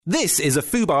This is a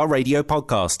Fubar Radio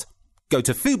podcast. Go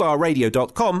to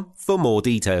fubarradio.com for more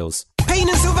details. Payne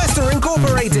 & Sylvester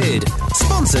Incorporated,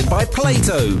 sponsored by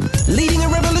Plato, leading a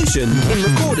revolution in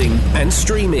recording and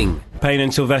streaming.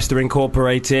 Payne & Sylvester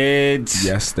Incorporated.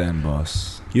 Yes then,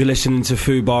 boss. You're listening to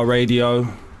Fubar Radio.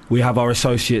 We have our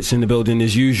associates in the building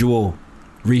as usual,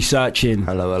 researching.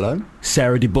 Hello, hello.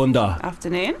 Sarah De Bunda.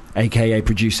 Afternoon. A.K.A.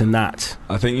 producer Nat.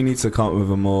 I think you need to come up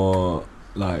with a more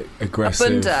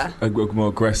aggressive, a more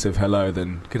aggressive hello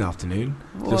than good afternoon.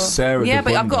 Well, just Sarah. Yeah, De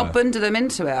but Bunda. I've got to bunda them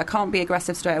into it. I can't be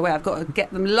aggressive straight away. I've got to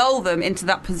get them, lull them into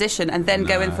that position, and then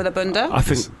go in for the bunda. I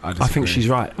think she's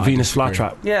right. Venus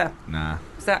flytrap. Yeah. Nah.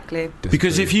 Exactly. Disagree.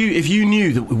 Because if you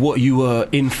knew that what you were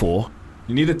in for,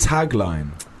 you need a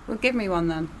tagline. Well, give me one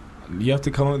then. You have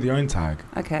to come up with your own tag.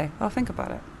 Okay, I'll think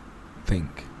about it.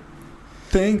 Think.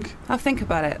 I'll think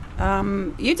about it.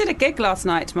 You did a gig last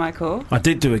night, Michael. I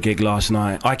did do a gig last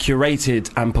night. I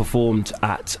curated and performed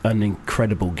at an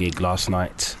incredible gig last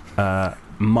night.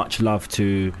 Much love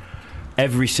to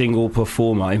every single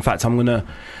performer. In fact, I'm going to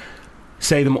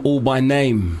say them all by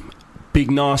name. Big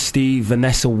Nasty,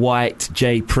 Vanessa White,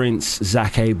 Jay Prince,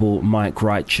 Zach Abel, Mike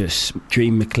Righteous,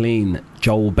 Dream McLean,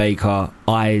 Joel Baker,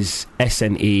 Eyes,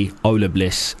 SNE, Ola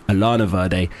Bliss, Alana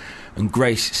Verde, and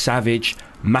Grace Savage.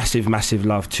 Massive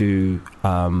love to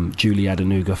Julie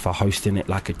Adenuga for hosting it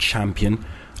like a champion.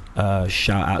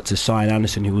 Shout out to Cyan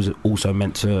Anderson, who was also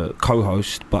meant to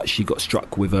co-host, but she got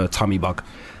struck with a tummy bug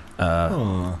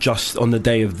just on the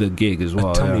day of the gig as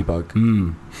well. A tummy bug.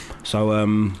 So a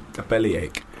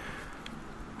bellyache.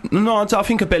 No, I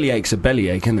think a bellyache's a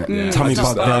bellyache, isn't it? Yeah. Tummy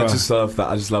bug. I just love that.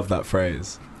 I just love that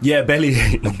phrase. Yeah,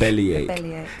 bellyache. A bellyache.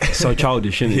 Bellyache. So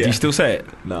childish, isn't it? Yeah. Do you still say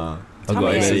it? No. I got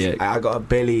a bellyache. I got a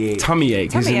bellyache. Tummy ache,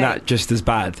 isn't Tummy that ache. just as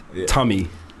bad? Yeah. Tummy.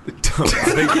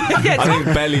 I think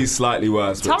belly's slightly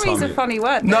worse. But Tummy's a funny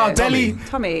word. No, though. belly.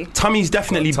 Tummy. Tummy's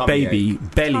definitely Tummy baby.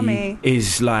 Belly Tummy.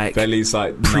 is like belly's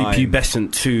like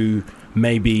prepubescent to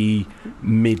maybe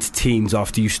mid-teens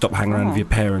after you stop hanging around with your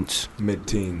parents.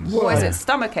 mid-teens. Or is Yeah. it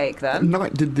stomachache then?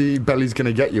 Night did the Belly's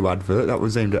Gonna Get You advert. That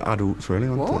was aimed at adults, really,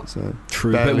 wasn't What? it? So,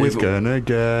 True, but Belly's with gonna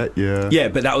get you. yeah,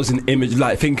 but that was an image.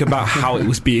 Like, think about how it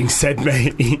was being said,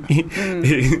 mate. It's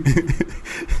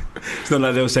not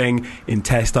like they were saying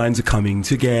intestines are coming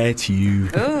to get you.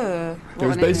 Ugh, It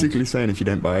was basically saying if you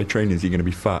don't buy trainers, you're going to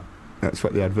be fat. That's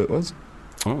what the advert was.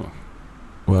 Oh,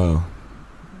 Well,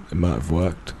 it might have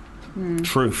worked.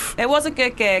 truth. It was a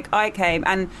good gig. I came,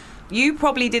 and you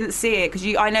probably didn't see it because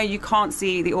I know you can't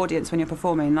see the audience when you're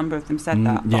performing. A number of them said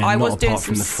that, but yeah, I not was doing apart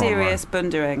some from the front serious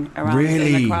bundering around in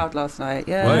Really? the crowd last night.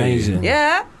 Yeah, Amazing.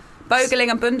 yeah,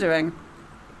 bogling and bundering.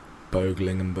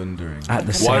 Bogling and bundering. At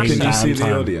the Why same can you see the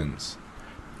time. audience?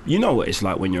 You know what it's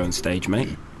like when you're on stage,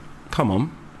 mate. Come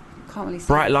on. Can't really see.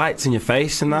 Bright lights in your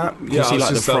face and that. You Yeah, can see I, like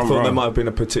the just, I front thought row. there might have been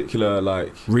a particular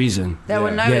Reason. There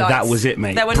were no Yeah, lights. that was it,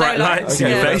 mate. There were Bright no lights lights. in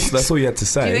your Yeah. face. That's all you had to Do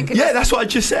say. you think it Yeah, was- that's what I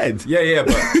just said. Yeah,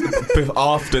 but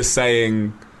after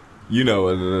saying, you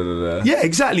know, Yeah,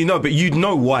 exactly. No, but you'd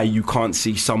know why you can't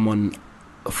see someone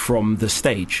from the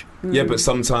stage. yeah, but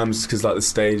sometimes because like the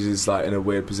stage is like in a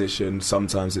weird position.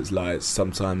 Sometimes it's lights.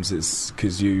 Sometimes it's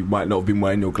because you might not have been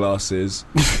wearing your glasses.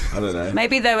 I don't know.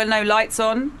 Maybe there were no lights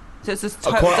on, so it's just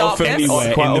Quite often, darkness.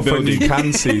 Anywhere quite in the often you building.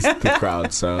 can see the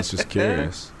crowd. So I was just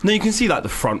curious. No, you can see like the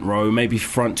front row, maybe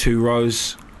front two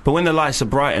rows. But when the lights are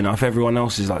bright enough, everyone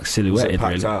else is like Was it silhouetted.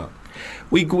 packed Really, out?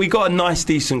 we got a nice,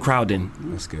 decent crowd in.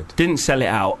 That's good. Didn't sell it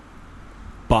out,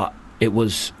 but it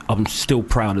was. I'm still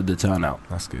proud of the turnout.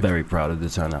 That's good. Very proud of the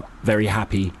turnout. Very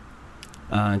happy.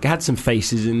 Had some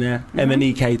faces in there.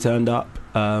 MNEK turned up.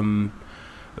 Who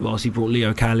else? He brought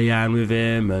Leo Callian with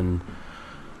him, and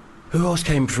who else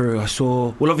came through? I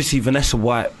saw. Well, obviously Vanessa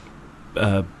White.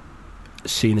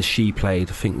 Seeing as she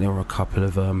played, I think there were a couple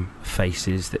of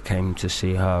faces that came to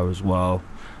see her as well.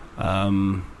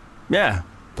 Yeah.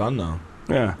 Done now.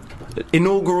 Yeah, the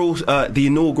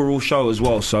inaugural show as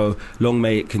well. So long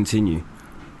may it continue.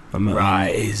 I'm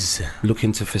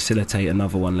looking to facilitate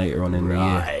another one later on in the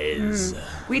year.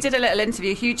 We did a little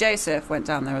interview. Hugh Joseph went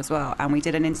down there as well, and we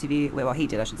did an interview. Well, he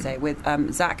did, I should say, with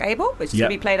Zach Abel, which is Yep.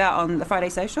 going to be played out on the Friday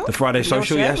Social. The Friday Your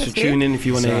Social, show yes. So with tune you. in if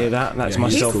you want to hear that. That's Yeah,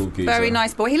 he's myself. cool geezer. Very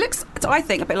nice boy. He looks, I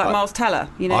think, a bit like Miles Teller.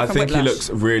 You know, I from think he Whiplash. looks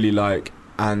really like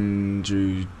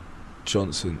Andrew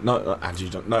Johnson. No, not Andrew.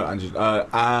 No, Andrew.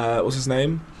 What's his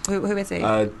name? Who is he?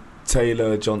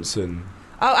 Taylor Johnson.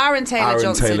 Oh, Aaron Taylor Aaron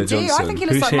Johnson. Taylor Do you? I Johnson. think he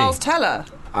looks Who's like he? Miles Teller.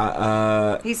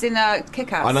 I He's in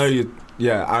Kick-Ass. know you.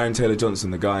 Yeah, Aaron Taylor Johnson,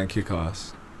 the guy in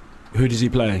Kick-Ass, Who does he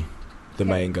play? the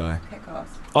main guy.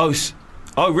 Kick-Ass.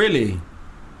 Oh, really?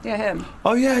 Yeah, him.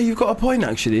 Oh, yeah. You've got a point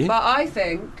actually. But I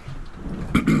think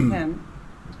him.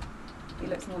 He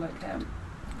looks more like him.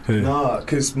 Who? No,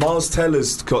 because Miles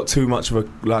Teller's got too much of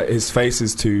a like. His face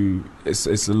is too. It's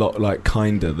a lot like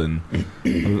kinder than.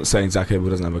 I'm not saying Zach Abel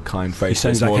doesn't have a kind face. He's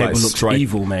saying it's Zach more Abel like looks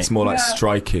evil, mate. It's more like Yeah.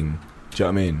 striking. Do you know what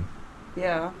I mean?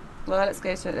 Yeah. Well, let's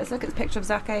go to it. Let's look at the picture of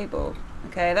Zach Abel.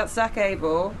 Okay, that's Zach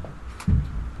Abel.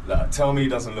 Tell me he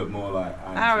doesn't look more like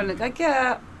Aaron,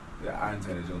 yeah, Aaron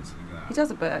Taylor Johnson. he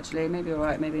does a bit actually. Maybe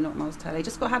alright, maybe not Miles Teller. He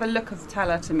just had a look of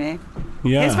Teller to me.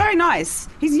 Yeah. It's very nice.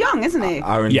 He's young, isn't he?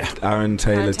 Aaron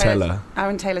Taylor Teller.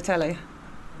 Aaron Taylor Teller.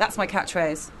 That's my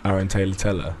catchphrase. Aaron Taylor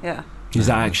Teller. Yeah. Is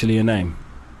that actually a name?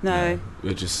 No.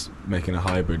 We're just making a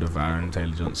hybrid of Aaron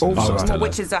Taylor Johnson. Oh, and Miles right. Teller.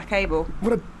 Which is Zach Abel.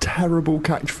 What a terrible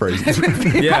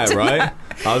catchphrase. Yeah, right.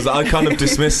 I kind of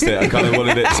dismissed it. I kind of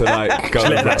wanted it to like go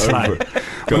Let that slide.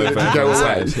 go over Go his away.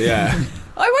 head. Yeah.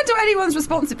 I wonder what anyone's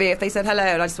response would be if they said hello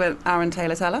and I just went Aaron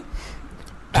Taylor Teller.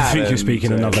 Do you think you're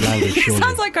speaking another language, It surely?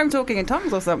 sounds like I'm talking in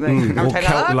tongues or something. Or Aaron Taylor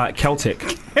Teller. like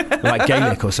Celtic, like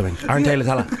Gaelic or something. Aaron Taylor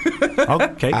Teller.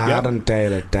 Okay, yeah. Aaron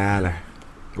Taylor Teller.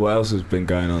 What else has been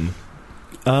going on?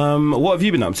 What have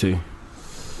you been up to?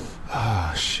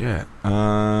 Oh shit.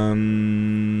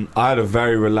 I had a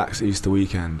very relaxed Easter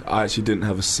weekend. I actually didn't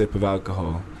have a sip of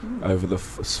alcohol over the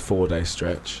 4-day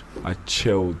stretch. I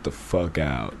chilled the fuck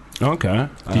out. Okay.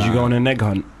 Did you go on an egg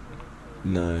hunt?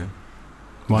 No,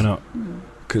 Why not?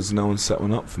 because no one set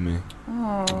one up for me.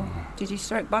 Oh, did you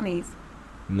stroke bunnies?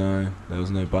 No, there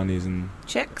was no bunnies and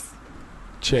Chicks?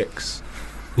 chicks.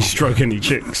 You stroke any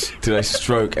chicks? Did I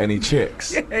stroke any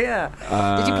chicks? Yeah.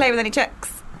 Did you play with any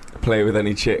chicks? Play with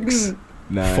any chicks? Mm.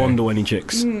 No. Fondle any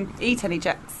chicks? Eat any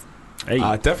chicks? Hey,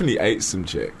 I definitely ate some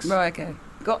chicks. Right, okay.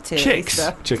 Got to. Chicks?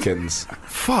 Easter. Chickens.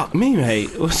 fuck me, mate.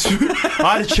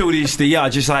 I had a chilled Easter. Yeah, I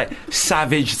just like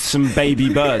savaged some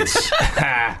baby birds.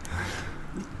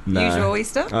 No. Usual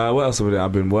Easter? What else have I done?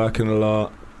 I've been working a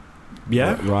lot.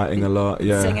 Yeah. Writing a lot.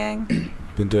 Yeah. Singing?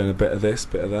 Been doing a bit of this,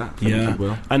 bit of that. Thank Yeah. you,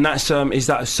 Will. And that's is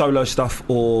that solo stuff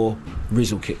or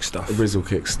Rizzle Kick stuff? Rizzle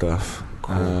Kick stuff.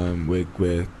 Cool.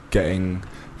 We're getting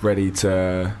ready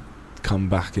to come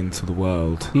back into the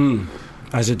world.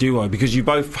 As a duo, because you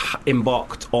both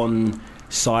embarked on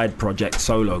side project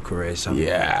solo careers. So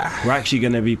Yeah. we're actually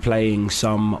going to be playing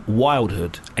some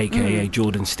Wildhood, aka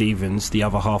Jordan Stevens, the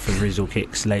other half of Rizzle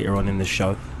Kicks, later on in the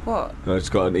show. What? I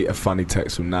just got a funny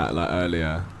text from Nat like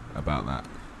earlier about that.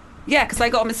 Yeah, because I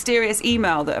got a mysterious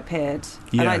email that appeared,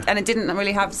 Yeah. and it didn't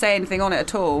really say anything on it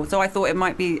at all. So I thought it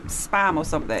might be spam or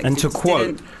something. And It to just quote,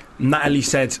 didn't- Natalie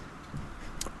said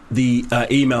the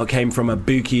email came from a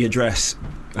Buki address.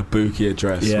 A Buki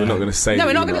address. Yeah. We're not going to say. No, the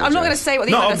we're not. email I'm not going to address. say what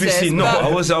the No, email address obviously is. not.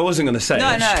 but- I wasn't going to say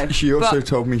No, it. no. She also but-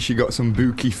 told me she got some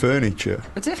Buki furniture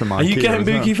Did- from IKEA. Are you getting as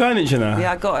well. Buki furniture now?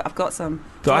 Yeah, I've got some.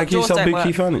 Do IKEA sell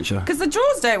Buki furniture? Because the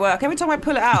drawers don't work. Every time I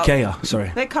pull it out, IKEA,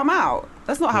 sorry. they come out.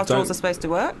 That's not how Don't- drawers are supposed to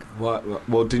work. What?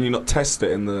 Well, didn't you not test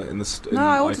it in the No,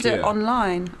 I ordered IKEA? it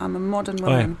online. I'm a modern yeah.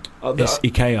 woman. Oh, It's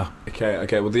IKEA.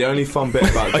 okay. Well, the only fun bit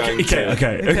about going to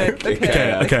Okay.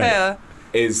 IKEA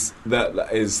is that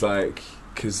is like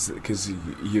because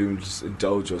you just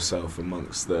indulge yourself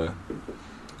amongst the.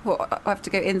 What, I have to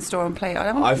go in store and play it. I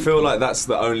don't. I feel like that's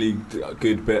the only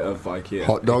good bit of IKEA.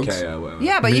 Hot dogs? IKEA, whatever.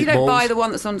 Yeah, but you don't Meatballs. buy the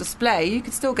one that's on display. You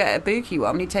could still get a Buki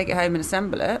one. You take it home and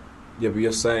assemble it. Yeah, but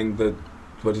you're saying that.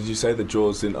 What did you say? The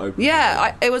drawers didn't open.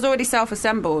 Yeah, it was already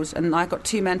self-assembled, and I got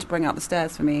 2 men to bring out the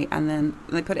stairs for me, and then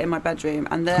they put it in my bedroom,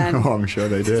 and then. Oh, I'm sure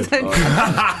they did.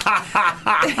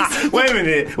 Wait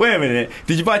a minute.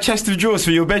 Did you buy a chest of drawers for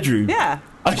your bedroom? Yeah.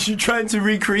 Are you trying to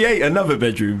recreate another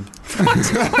bedroom?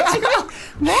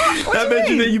 What? What That do you bedroom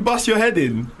mean? that you bust your head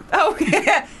in? Oh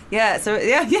yeah, yeah. So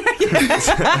yeah.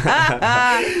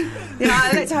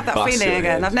 I like to have that Bust feeling your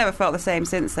again. head. I've never felt the same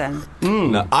since then.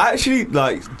 No, I actually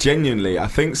genuinely. I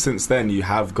think since then you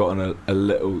have gotten a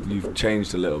little. You've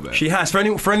changed a little bit. She has.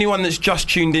 For anyone that's just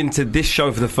tuned into this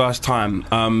show for the first time,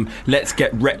 let's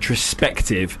get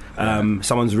retrospective.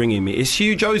 Someone's ringing me. It's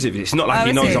Hugh Joseph. It's not like Oh, he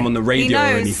is knows he? I'm on the He radio or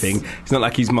knows. anything. It's not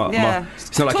like he's my. Yeah.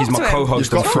 It's not like he's Talk my to him.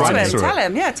 co-host You've on got Talk to Friday. him. Friday. Tell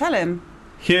him. Yeah, tell him.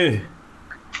 Hugh.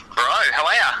 Bro, how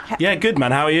are ya? Yeah, good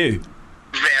man. How are you?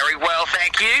 Very well,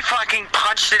 thank you. Fucking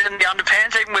punched it in the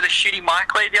underpants even with a shitty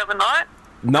mic lead the other night.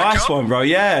 Nice job. one, bro.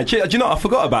 Yeah. Do you know what? I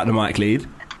forgot about the mic lead.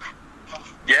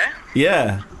 Yeah?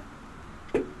 Yeah.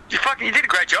 You did a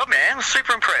great job, man. I was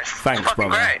super impressed. Thanks, fucking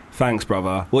brother. great. Thanks,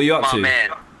 brother. What are you up My to? man.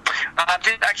 I'm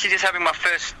just having my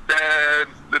first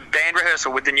band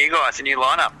rehearsal with the new guys, the new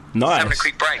lineup. Nice. Just having a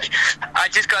quick break. I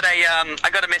just got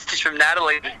a message from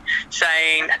Natalie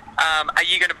saying, "Are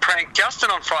you going to prank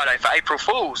Justin on Friday for April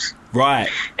Fools?" Right.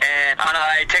 And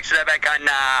I texted her back going,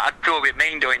 "Nah, I feel a bit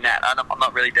mean doing that. I'm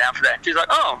not really down for that." She's like,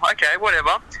 "Oh, okay,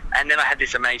 whatever." And then I had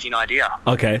this amazing idea.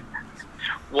 Okay.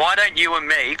 why don't you and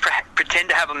me pretend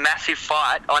to have a massive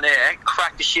fight on air,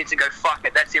 crack the shits and go, fuck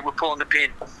it, that's it, we're pulling the pin.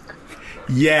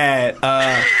 Yeah.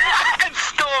 And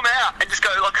storm out and just go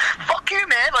like, fuck you,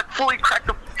 man, like fully crack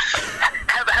the...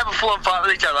 Have a full-on fight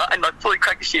with each other and like fully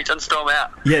crack the shit and storm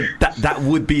out. Yeah, that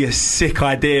would be a sick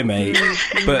idea, mate.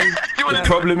 But the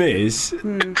problem is,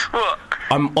 What?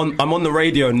 I'm on the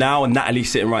radio now, and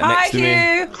Natalie's sitting right Hi, next to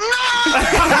me.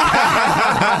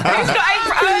 Who's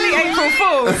got early April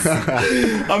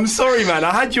Fools? I'm sorry, man.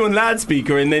 I had you on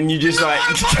loudspeaker, and then you just like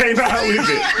came out with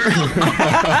it.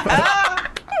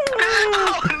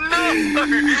 Oh,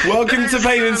 no. Welcome to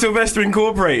Payne and Sylvester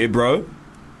Incorporated, bro.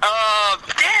 Oh,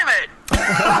 damn it.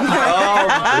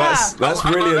 That's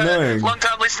really annoying. Long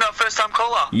time listener, first time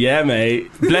caller. Yeah,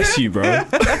 mate. Bless you, bro.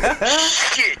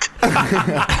 Shit.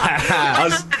 I'll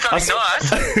That's nice.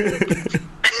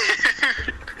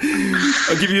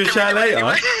 give you a shout later.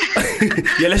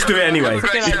 Yeah, let's do it anyway. Have a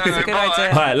great Good show. idea. It's a good Bye. idea.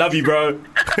 Alright, love you, bro.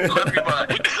 Love you,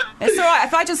 bye. It's all right.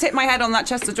 If I just hit my head on that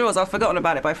chest of drawers, I've forgotten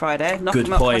about it by Friday. Knock Good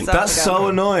them up point. myself That's again. so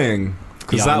annoying.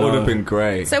 Because Yeah, I that would know. have been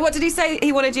great. So what did he say?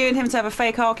 He wanted you and him to have a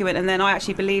fake argument, and then I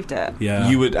actually believed it. Yeah.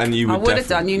 You would, and you would. I would have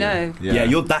done, definitely- you know. Yeah,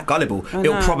 you're that gullible. I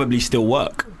It'll know. probably still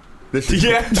work. This is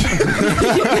Yeah.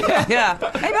 Yeah,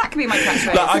 maybe that could be my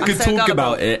catchphrase. Like, I I'm could so talk gullible.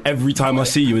 about it every time I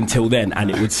see you until then,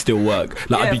 and it would still work.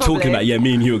 Like, Yeah, I'd be probably. talking about, yeah,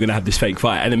 me and you are going to have this fake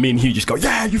fight, and then me and you just go,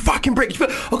 yeah, you fucking prick.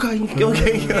 Okay.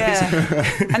 Yeah.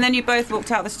 And then you both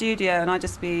walked out the studio, and I'd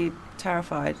just be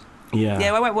terrified. Yeah,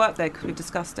 Yeah, I won't work there because we've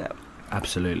discussed it.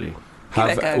 absolutely. Give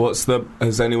it a go.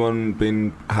 Has anyone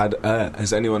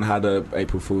had a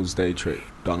April Fool's Day trick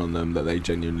done on them that they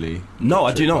genuinely? No,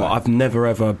 I do tricked not. by? I've never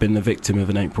ever been the victim of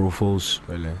an April Fool's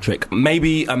Really? trick.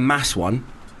 Maybe a mass one.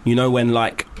 You know, when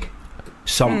like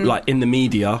like in the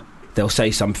media they'll say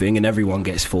something and everyone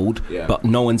gets fooled. Yeah. But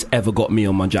no one's ever got me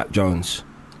on my Jack Jones.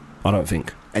 I don't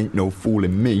think. ain't no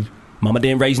fooling me. Mama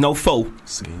didn't raise no fool.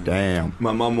 Damn.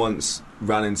 My mum once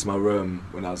ran into my room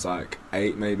when I was like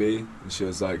 8 maybe, and she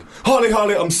was like,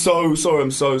 Harley, I'm so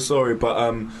sorry, but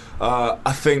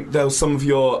I think there was some of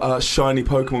your shiny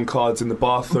Pokemon cards in the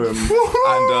bathroom,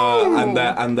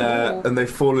 and they've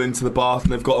fallen into the bath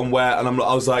and they've gotten wet, and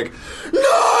I was like,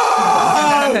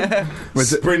 no!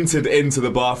 Sprinted into the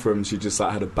bathroom. She just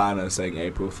like had a banner saying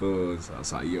April Fools. I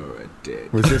was like, you're a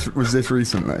dick. Was this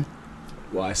recently?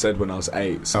 Well, I said when I was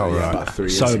 8, so Oh, yeah, right. about 3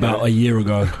 years So ago. about a year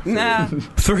ago. Nah,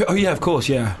 3. Oh yeah, of course.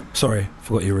 Yeah. Sorry,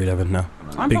 forgot you were 11 now.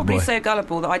 I'm Big probably boy. so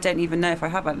gullible that I don't even know if I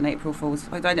have had an April Fool's.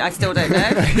 I still don't know.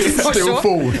 Not Still sure.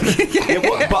 fool.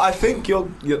 But I think your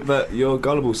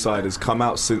gullible side has come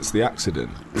out since the accident.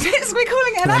 We're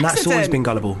calling it an And accident. that's always been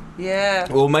gullible.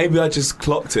 Yeah. Well, maybe I just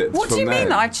clocked it. What do from you mean then.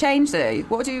 that I've changed it?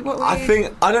 What were I you-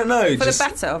 think I don't know. for just the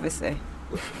better, obviously.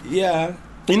 yeah,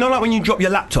 You know, like when you drop your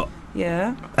laptop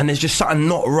Yeah. and there's just something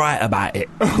not right about it.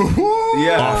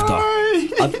 yeah.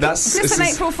 That's Is this an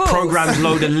April Fool's? Programs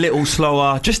load a little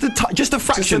slower, just a fraction.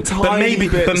 Just a but tiny maybe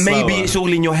bit slower. it's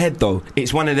all in your head though.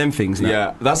 It's one of them things. Now.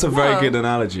 Yeah, that's a very Whoa. good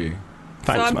analogy.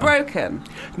 Thanks, So I'm man. broken.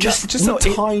 Just a no,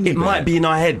 tiny It bit. might be in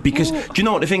our head because do you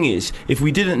know what the thing is? If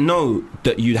we didn't know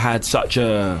that you'd had such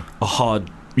a hard,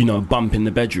 bump in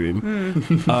the bedroom,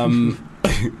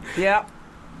 Yeah.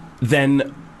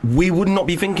 then we would not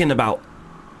be thinking about.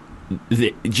 Do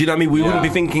you know what I mean? We wouldn't be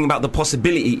Yeah. thinking about the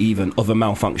possibility even of a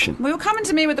malfunction. Well, you're coming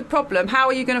to me with a problem. How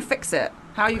are you going to fix it?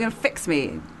 How are you going to fix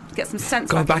me? Get some sense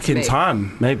Go back into in me.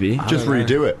 time, maybe. Just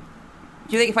redo it.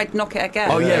 Do you think if I knock it again?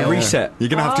 Oh yeah, reset. You're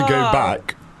gonna have to go Oh.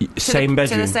 back. Same to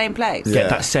bedroom. the same place. Yeah. Get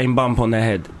that same bump on their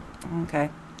head. Okay.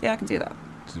 Yeah, I can do that.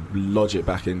 Just lodge it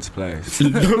back into place.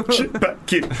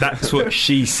 That's what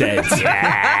she said.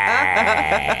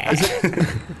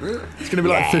 It's gonna be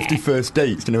like 50 first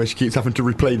dates, where she keeps having to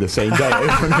replay the same day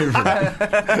over and over again.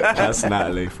 That's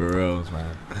Natalie for reals,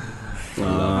 man.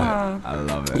 I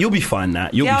love it. You'll be fine,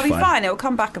 Nat. You'll Yeah, I'll be be fine. It will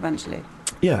come back eventually.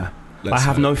 Yeah. Let's I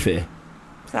have hope. no fear.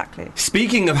 Exactly.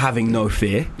 Speaking of having no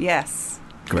fear, Yes.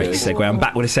 great Good. segue. I'm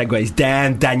back with the segues.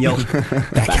 Daniel.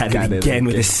 Back at at it it again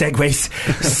with the again. segues.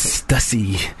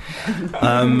 Stussy.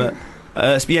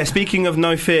 Yeah, speaking of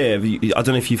no fear, I don't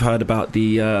know if you've heard about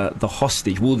the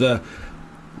hostage. Well, the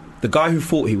guy who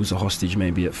thought he was a hostage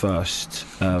maybe at first,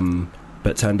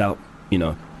 but turned out,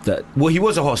 that, well, he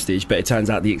was a hostage, but it turns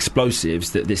out the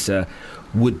explosives that this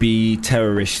would-be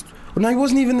terrorist... Well, no, he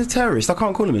wasn't even a terrorist. I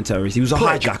can't call him a terrorist. He was a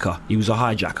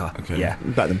hijacker. Okay. Yeah.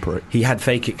 Better than prick. He had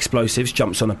fake explosives,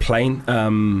 jumps on a plane,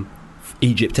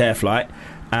 Egypt Air flight,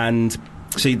 and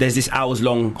so there's this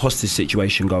hours-long hostage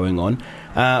situation going on.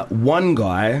 One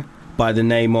guy by the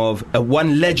name of...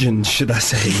 one legend, should I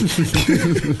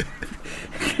say?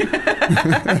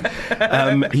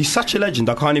 He's such a legend.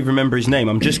 I can't even remember his name.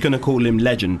 I'm just going to call him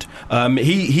Legend.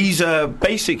 He's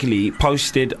basically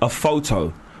posted a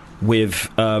photo with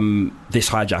this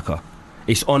hijacker.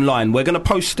 It's online. We're going to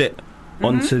post it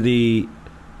onto the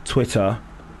Twitter.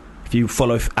 If you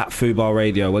follow at Fubar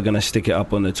Radio, we're going to stick it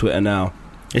up on the Twitter now.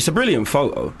 It's a brilliant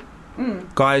photo.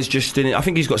 Guy's just in it. I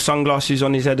think he's got sunglasses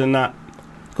on his head and that.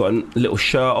 Got a little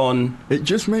shirt on. It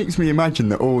just makes me imagine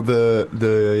that all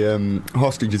the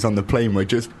hostages on the plane were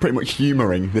just pretty much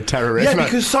humouring the terrorists. Yeah,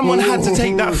 because someone had to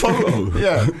take that photo.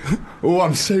 Yeah. Oh,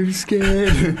 I'm so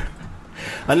scared.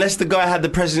 Unless the guy had the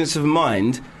presence of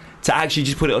mind to actually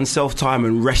just put it on self-time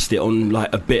and rest it on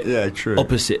like a bit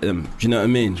opposite them. Do you know what I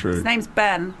mean? True. His name's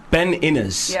Ben. Ben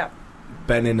Inners. Yeah.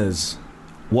 Ben Inners.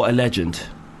 What a legend.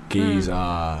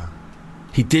 Geezer.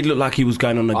 He did look like he was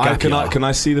going on a gap year. Can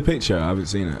I see the picture? I haven't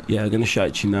seen it. Yeah, I'm going to show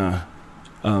it to you now.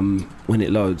 When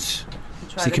it loads.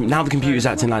 See, now the computer's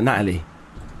acting like Natalie.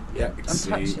 Yeah,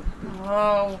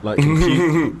 Oh. like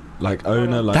computer, like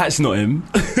owner. Like That's not him.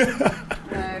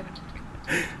 No.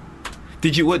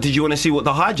 Did you want to see what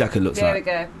the hijacker looks There like?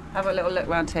 we go. Have a little look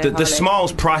round here. The Harley.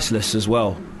 smile's priceless as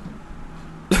well.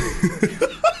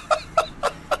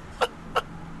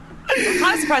 I'm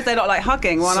kind of surprised they're not like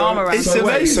hugging one arm around. it's him.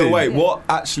 amazing. So wait, what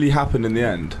actually happened in the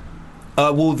end?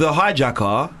 Well, the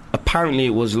hijacker, apparently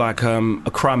it was like a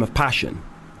crime of passion.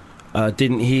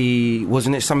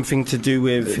 Wasn't it something to do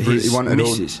with his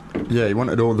missus? Yeah, he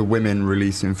wanted all the women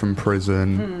releasing from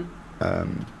prison.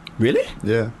 Really?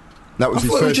 Yeah. That was I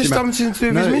his thought it was first just demand. something to do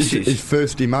with No, his missus. his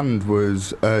first demand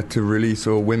was to release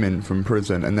all women from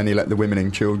prison, and then he let the women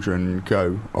and children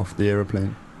go off the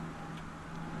aeroplane.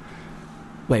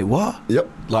 Wait, what? Yep.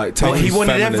 Like, Well, he taking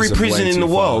wanted every feminism prison way in the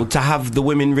too far. world to have the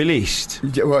women released.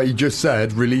 Yeah, well, he just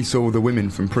said, release all the women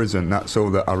from prison. That's all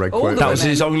that I read. All quoted. the That was women.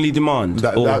 his only demand.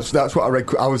 That's what I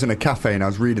read. I was in a cafe and I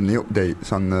was reading the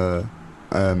updates on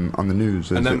the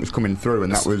news as And then- it was coming through,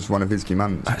 and that was one of his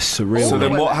demands. That's surreal. So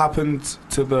then, women. what happened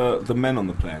to the men on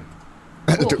the plane?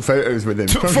 I took photos with him.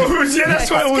 Yeah, that's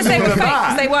what it was Because they were all fake, 'cause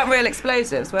about. they weren't real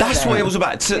explosives, were That's they? what it was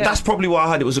about. So Yeah. That's probably why I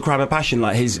heard it was a crime of passion.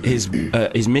 Like his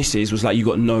missus was like, "You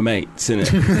got no mates," innit?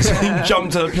 So he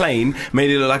jumped on a plane, made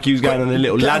it look like he was going on a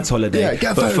little lads' holiday. Yeah,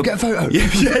 get a But photo, get a photo.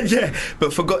 Yeah.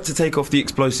 But forgot to take off the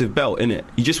explosive belt, innit?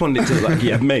 You just wanted it to look like he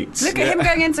had mates. Look at him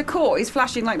going into court. He's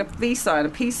flashing like the V sign, a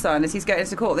peace sign, as he's going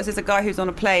into court. This is a guy who's on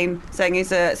a plane saying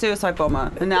he's a suicide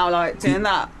bomber, and now like doing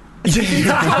that as he's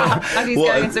What?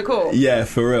 going into court. Yeah,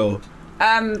 for real.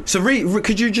 So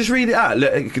could you just read it out?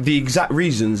 Look, the exact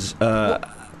reasons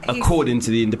according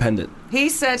to the Independent. He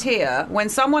said here, when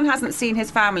someone hasn't seen his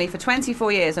family for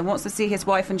 24 years and wants to see his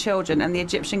wife and children, and the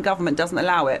Egyptian government doesn't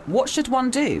allow it, what should one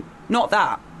do? Not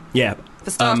that. Yeah.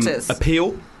 For starters.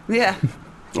 Appeal. Yeah.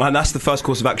 And that's the first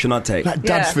course of action I'd take. That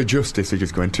Dads Yeah. for Justice are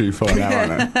just going too far now,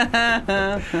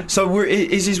 aren't they? So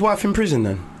is his wife in prison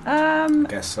then? I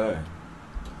guess so.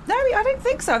 No, I don't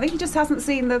think so. I think he just hasn't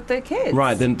seen the kids.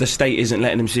 Right, then the state isn't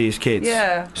letting him see his kids.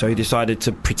 Yeah. So he decided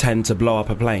to pretend to blow up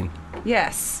a plane.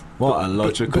 Yes. What a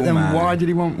logical But then man. why did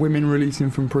he want women releasing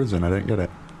from prison? I don't get it.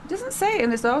 It doesn't say it in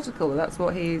this article that that's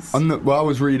what he's... Well, I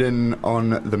was reading on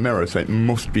the Mirror, so it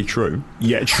must be true.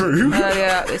 Yeah, true. Oh,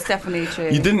 yeah, it's definitely true.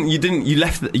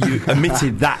 You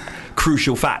omitted that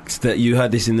crucial fact that you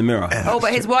heard this in the Mirror. Oh,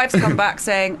 but his wife's come back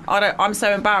saying, I'm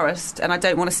so embarrassed and I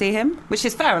don't want to see him, which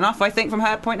is fair enough, I think, from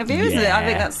her point of view, isn't it? I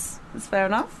think that's fair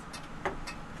enough.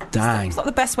 Dang. It's not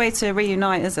the best way to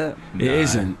reunite, is it? It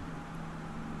isn't.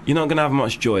 You're not going to have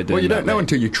much joy doing Well, you that, don't know mate.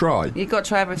 until you try. You've got to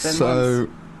try everything So, once.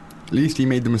 at least he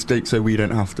made the mistake so we don't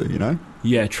have to, you know?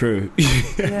 Yeah, true.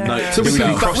 Yeah. No, So we we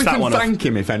can, cross we that can one off. thank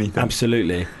him, if anything.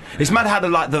 Absolutely. It's mad how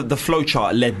the flow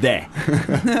chart led there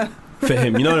for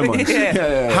him. You know what I mean?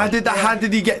 Yeah. How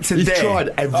did he get to He's there? tried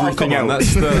Oh, everything come on,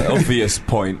 else. that's the obvious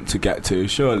point to get to,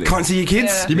 surely. Can't see your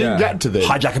kids? Yeah. You mean Yeah. get to this?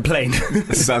 Hijack a plane.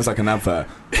 This sounds like an advert.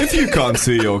 If you can't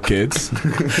see your kids,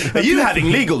 Are you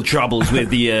having legal troubles with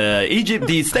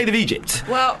the state of Egypt?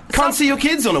 Well, Can't see your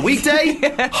kids on a weekday?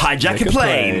 Hijack Make a a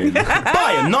plane.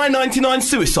 Buy a $9.99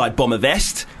 suicide bomber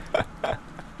vest.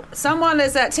 someone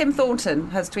is Tim Thornton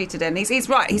has tweeted in. He's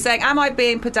right. He's saying, "Am I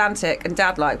being pedantic and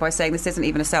dad-like by saying this isn't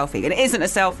even a selfie?" And it isn't a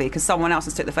selfie because someone else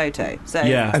has took the photo. So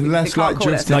Yeah. Unless, you can't like, call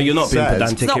it a Justin No, you're not being says-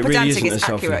 pedantic. It's not It really pedantic, isn't it's a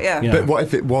selfie. accurate, yeah. But what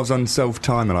if it was on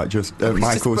self-timer, like just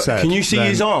Michael just- said? Can you see then-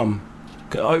 his arm?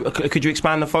 Could you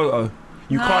expand the photo?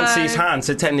 You can't see his No. hand,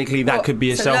 so technically that What, could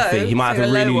be a so selfie. low? He might So have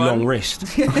a a low really one? long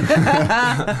wrist. You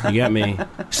get me?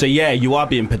 So yeah, you are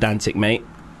being pedantic, mate.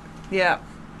 Yeah.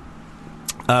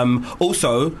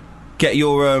 Also, get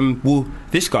your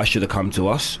this guy should have come to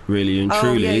us, really and Oh,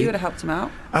 truly. yeah, you would have helped him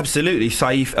out. Absolutely,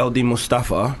 Saif Eldin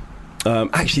Mustafa.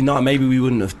 Actually, no. Maybe we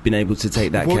wouldn't have been able to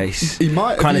take that Well, case. he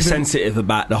might have Kind of even- sensitive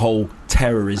about the whole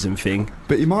terrorism thing.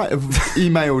 But he might have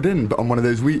emailed in, but on one of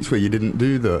those weeks where you didn't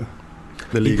do the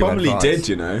He legal probably advice. did,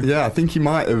 you know. Yeah, I think he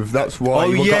might have. That's why.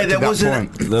 Oh, he yeah, got to there that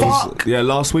wasn't- point. There was- Fuck. yeah,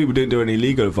 last week we didn't do any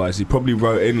legal advice. He probably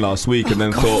wrote in last week and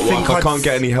then thought, well, think if I I'd- can't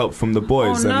get any help from the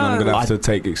boys, Oh, then I'm no. going to have to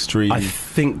take extreme I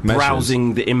think measures.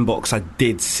 browsing the inbox, I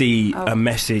did see Oh. a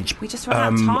message We just ran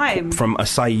out of time. from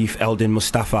Asayif Eldin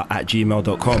Mustafa at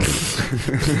gmail.com.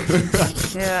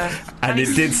 Yeah. And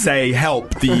it did say,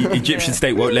 help, the Egyptian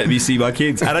state won't let me see my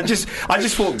kids. And I just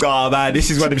thought, oh man, this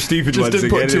is one of them stupid Just ones didn't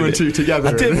put again, two and innit? two together.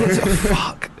 I did.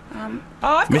 Fuck. Oh,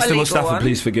 I've got a Mr. legal Mustafa, one.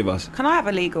 please forgive us. Can I have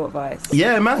a legal advice?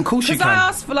 Yeah, man, of course you Because I can.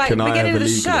 asked for like Can I beginning have of a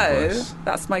the legal show. advice?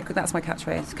 That's my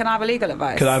catchphrase. Can I have a legal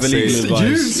advice? Can I have a See, legal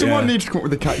advice? Someone Yeah. needs to come up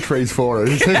with a catchphrase for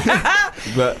us.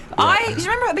 But Do you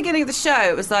remember at the beginning of the show,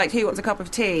 it was like, who wants a cup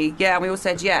of tea? Yeah, and we all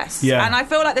said yes. Yeah. And I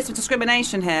feel like there's some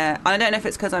discrimination here. And I don't know if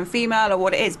it's because I'm female or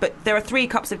what it is, but there are 3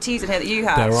 cups of teas in here that you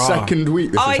have. There are. Second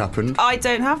week this has happened. I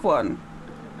don't have one.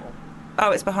 Oh,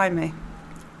 it's behind me.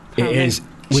 It is.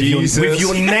 With Jesus.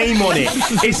 your name on it.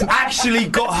 It's actually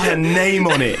got her name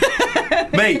on it.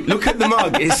 Mate, look at the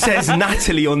mug. It says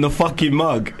Natalie on the fucking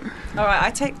mug. All right, I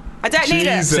don't need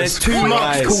it. Jesus There's 2 Christ,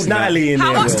 mugs called man. Natalie in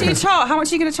How there. much do you charge? How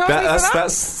much are you going to charge me for that?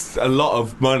 That's a lot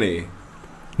of money.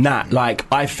 Nah, like,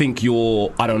 I think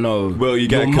I don't know. Well, you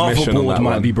get your a commission on motherboard that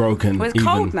might one. be broken. Well, it's even.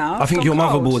 cold now. I think It's your gone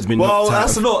cold. motherboard's been Well, knocked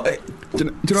that's out. not. Do you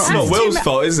know It's what I not mean? Will's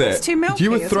fault, is It's it? too milky.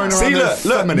 You were as throwing well. around See, the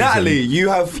look, feminism. Natalie,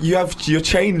 you're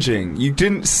changing. You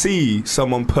didn't see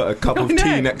someone put a cup I of know.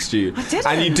 tea next to you, I didn't.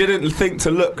 and you didn't think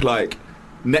to look like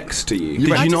next to you.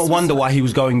 Did I you just not was wonder like- why he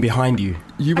was going behind you?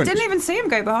 You I went, didn't even see him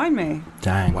go behind me.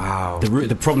 Dang. Wow.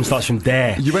 The problem starts from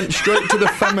there. you went straight to the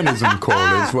feminism call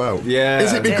as well. Yeah.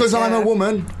 Is it because Yeah. I'm a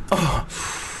woman?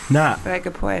 Nah. Very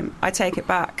good point. I take it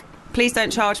back. Please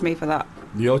don't charge me for that.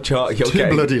 You're Too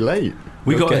getting, bloody late.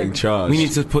 We you're got getting charged. We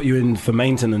need to put you in for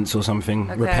maintenance or something,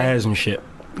 Okay. repairs and shit.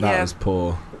 That Yeah. was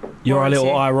poor. You're a little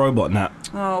Warranty. iRobot, Nat.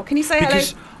 Oh, can you say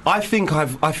Because hello? I think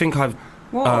I've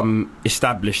What?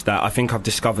 established that. I think I've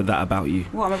discovered that about you.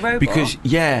 What, I'm a robot? Because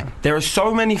there are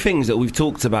so many things that we've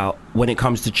talked about when it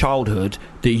comes to childhood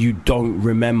that you don't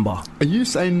remember. Are you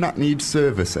saying that needs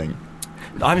servicing?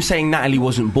 I'm saying Natalie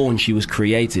wasn't born; she was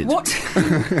created. What?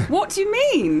 What do you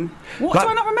mean? What Like- do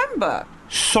I not remember?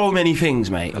 So many things,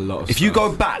 mate. A lot of If you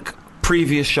stuff. go back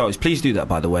previous shows, please do that.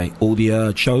 By the way, all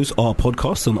the shows are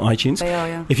podcasts on iTunes. They are,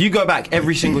 yeah. If you go back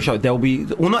every single show, there'll be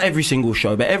not every single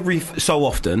show, but so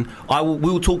often we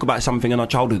will talk about something in our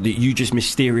childhood that you just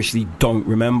mysteriously don't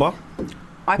remember,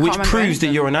 I can't which remember proves that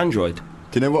anything. you're an android.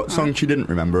 Do you know what song she didn't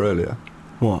remember earlier?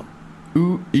 What?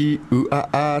 Ooh ee ooh ah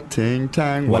ah ting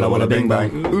tang Walla walla bing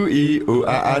bang. Ooh ee ooh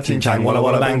ah ah ting tang walla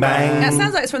walla bang bang. That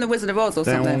sounds like it's from The Wizard of Oz or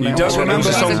something. You You Or don't some remember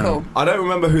the musical. song? I don't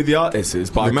remember who the artist is,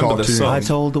 but I The remember the cartoon. song. I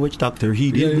told the witch doctor he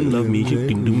didn't love me.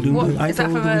 What? I Is that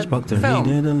told from the a witch doctor film?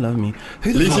 he didn't love me.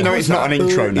 At least you know it's not an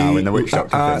intro now in the Witch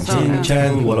Doctor thing. Ting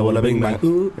tang, walla walla bing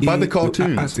bang. By the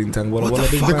cartoons. What the fuck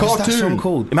The is that cartoon. song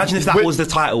called? Imagine if that Wait. was the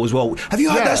title as well. Have you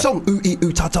heard Yeah. that song? Ooh ee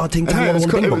ooh ta ta ting tang No, walla it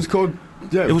walla bing was bang. called.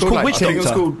 Yeah, It was called Witch I think it was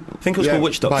Doctor. called- I think it was yeah, called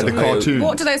Witch by Doctor. the cartoon.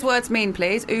 What do those words mean,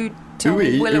 please? Ooh,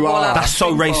 Ooh-ee, willa, ooh-ah. walla. That's so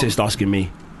bing bong. racist asking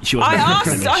me. She I wasn't even asked-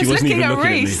 looking at me. I was She wasn't looking even at looking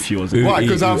at me. Reese. She wasn't. Why?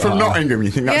 Because I'm from Nottingham.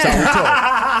 You think that's how we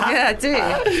talk? Yeah, I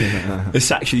do.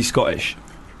 It's actually Scottish.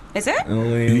 Is it?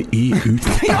 Ooh ee ooh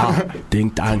ta ta ding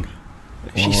dang.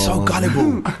 She's so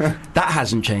gullible. That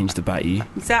hasn't changed about you.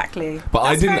 Exactly. But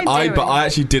That's very I endearing.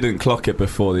 actually didn't clock it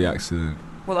before the accident.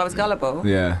 Well, I was gullible.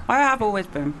 Yeah. I have always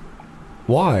been.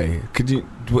 Why? Could you?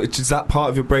 Is that part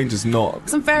of your brain just not?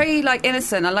 Because I'm very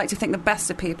innocent. I like to think the best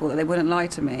of people, that they wouldn't lie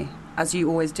to me, as you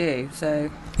always do. So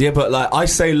Yeah, but like I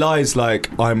say lies like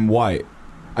I'm white,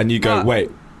 and you go What?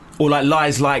 wait. Or like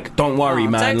lies like, don't worry,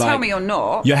 man. Don't like, tell me you're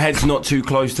not. your head's not too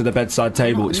close to the bedside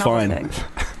table. It's Another fine.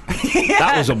 thing.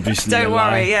 That was obviously Don't a worry.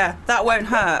 lie. Yeah, that won't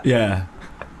hurt. Yeah.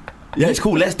 Yeah, it's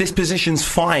cool. This position's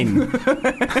fine.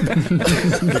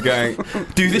 You're going.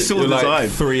 Do this all You're the like time.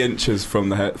 3 inches from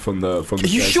the head from the. Are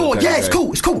you sure? Yeah, it's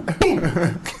cool. It's cool. Boom.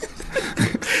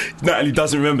 Natalie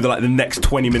doesn't remember the next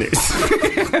 20 minutes.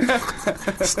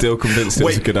 Still convinced it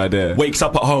was a Wait. good idea. Wakes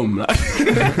up at home. Like,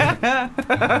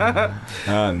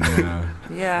 Oh, no.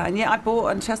 Yeah, and yet I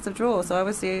bought a chest of drawers, so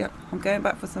obviously I'm going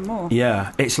back for some more.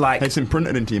 yeah, it's like It's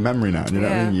imprinted into your memory now. You know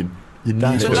what I Yeah. mean? You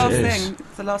That's It's the what last it is. thing.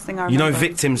 It's the last thing I you remember. know,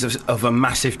 victims of a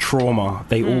massive trauma.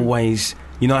 They always,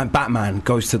 like Batman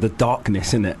goes to the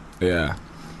darkness, innit? Yeah.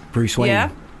 Bruce Wayne. Yeah?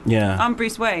 Yeah. I'm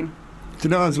Bruce Wayne. Do you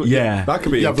know? Yeah. That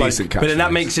could be You a have, like- decent catchphrase. But then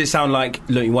that makes it sound like,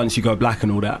 look, once you go black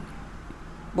and all that.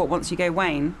 What, once you go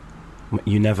Wayne?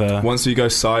 You never. Once you go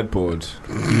sideboard,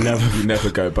 you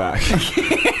never go back.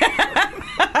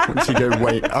 Once you go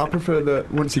Wayne, I prefer the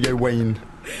once you go Wayne,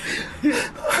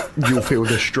 you'll feel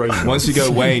the strain. Once you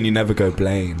go Wayne, you never go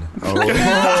Blaine.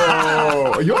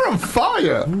 Oh, you're on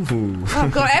fire! Oh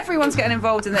God, everyone's getting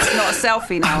involved in this. Not a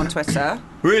selfie now on Twitter.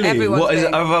 Really? Everyone's What is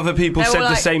being- have other people They said were the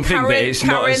like, same thing that it's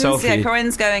not a Corinne's- selfie? Yeah,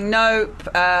 Corinne's going nope.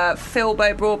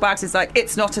 Philbo Broadbags is like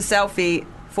it's not a selfie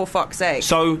for fuck's sake.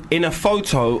 So, in a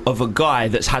photo of a guy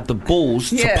that's had the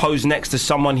balls Yeah. to pose next to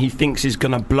someone he thinks is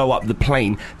going to blow up the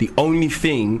plane, the only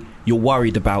thing you're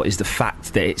worried about is the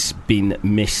fact that it's been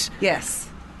Yes,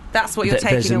 that's what you're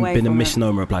there's taking away been a from it.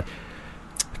 misnomer applied.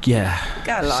 Yeah,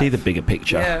 Get a life. see the bigger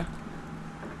picture.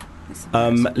 Yeah.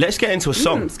 Let's get into a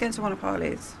song. Let's get into one of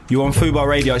Harley's. You're on Fubar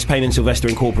Radio, it's Payne and Sylvester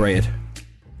Incorporated.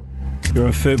 You're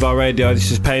on Fubar Radio,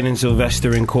 this is Payne and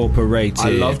Sylvester Incorporated. I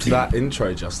loved that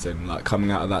intro, Justin, like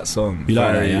coming out of that song. You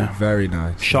like that, Very, yeah? Very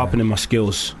nice. Sharpening my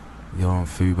skills. You're on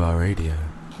Fubar Radio.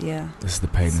 Yeah. This is the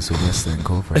Payne and Sylvester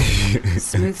Incorporated.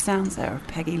 Smooth sounds there of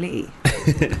Peggy Lee.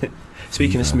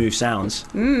 Speaking of smooth sounds,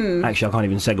 actually I can't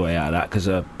even segue out of that because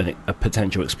a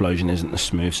potential explosion isn't a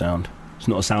smooth sound. It's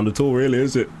not a sound at all, really,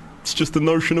 is it? It's just the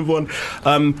notion of one.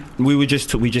 We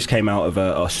just came out of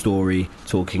a story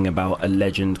talking about a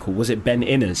legend called, was it Ben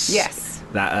Innes? Yes.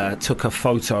 That took a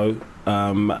photo,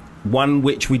 one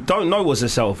which we don't know was a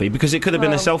selfie because it could have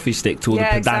been a selfie stick to all the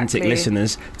pedantic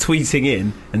listeners tweeting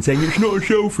in and saying it's not a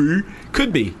selfie.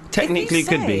 Could be. Technically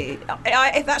could be.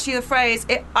 If actually the phrase,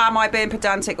 am I being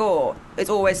pedantic or, it's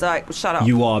always like, shut up.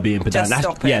 You are being pedantic. Just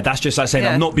stop it. Yeah, that's just like saying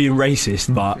I'm not being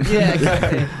racist, but Yeah,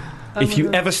 exactly. if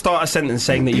you ever start a sentence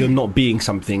saying that you're not being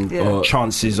something, Yeah.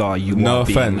 chances are you No are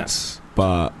being offence,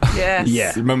 but Yes.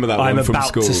 Yeah. remember that I'm one from about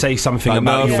school. to say something Like,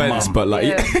 about no your offence, mum. but like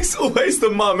Yeah. it's always the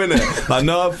mum, innit? Like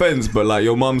no offence, but like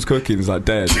your mum's cooking's like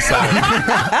dead.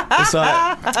 It's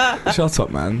like shut up,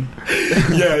 man.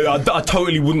 Yeah, I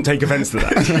totally wouldn't take offence to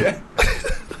that.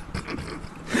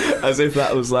 As if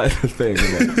that was like the thing,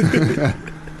 innit?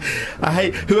 I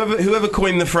hate whoever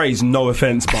coined the phrase "no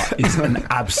offence," but it's an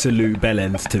absolute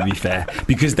bellend. To be fair,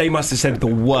 because they must have said the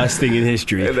worst thing in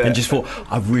history and just thought,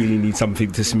 "I really need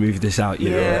something to smooth this out."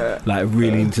 You know, like I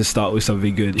really need to start with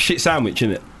something good. Shit sandwich,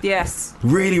 innit? Yes.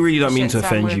 Really, really don't mean Shit to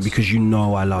offend you sandwich. because you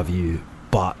know I love you,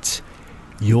 but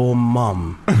your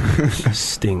mum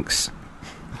stinks.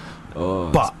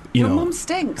 Oh, But you Your know, mum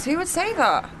stinks. Who would say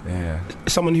that? yeah.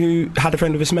 someone who had a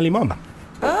friend with a smelly mum.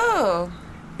 Oh.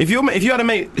 If you had a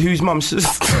mate whose mum, What's the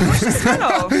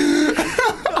smell of?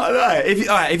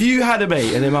 if you had a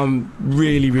mate and their mum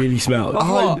really smelled,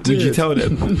 What? would you tell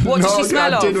them? What did No, she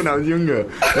smell I of? did when I was younger.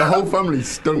 The whole family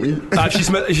stunk me.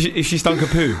 If she stunk of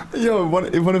poo. Yo, one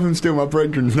of them still my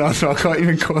brethren now, so I can't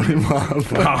even call him up.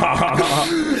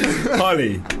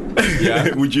 Harley,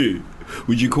 Yeah. would you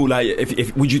call out?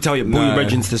 If would you tell your No.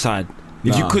 brethren to side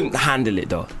if you No. couldn't handle it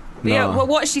though? Yeah, No. well,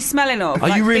 what is she smelling of?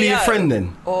 Are you really a BO? friend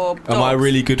then? Or Am I a dogs?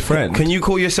 really good friend? Can you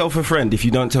call yourself a friend if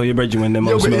you don't tell your brethren when their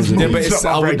mum Yeah, but smells it's of Yeah, it? but It's it's,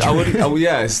 not my I would.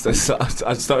 Yeah, I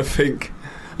just don't think.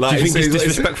 Like, Do you think it's it's-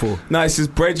 disrespectful? No, it's his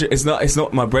brethren. It's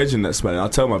not my brethren that's smelling. I'll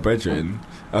tell my brethren.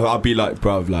 I'll be like,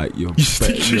 bruv, like you're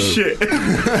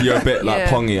you're a bit like Yeah.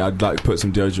 pongy. I'd like put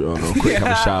some deodorant on or quick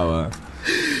have a shower.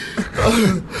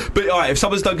 But alright, if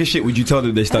someone's stunk of shit, would you tell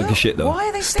them they stunk of shit though? Why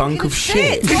are they Stunk stinking of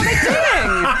shit. What are they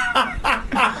doing?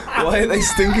 Why are they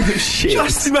stinking of shit?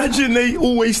 Just imagine they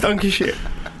always stunk of shit.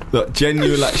 Look,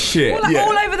 genuine like shit. Well, like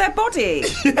all over their body.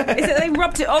 Is it they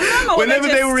rubbed it on them? Or Whenever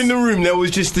they were in the room, there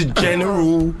was just a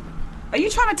general. Are you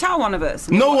trying to tell one of us?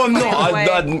 No, I'm Wait,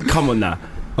 not. wait. Come on now.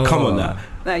 Come on now.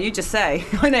 No, you just say.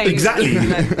 I know. Exactly. You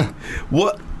know.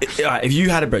 What? Alright, if you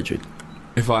had a brethren,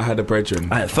 If I had a brethren,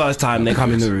 the first time they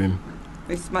come in the room,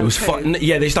 They smell it was poo. fun.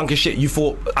 Yeah, they stunk of shit. You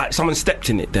thought someone stepped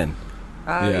in it then.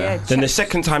 Oh, Yeah. yeah. Then the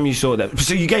second time you saw that,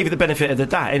 so you gave it the benefit of the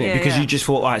doubt, innit? Yeah, Because yeah. you just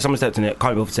thought, alright, someone stepped in it,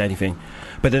 can't be able to say anything.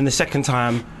 But then the second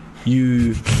time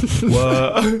you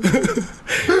were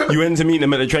you went to meet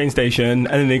them at the train station, and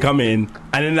then they come in,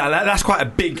 and then that's quite a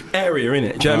big area,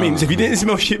 innit? Do you know what I mean? So if you didn't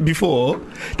smell shit before,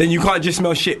 then you can't just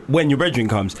smell shit when your brethren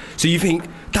comes. So you think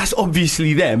that's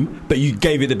obviously them, but you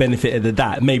gave it the benefit of the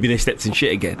doubt. Maybe they stepped in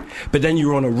shit again. But then you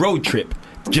were on a road trip,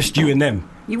 just you and them.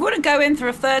 You wouldn't go in for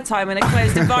a third time in a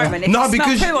closed environment if No, you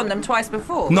because- smelled poo on them twice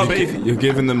before. No, but if, you're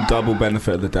giving them double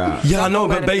benefit of the doubt. yeah, I know,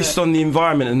 but benefit. based on the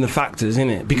environment and the factors,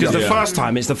 innit? Because the Yeah. first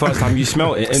time, it's the first time you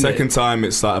smelt it, innit? Second time,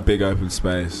 it's like a big open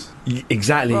space.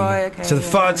 Exactly. Right, okay, so the yeah.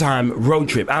 third time, road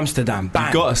trip, Amsterdam, bang.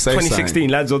 You gotta say 2016,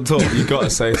 lads on tour. You gotta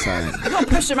say something. Not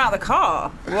push them out of the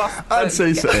car. I'd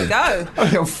say so. Go. Oh,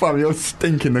 you're fun. You'll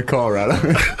stink in the car,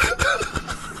 Alan.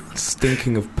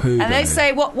 stinking of poo. And they though.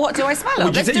 say, what do I smell of?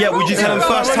 Would you, Let's do it would you all. tell them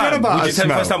Yeah. first time? about Would you a tell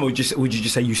them first smell? time, or would you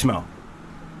just say you smell?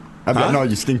 I'm like, no,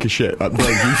 you stink of shit. Like, bro,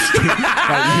 you stink,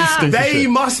 like, you stink of They shit.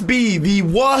 must be the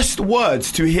worst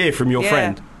words to hear from your Yeah.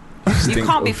 friend. You Stink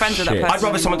can't be of friends with that shit. person. I'd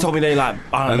rather someone told me they like,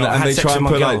 I don't And, know, and had they sex try with and my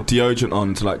put girl. like deodorant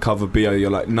on to like cover BO.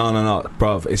 You're like, no,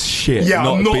 bruv, it's shit. Yeah,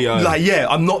 I'm not BO. like,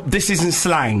 I'm not. This isn't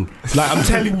slang. Like, I'm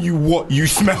telling you what you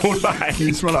smell like.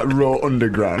 You smell like raw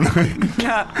underground.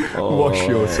 Wash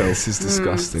yourself. This is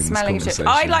disgusting. this Smelling of shit.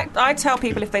 conversation. I tell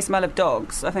people if they smell of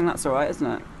dogs. I think that's all right, isn't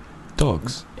it?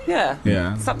 dogs. Yeah.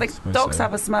 Yeah. Something. I suppose Dogs so.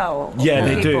 have a smell. Yeah, of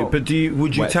they people. do. But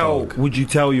would you Wet tell? dog. Would you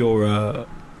tell your?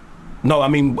 No, I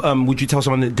mean, would you tell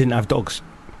someone that didn't have dogs?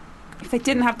 If they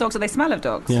didn't have dogs, do they smell of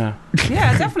dogs? Yeah.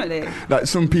 Yeah, definitely. Like,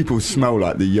 some people smell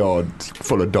like the yard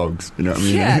full of dogs. You know what I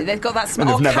mean? Yeah, they've got that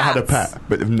smell. And they've Or never had a cats. pet,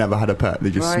 but they've never had a pet.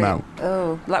 They just Right. smell.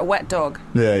 Oh, like wet dog.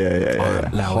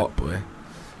 Yeah. Hot boy.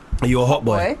 Are you a hot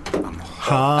boy?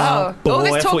 Oh, all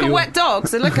this talk of wet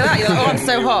dogs, and look at that. You're like, oh, I'm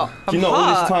so hot. Do you I'm know all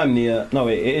hot. this time? No,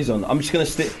 it is on. I'm just gonna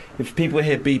stick. If people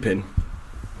hear beeping,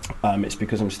 it's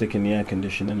because I'm sticking the air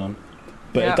conditioning on.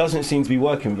 But Yeah. it doesn't seem to be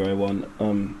working very well.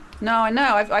 No, I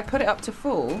know. I put it up to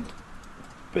full.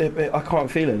 But I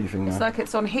can't feel anything now. It's like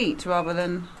it's on heat rather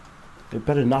than. It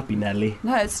better not be, Nelly.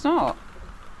 No, it's not.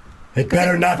 It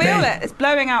better not be. Feel it. It's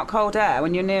blowing out cold air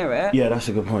when you're near it. Yeah, that's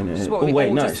a good point. It's Oh what we wait,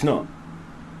 all no, just- it's not.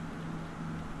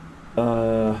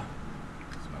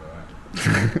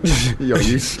 Yo,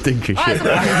 you stink of Oh, shit.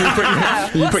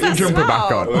 it's You put your jumper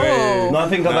back on. Oh. No, I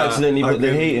think I've accidentally put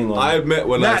the heating on. I admit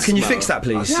when I Nat, can you smell- fix that,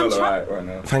 please? I smell Yeah, I'm alright right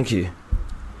now. Thank you.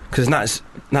 Because Nat's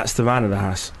the man of the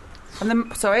house. And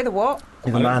the what?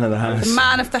 The man of the house. The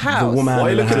man of the house. The woman. Why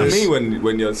are you of the looking at house. me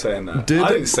when you're saying that? Did- I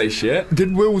didn't say shit.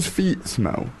 Did Will's feet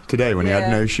smell today when he had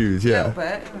Yeah. no shoes? A Yeah. little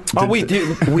bit. Oh, we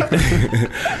do.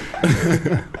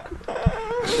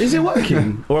 Is it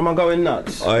working? Or am I going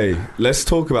nuts? Hey, let's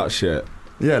talk about shit.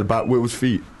 Yeah, about Will's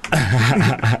feet.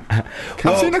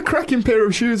 I've seen a cracking pair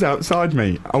of shoes outside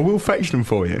me. I will fetch them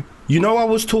for you. You know, I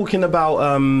was talking about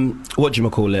what do you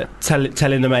call it?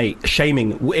 Telling a mate,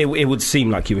 shaming. It would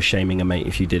seem like you were shaming a mate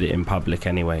if you did it in public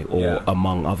anyway, or Yeah.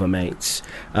 among other mates.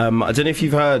 I don't know if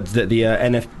you've heard that the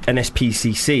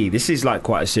NSPCC. This is like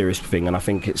quite a serious thing, and I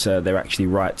think it's they're actually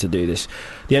right to do this.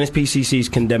 The NSPCC's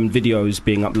condemned videos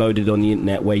being uploaded on the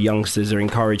internet where youngsters are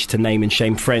encouraged to name and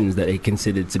shame friends that they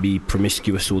considered to be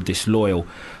promiscuous or disloyal.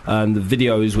 The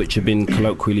videos, which have been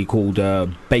colloquially called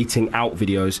baiting out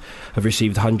videos, have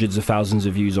received hundreds of thousands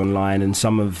of views online, and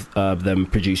some of them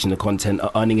producing the content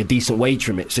are earning a decent wage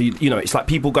from it. So, you know, it's like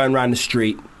people going around the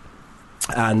street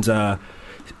and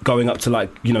going up to, like,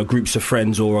 you know, groups of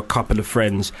friends or a couple of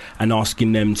friends and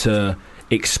asking them to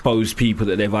expose people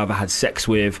that they've either had sex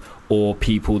with or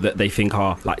people that they think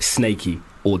are, like, snaky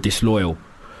or disloyal.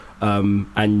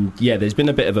 And, yeah, there's been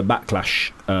a bit of a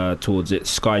backlash towards it.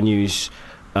 Sky News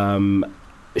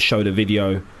showed a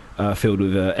video filled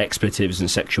with expletives and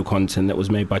sexual content that was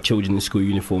made by children in school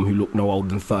uniform who look no older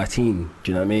than 13.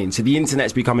 Do you know what I mean? So the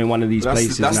internet's becoming one of these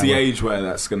places That's now the where- age where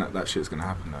that shit's gonna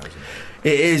happen, though, isn't it?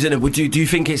 It is, and do you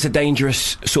think it's a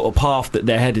dangerous sort of path that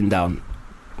they're heading down?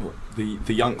 What,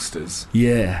 the youngsters.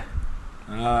 Yeah.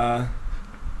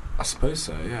 I suppose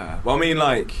so. Yeah. Well, I mean,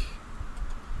 like,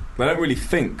 they don't really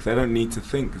think. They don't need to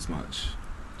think as much.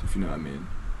 If you know what I mean.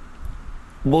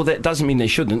 Well, that doesn't mean they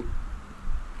shouldn't.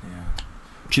 Yeah.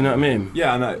 Do you know what I mean?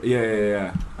 Yeah, I know.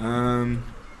 Yeah.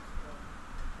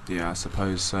 Yeah, I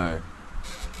suppose so.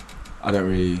 I don't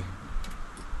really.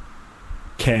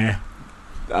 Care.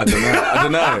 I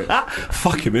don't know.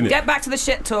 Fuck him, innit? Get back to the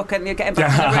shit talk and you're getting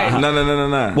back to the room.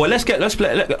 No. Well, let's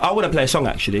play. I want to play a song,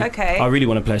 actually. Okay. I really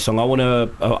want to play a song. I want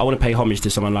to pay homage to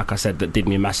someone, like I said, that did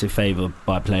me a massive favour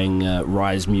by playing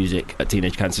Rise music at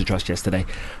Teenage Cancer Trust yesterday.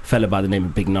 A fella by the name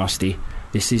of Big Nasty.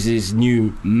 This is his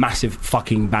new massive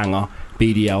fucking banger,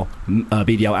 BDL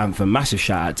anthem. Massive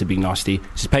shout out to Big Nasty.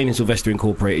 This is Payne and Sylvester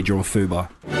Incorporated. You're on Fubar.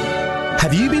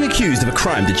 Have you been accused of a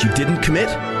crime that you didn't commit?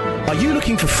 Are you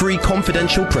looking for free,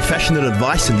 confidential, professional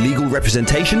advice and legal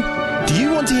representation? Do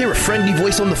you want to hear a friendly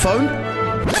voice on the phone?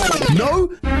 No?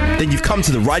 Then you've come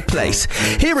to the right place.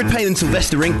 Here at Payne and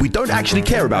Sylvester Inc., we don't actually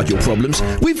care about your problems.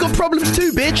 We've got problems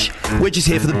too, bitch. We're just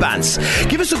here for the bants.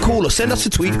 Give us a call or send us a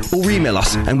tweet or email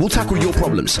us and we'll tackle your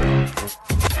problems.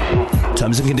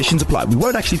 Terms and conditions apply. We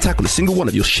won't actually tackle a single one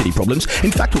of your shitty problems.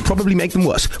 In fact, we'll probably make them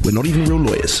worse. We're not even real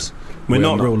lawyers. We're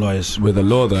not real lawyers. With the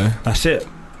law, though. That's it.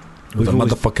 With the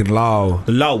always- motherfucking law.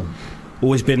 The law.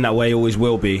 Always been that way, always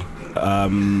will be.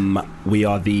 We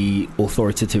are the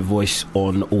authoritative voice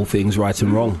on all things right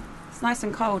and wrong. It's nice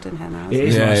and cold in here now. It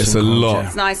is Yeah, nice it's and a cold, lot. yeah.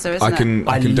 It's nicer, isn't I it? can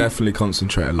I definitely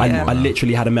concentrate a lot more. I now.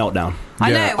 literally had a meltdown.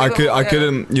 I Yeah, know. I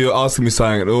couldn't. You were asking me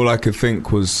something, and all I could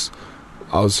think was,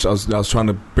 I was trying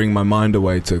to bring my mind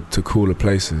away to cooler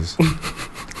places.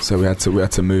 So we had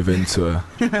to move into a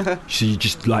So you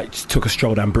just like took a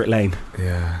stroll down Brick Lane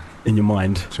in your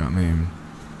mind, Do you know what I mean?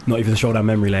 not even a stroll down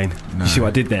Memory Lane. No. You see what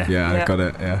I did there? Yeah, Yeah. I got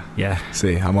it. Yeah. Yeah,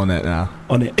 See, I'm on it now.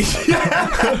 on it.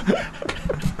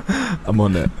 I'm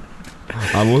on it.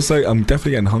 I'm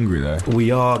definitely getting hungry though.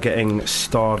 We are getting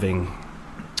starving.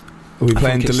 Are we I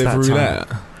playing think it's that Delivery time.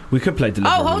 Roulette? We could play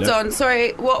Delivery Oh, hold Roulette. on.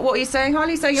 Sorry. What are you saying,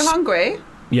 Harley? So you're hungry?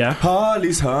 Yeah.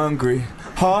 Harley's hungry.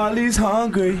 Harley's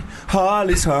hungry.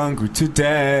 Harley's hungry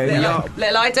today.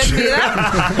 Little Iden, do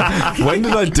that When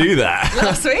did I do that?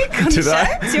 last week on the Did show.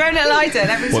 I? It's your own Little Iden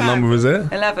every time. What number was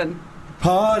it? 11.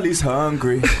 Harley's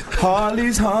hungry.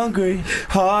 Harley's hungry.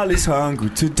 Harley's hungry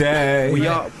today. We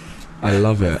are. I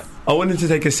love it. I wanted to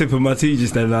take a sip of my tea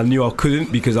just then, and I knew I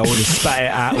couldn't because I would have spat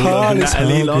it out. All over Harley's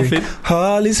Natalie hungry. laughing.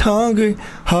 Harley's hungry.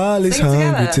 Harley's Sing hungry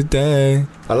together. today.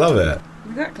 I love it.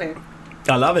 Exactly.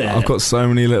 I love it. I've got so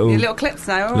many little. Your little clips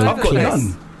now. All Little over I've got the place.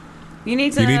 none. You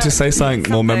need to. You need to say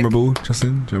something more memorable,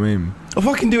 Justin. Do you know what I mean? If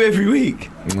I can do every week,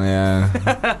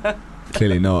 Yeah.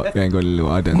 Clearly not. You ain't got a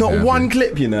little identity. not have one you?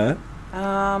 clip, you know.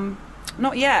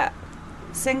 Not yet.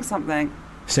 Sing something.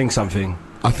 Sing something.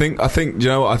 I think. You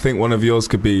know what? I think one of yours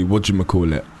could be.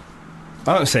 Whatchamacallit.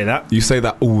 I don't say that. You say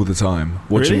that all the time.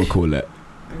 Really? Whatchamacallit.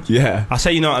 Yeah. I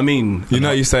say, you know what I mean. You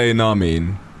know you say nah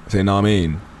mean. Say nah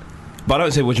mean. But I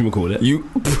don't say what you call it. You.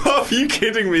 Are you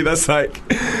kidding me? That's like.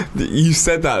 You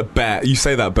said that bad. You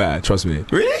say that bad. Trust me.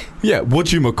 Really? Yeah.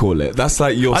 Whatchamacallit. That's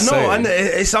like your. I know. saying. I know.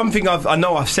 It's something I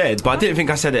know I've said, but I didn't think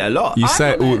I said it a lot. You I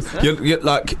say it don't all. know, sir. You're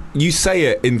like you say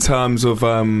it in terms of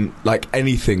like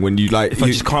anything when you like. If I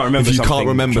just can't remember if you something, can't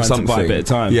remember trying to something, buy a bit of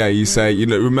time. Yeah, you say you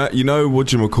know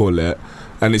what you call it,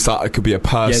 and it's like it could be a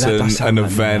person, does sound an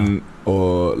like me event,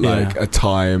 or like Yeah. a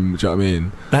time. Do you know what I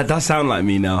mean? That does sound like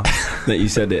me now that you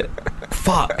said it.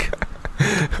 Fuck.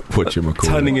 What you call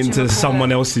Turning it? into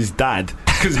someone else's dad.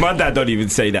 Because my dad don't even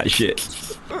say that shit.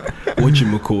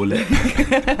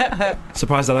 Whatchamacallit.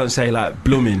 Surprised I don't say like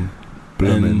Bloomin'.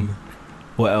 Bloomin'. And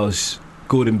what else?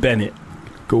 Gordon Bennett.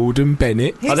 Gordon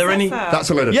Bennett. Who Are there said any- that? That's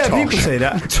a load of Yeah, tosh. people say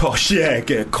that. Tosh, yeah,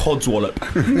 get a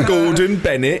codswallop. Gordon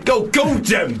Bennett. Go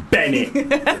Golden Bennett.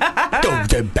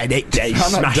 Golden Bennett. They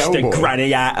Sound like smashed the Del Boy.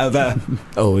 granny out of her.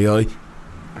 Oh yeah.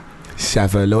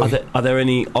 Savaloy. Are there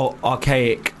any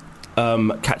archaic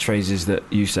catchphrases that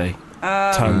you say?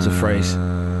 Turns of phrase?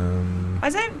 I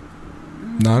don't.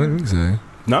 No, I don't think so.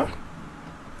 No?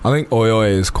 I think oi oi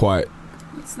is quite.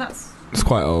 That's It's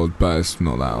quite old, but it's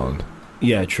not that old.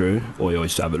 Yeah, true. Oi, oi,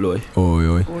 Savaloy. Oi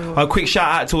oi. A quick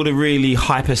shout out to all the really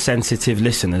hypersensitive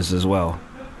listeners as well.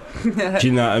 Do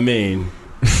you know what I mean?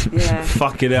 yeah.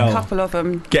 Fucking A hell. couple of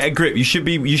them. Get a grip. You should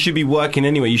be working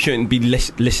anyway. You shouldn't be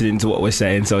listening to what we're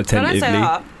saying so I don't attentively. say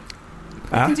that.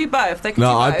 They Huh? can do both. They can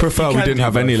No, do I both. prefer You we can didn't do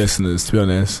have any both. listeners, to be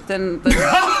honest. Then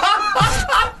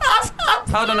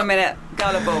hold on a minute,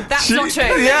 gullible. That's She- not true.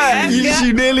 Yeah,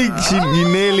 you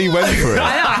nearly went for it.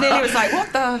 I know. I nearly was like,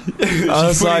 what the? I She's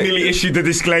was fully like, nearly issued the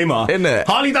disclaimer. innit?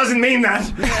 Harley doesn't mean that.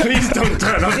 Please don't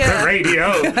turn off Yeah. the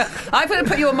radio. I'm going to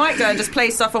put you on mic though and just play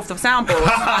stuff off the soundboard.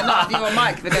 And not you on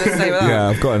mic. If you're going to say that. Yeah,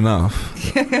 I've got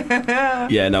enough.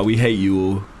 Yeah, no, we hate you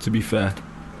all, to be fair.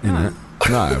 Innit?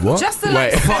 No, what? Just the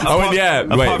Wait. like. Oh, yeah.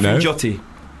 Apart Wait, from no. Jotty.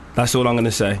 That's all I'm going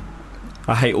to say.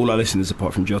 I hate all our listeners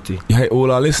apart from Jotty. You hate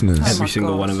all our listeners? Oh Every my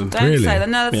single God. one of them. Don't Really? say that.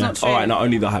 No, that's Yeah. not true. All right, not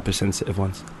only the hypersensitive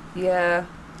ones. Yeah.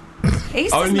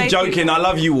 Easter's Only made joking. People, I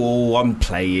love you all. I'm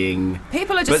playing.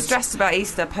 people are just But- stressed about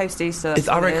Easter, post-Easter.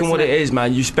 I reckon what it is,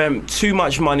 man. You spent too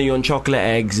much money on chocolate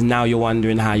eggs, and now you're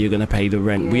wondering how you're going to pay the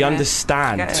rent. We Yeah.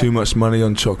 understand. Get it. Too much money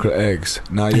on chocolate eggs.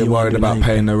 Now you're you worried wondering about how you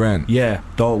paying the rent. Yeah,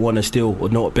 don't want to steal or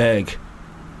not beg.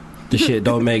 The shit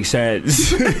don't make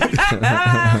sense.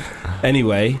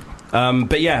 Anyway,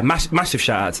 but yeah, massive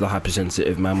shout out to the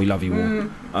hypersensitive, man. We love you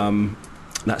all.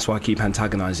 That's why I keep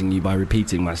antagonising you by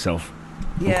repeating myself.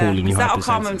 Yeah. calling you That'll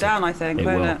calm them hypersensitive. down, I think, It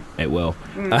won't will. it? It will.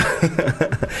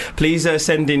 Please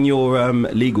send in your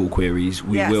legal queries.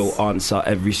 We Yes. will answer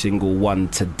every single one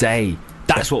today.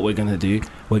 That's what we're going to do.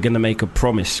 We're going to make a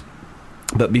promise.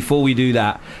 But before we do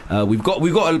that, we've got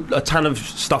a ton of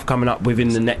stuff coming up within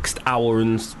the next hour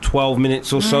and 12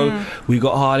 minutes or so. We've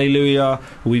got Hallelujah.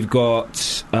 We've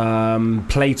got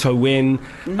Play to Win.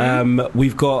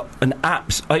 We've got an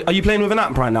app. Are you playing with an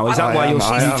app right now? Is that I why am, you're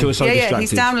I you am. two are so yeah, distracted?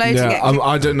 he's downloading Yeah, it.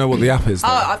 I don't know what the app is. Though.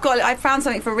 Oh, I found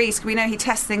something for Reese. We know he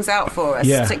tests things out for us,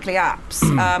 Yeah. particularly apps.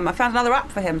 I found another app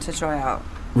for him to try out.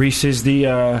 Reese is the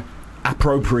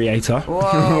appropriator.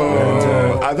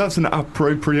 Whoa. That's an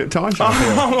appropriate title.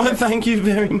 Oh, thank you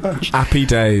very much. Happy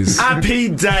days. Happy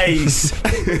days.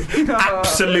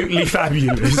 Absolutely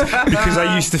fabulous. Because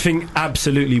I used to think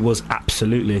absolutely was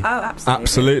absolutely. Oh, absolutely.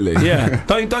 Absolutely. Yeah.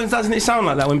 Doesn't it sound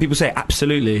like that when people say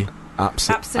absolutely?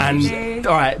 Absolutely. And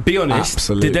all right, be honest.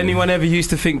 Absolutely. Did anyone ever used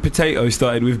to think potato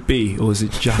started with B, or was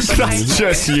it just? That's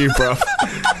just you, bro.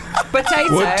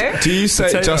 Potato. What do you say,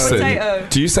 Potato. Justin? Potato.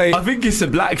 Do you say I think it's a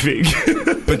black thing.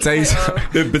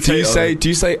 potato? Do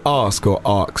you say ask or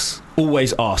arcs?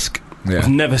 Always ask. Yeah. I've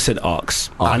never said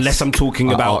arcs, Arcs. unless I'm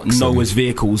talking about Arcs, Noah's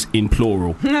vehicles in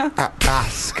plural.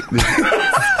 Ask.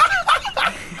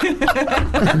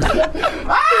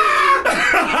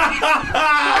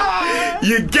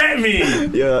 You get me?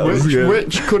 Yeah.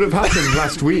 Which could have happened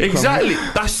last week. Exactly.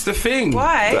 That's the thing.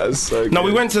 Why? That's so good. No,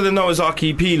 we went to the Noah's Ark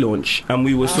EP launch, and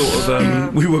we were sort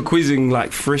of we were quizzing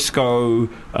like Frisco.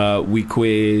 We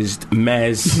quizzed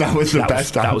Mez. That was the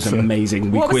best That was answer.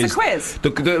 amazing. What was quizzed the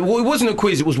quiz? well, it wasn't a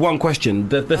quiz. It was one question.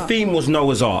 The theme was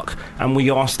Noah's Ark, and we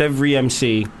asked every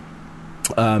MC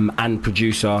and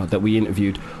producer that we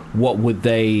interviewed what would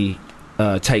they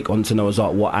take onto Noah's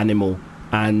Ark, what animal,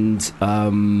 and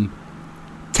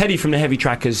Teddy from the Heavy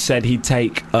Trackers said he'd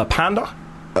take a panda.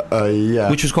 Yeah.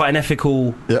 Which was quite an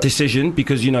ethical decision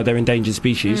because, you know, they're endangered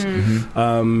species. They're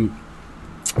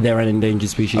an endangered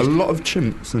species. A lot of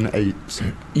chimps and apes.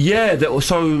 Yeah,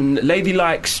 so Lady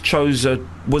Likes chose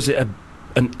was it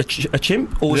a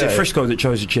chimp? Or was it Frisco that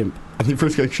chose a chimp? I think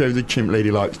Frisco chose a chimp,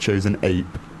 Lady Likes chose an ape.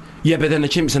 Yeah, but then the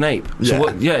chimp's an ape.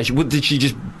 So Yeah. did she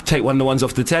just take one of the ones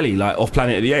off the telly, like off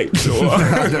Planet of the Apes? Or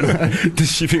I don't know.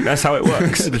 does she think that's how it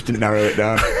works? I just didn't narrow it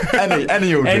down.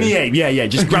 Any will do. Any ape, yeah.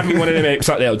 Just grab me one of them apes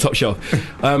up there on top shelf.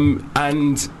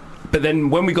 But then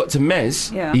when we got to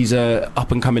Mez, he's a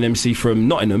up and coming MC from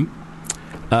Nottingham.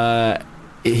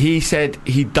 He said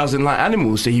he doesn't like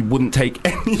animals, so he wouldn't take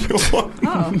anyone.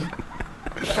 Oh.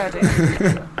 Fair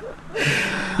dues.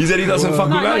 He said he doesn't fuck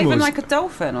with Not animals. even like a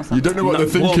dolphin or something. You don't know what they're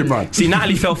thinking, man. See,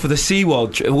 Natalie fell for the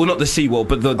SeaWorld. Well, not the SeaWorld,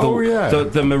 but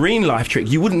the marine life trick.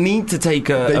 You wouldn't need to take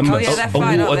a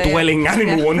water-dwelling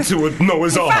animal onto a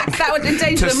Noah's Ark. In fact, that would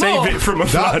endanger to them more. save it from a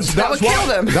flood. That would kill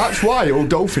them. That's why all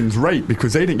dolphins rape,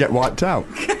 because they didn't get wiped out.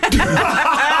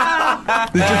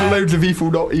 There's just loads of evil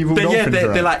dolphins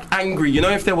they're around. like angry. You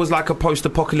know, if there was like a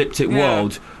post-apocalyptic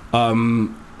world,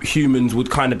 humans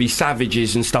would kind of be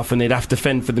savages and stuff, and they'd have to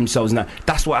fend for themselves. Now,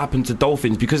 that's what happened to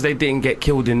dolphins because they didn't get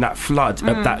killed in that flood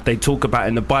that they talk about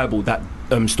in the Bible. That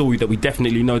story that we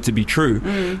definitely know to be true.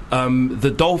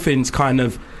 The dolphins kind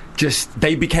of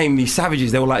they became these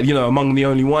savages. They were like, you know, among the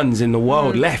only ones in the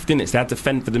world left, innit? So they had to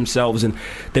fend for themselves, and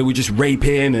they were just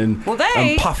raping and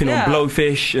puffing on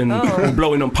blowfish and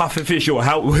blowing on pufferfish or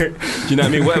how, do you know what I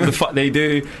mean? Whatever the fuck they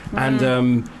do.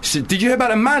 And so did you hear about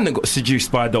a man that got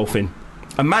seduced by a dolphin?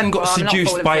 A man got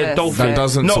seduced by a dolphin. That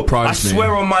doesn't surprise me. I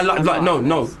swear on my life. Like,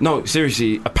 no,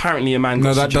 seriously. Apparently, a man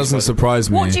got seduced. No, that doesn't surprise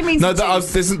me. What do you mean there's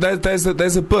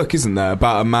a book, isn't there,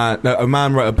 about a man. No, a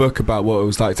man wrote a book about what it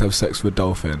was like to have sex with a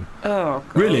dolphin. Oh,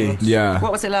 God. Really? Yeah.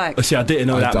 What was it like? Oh, see, I didn't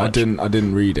know that much. I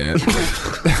didn't read it.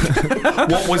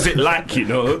 What was it like, you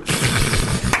know?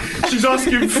 She's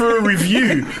asking for a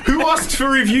review. Who asks for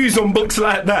reviews on books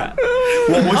like that?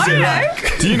 What was it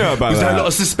like? Do you know about Was that? there a lot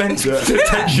of suspense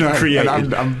tension created? I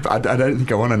don't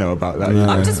think I want to know about that. No.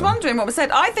 I'm just wondering what was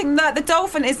said. I think that the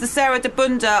dolphin is the Sarah de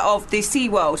Bunda of the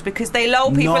SeaWorld because they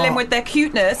lull people in with their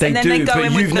cuteness and then they go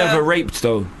in with you've never raped,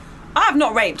 though. I have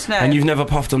not raped, no. And you've never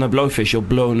puffed on a blowfish or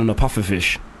blown on a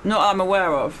pufferfish. Not I'm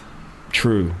aware of.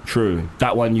 True.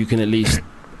 That one you can at least...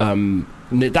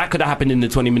 that could have happened in the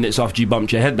 20 minutes after you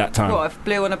bumped your head that time. What, if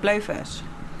blew on a blowfish?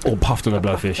 Or puffed on a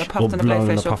blowfish. Or puffed on a blown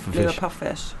blowfish on a or blew a pufferfish.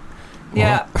 puffish.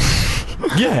 Yeah.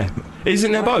 Yeah.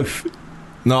 Isn't there both?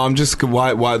 No, I'm just...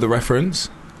 Why the reference?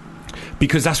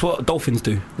 Because that's what dolphins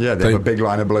do. Yeah, they have a big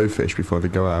line of blowfish before they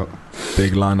go out.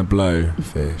 Big line of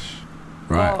blowfish.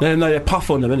 Right. No, they puff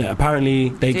on them, innit? Apparently,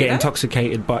 they get they?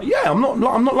 intoxicated by... Yeah, I'm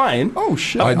not lying. Oh,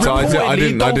 shit. I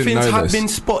didn't know Dolphins have this. been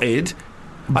spotted...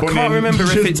 I can't remember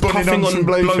if it's puffing on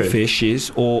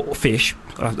blowfishes or fish.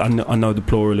 I know the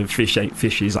plural of fish ain't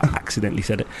fishes. I accidentally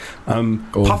said it.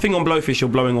 Puffing on blowfish or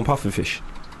blowing on pufferfish.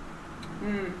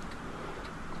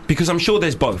 Because I'm sure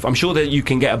there's both. I'm sure that you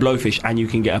can get a blowfish and you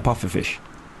can get a pufferfish.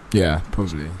 Yeah,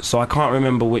 probably. So I can't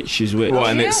remember which is which. Well,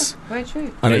 and it's very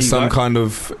true. And There it's you some go. kind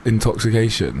of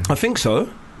intoxication. I think so.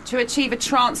 To achieve a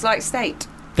trance-like state.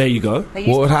 There you go. They use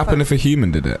What would puffer. happen if a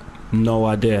human did it? No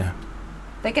idea.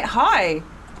 They get high.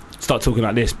 Start talking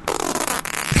like this.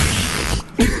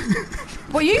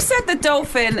 Well, you said the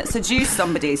dolphin seduced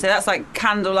somebody, so that's like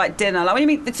candlelight dinner. Like, what do you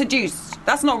mean seduced?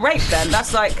 That's not rape then.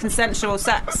 That's like consensual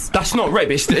sex. That's not rape.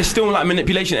 It's still like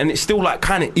manipulation, and it's still like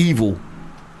kind of evil.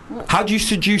 How do you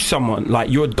seduce someone? Like,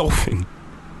 you're a dolphin.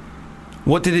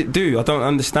 What did it do? I don't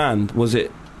understand. Was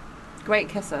it... Great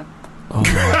kisser. Oh,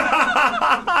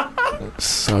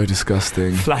 so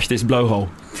disgusting. Flash this blowhole.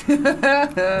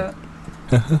 I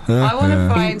want to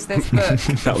find this book.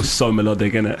 That was so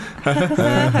melodic, innit?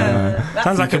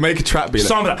 Sounds like You can make a trap be like...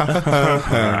 song.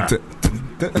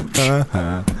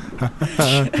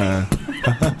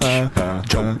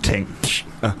 Jolting.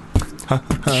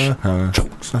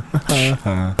 Jokes.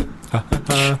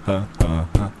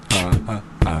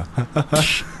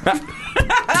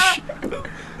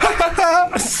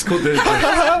 It's called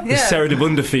the Sarah de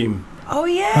Bunda theme. Oh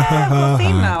yeah, I've got a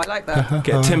theme now. I like that.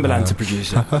 Get Timberland to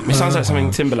produce it. It sounds like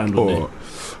something Timberland would do.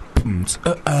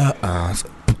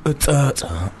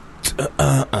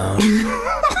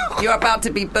 You're about to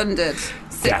be bunded.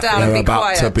 Sit down You're and be about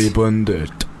quiet. to be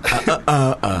bunded.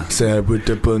 Sarah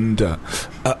de Bunda.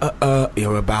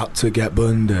 You're about to get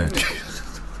bunded.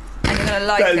 And you're gonna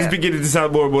like That is it. beginning to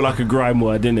sound more and more like a grime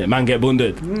word, isn't it? Man get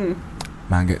bunded.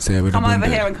 Man gets Sarah de Come Bunda.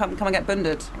 over here and come and get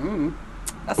bunded.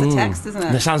 That's a text, isn't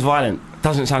That it? sounds violent.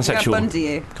 Doesn't sound I'm sexual. gonna bundy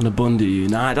you. Gonna bunda you.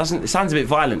 Nah, it doesn't. It sounds a bit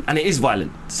violent, and it is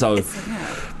violent. So It's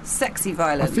sexy I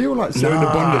violent. feel like Sarah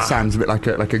de Bunda sounds a bit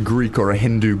like a Greek or a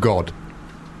Hindu god.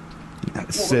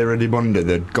 Sarah de Bunda,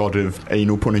 the god of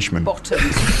anal punishment. Bottoms.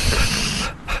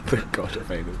 The god of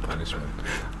anal punishment.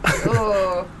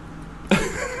 Oh,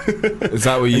 Is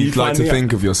that what you you'd like to finding out?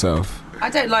 think of yourself? I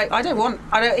don't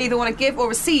either want to give or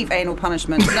receive anal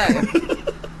punishment. No,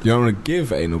 You don't want to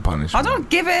give anal punishment? I don't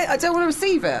give it. I don't want to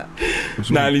receive it.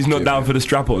 Natalie's not down for the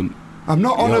strap-on. I'm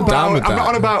not on You're down about. with I'm not that.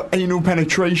 on about anal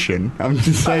penetration. I'm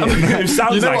just saying. It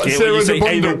sounds You know like what it when Sarah you de say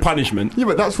Bunda- anal punishment. Yeah,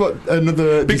 but that's what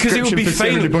another Because it would description be for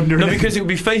Sarah de Bunda no, is. because it would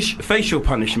be facial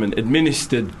punishment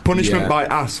administered. Punishment Yeah. by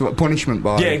ass. What punishment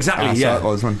by? Yeah, exactly, Ass, yeah. That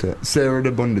was, wasn't it? Sarah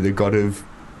de Bunda, the god of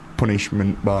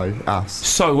punishment by ass.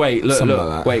 So wait, Something look,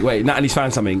 like that. wait. Natalie's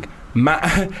found something.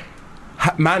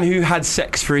 Man who had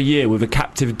sex for a year with a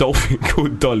captive dolphin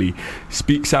called Dolly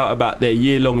speaks out about their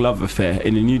year-long love affair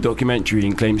in a new documentary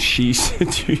and claims she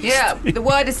seduced Yeah, him. the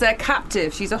word is they're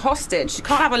captive. She's a hostage. She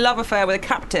can't have a love affair with a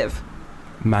captive.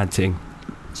 Mad thing.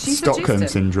 She Stockholm seduced him.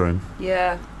 syndrome.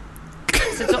 Yeah,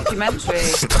 it's a documentary.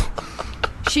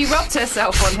 She rubbed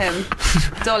herself on him,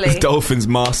 Dolly. Dolphins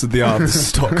mastered the art of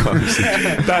Stockholm.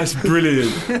 That's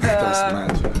brilliant. That's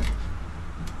mad.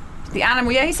 The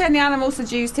animal, yeah, he said the animal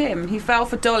seduced him. He fell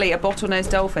for Dolly, a bottlenose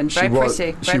dolphin. Very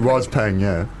pretty. She was paying,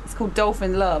 yeah. It's called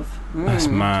Dolphin Love. That's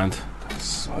mad.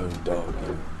 So dog.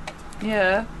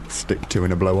 Yeah. Stick to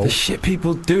in a The blowhole. shit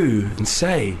people do and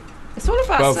say. It's all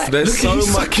about Well, sex. there's so Look at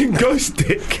you much. sucking ghost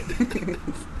dick.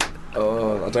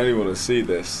 Oh, I don't even want to see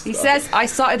this. He says, I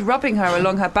started rubbing her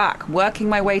along her back, working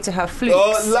my way to her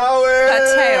flukes, allow it!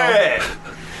 her tail.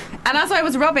 And as I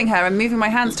was rubbing her and moving my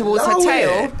hands towards her Allow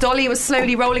tail, it. Dolly was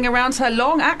slowly rolling around her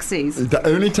long axes. The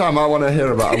only time I want to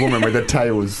hear about a woman with a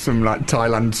tail is some like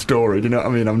Thailand story. Do you know what I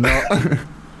mean? I'm not.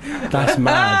 That's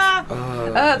mad.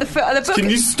 The book, Can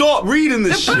you stop reading the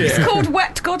this book's shit? called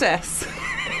Wet Goddess.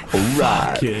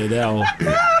 Fucking hell.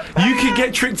 You could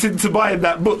get tricked into buying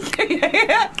that book.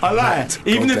 I like it.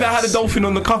 Even if they had a dolphin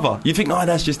on the cover, you think, oh,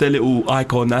 that's just a little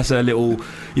icon, that's a little,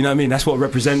 you know what I mean, that's what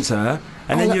represents her.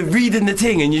 And then you're reading the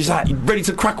thing and you're just like ready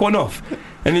to crack one off.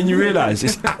 And then you realise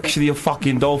it's actually a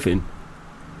fucking dolphin.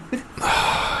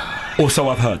 Or so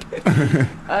I've heard.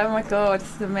 Oh my god,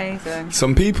 this is amazing.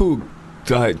 Some people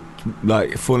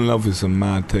like fall in love with some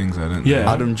mad things, I don't know.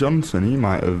 Yeah. Adam Johnson, he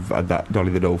might have had that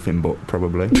Dolly the Dolphin book,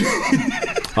 probably.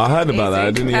 I heard about that.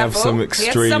 Easy, Didn't he have careful. some He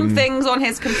extreme... has some things on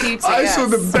his computer. I yes. saw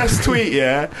the best tweet,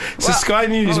 yeah. So Well, Sky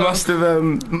News hold on.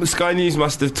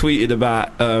 must have tweeted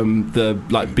about the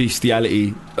like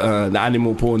bestiality, the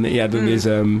animal porn that he had on his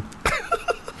on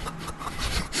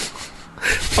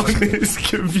his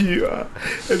computer,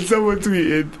 and someone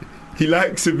tweeted he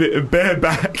likes a bit of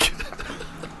bareback.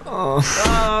 Oh,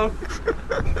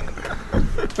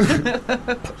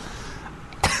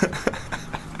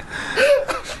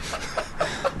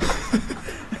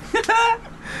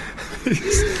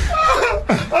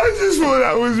 I just thought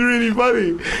that was really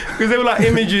funny because they were like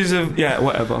images of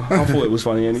whatever. I thought it was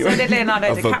funny so anyway. did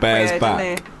Leonardo Of a bear's DiCaprio, back.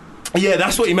 didn't he? Yeah,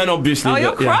 that's what he meant, obviously. Oh,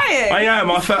 you're but, yeah. crying. I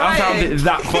am. I found Crying. it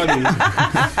that funny.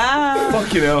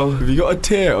 Fucking hell. Have you got a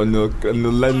tear on the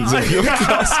lens of your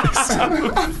glasses?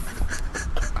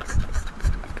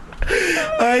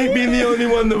 I ain't been the only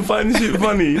one that finds it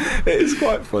funny. It is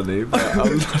quite funny, but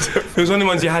It was one of the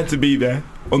ones you had to be there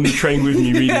on the train with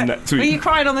me reading that tweet. Were you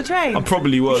crying on the train? I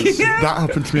probably was. That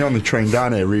happened to me on the train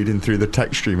down here, reading through the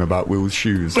text stream about Will's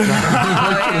shoes.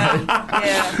 Yeah.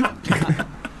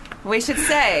 We should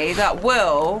say that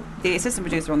Will, the assistant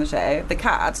producer on the show, the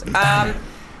cat,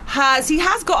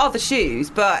 has got other shoes,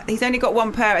 but he's only got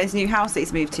one pair at his new house that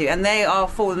he's moved to, and they are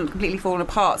completely fallen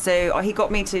apart. So he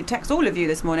got me to text all of you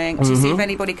this morning to see if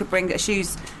anybody could bring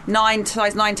shoes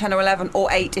size 9, 10 or 11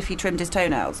 or 8 if he trimmed his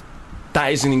toenails.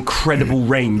 That is an incredible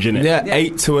range, isn't it? yeah,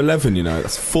 8 to 11. You know,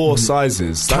 that's 4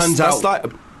 sizes. Turns That's out- like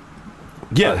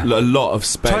a lot of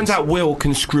space. Turns out Will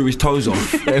can screw his toes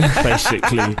off.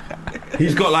 Basically,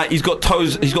 he's got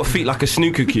toes. He's got feet like a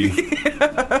snooker cue.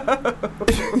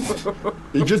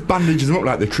 He just bandages them up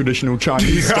like the traditional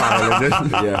Chinese style, is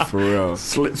it? yeah, for real.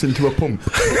 Slips into a pump.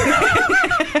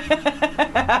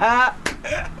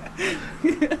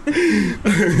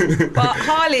 But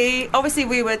Harley, obviously,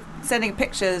 we were sending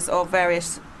pictures of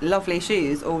various lovely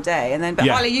shoes all day, and then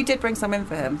Yeah. Harley, you did bring some in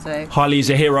for him. So Harley's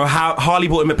a hero. Harley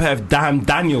bought him a pair of Damn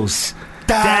Daniels.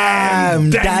 Damn,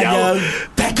 Daniel.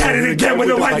 Back at it again with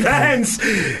the white hands.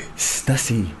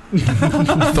 Stussy. I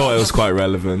thought it was quite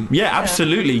relevant. Yeah,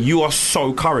 absolutely. You are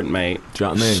so current, mate. Do you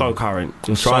know what I mean? So current.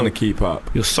 I'm trying to keep up.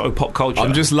 You're so pop culture.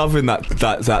 I'm just loving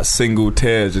that single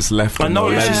tear just left. I on know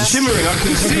my it's lens. just shimmering. I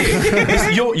can see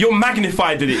it. You're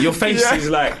magnified in it. Your face is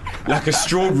like a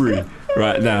strawberry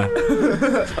right now.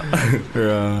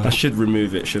 I should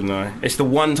remove it, shouldn't I? It's the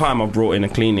one time I brought in a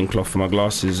cleaning cloth for my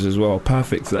glasses as well.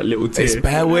 Perfect for that little tear. It's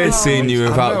bare weird seeing you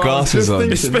without glasses on.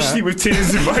 Especially with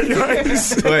tears in my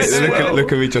eyes. Wait,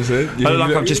 look at me just here. I look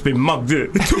like I've just been mugged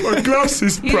in. Took my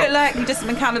glasses, you look like you just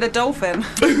encountered a dolphin.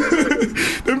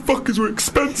 Them fuckers were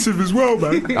expensive as well,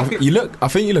 man. I think you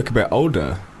look a bit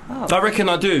older. I reckon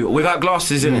I do. Without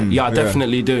glasses, innit? Yeah, I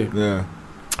definitely do. Yeah.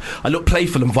 I look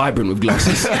playful and vibrant with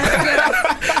glasses.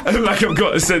 I look like I've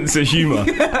got a sense of humour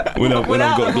when I've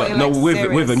got them, no, like with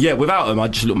serious. them. Yeah, without them, I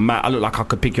just look mad. I look like I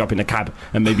could pick you up in a cab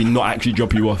and maybe not actually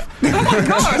drop you off. Oh my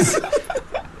gosh!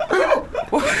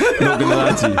 Not gonna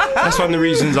lie to you. That's one of the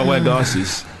reasons I wear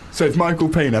glasses. So if Michael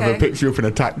Payne ever Okay. picks you up in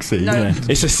a taxi, No. Yeah.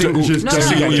 It's a single. Just- it's a No, no.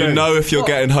 single You joke. know if you're What?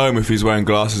 getting home if he's wearing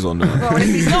glasses or not. Well, if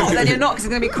he's not, then you're not, because he's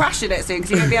going to be crashing it soon,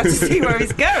 because you won't be able to see where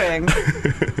he's going.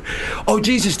 Oh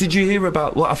Jesus! Did you hear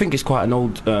about? Well, I think it's quite an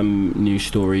old news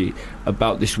story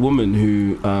about this woman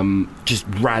who just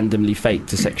randomly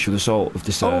faked a sexual assault of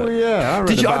this. Oh yeah, I read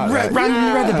Did you? about I that.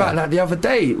 randomly read Yeah. about that the other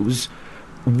day. It was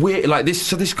weird. Like this.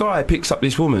 So this guy picks up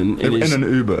this woman in his. In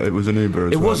an Uber. It was an Uber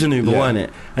as It well. was an Uber, Yeah. wasn't it?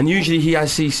 And usually he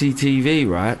has CCTV,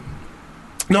 right?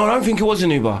 No, I don't think it was an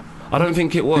Uber. I don't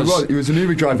think it was. He was an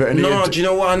Uber driver, and No, do you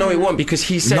know what? I know it wasn't, because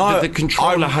he said No, that the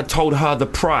controller had told her the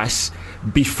price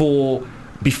before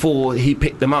he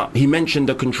picked them up. He mentioned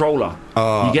the controller.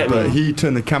 You get but me? he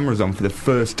turned the cameras on for the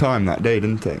first time that day,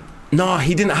 didn't he? No,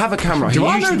 he didn't have a camera. Do he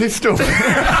I usually- know this stuff?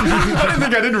 I don't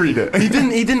think I did read it. He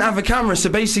didn't have a camera, so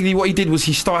basically what he did was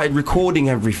he started recording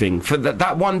everything. For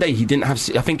that one day he didn't have,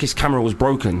 I think his camera was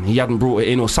broken, he hadn't brought it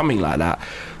in or something like that,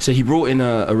 so he brought in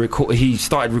a record. He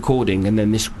started recording, and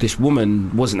then this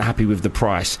woman wasn't happy with the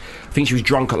price. I think she was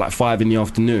drunk at like 5 in the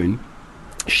afternoon.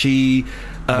 She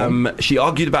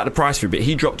argued about the price for a bit.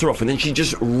 He dropped her off, and then she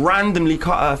just randomly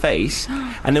cut her face,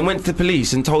 and then went to the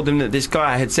police and told them that this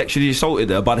guy had sexually assaulted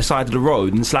her by the side of the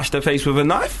road and slashed her face with a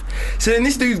knife. So then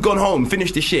this dude's gone home,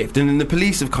 finished his shift, and then the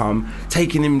police have come,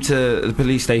 taken him to the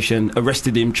police station,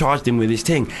 arrested him, charged him with his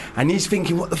thing, and he's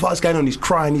thinking, what the fuck's going on? He's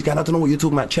crying, he's going, I don't know what you're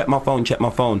talking about, check my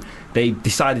phone. They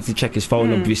decided to check his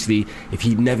phone. Obviously, if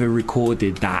he'd never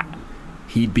recorded that,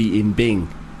 he'd be in Bing.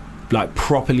 Like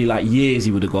properly, like years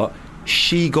he would have got.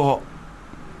 She got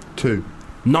 2.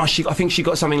 I think she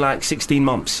got something like 16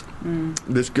 months.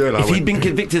 This girl If he'd been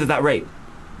convicted of that rape.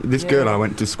 This girl I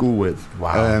went to school with.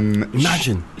 Wow.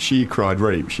 Imagine. She cried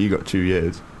rape. She got 2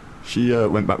 years. She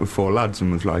went back with 4 lads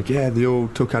and was like, yeah, they all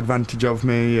took advantage of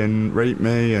me and raped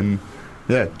me, and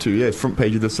yeah, 2 years. Front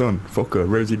page of the Sun. Fuck her.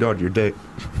 Rosie Dodd, you're a dick.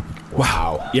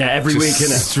 Wow. Yeah, every week,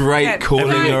 innit? Straight Yeah, calling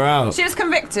her out. She was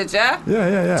convicted, yeah?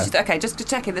 Yeah. Okay, just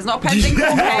checking. There's not a pending court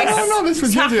case. No, this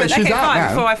was It's happened. yesterday. She's Okay, out fine, now.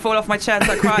 before I fall off my chair and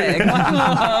start crying.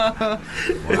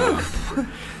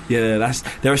 Yeah,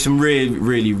 there are some really,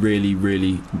 really, really,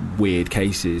 really weird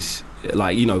cases.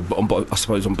 Like, you know, I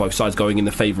suppose on both sides, going in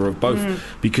the favour of both.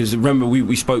 Because remember,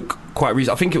 we spoke quite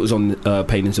recently, I think it was on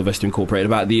Payne and Sylvester Incorporated,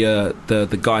 about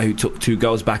the guy who took 2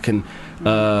 girls back and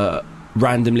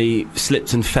randomly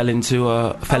slipped and fell into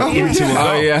a girl.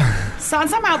 Oh yeah. So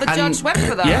somehow the judge went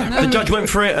for that. Yeah, the judge went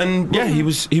for it, and yeah, he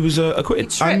was acquitted.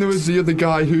 Tripped. And there was the other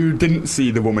guy who didn't see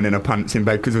the woman in her pants in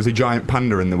bed because there was a giant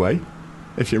panda in the way.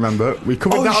 if you remember. We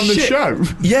covered that on the shit. show.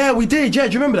 Yeah, we did. Yeah,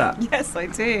 do you remember that? Yes, I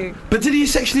do. But did he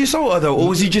sexually assault her though, or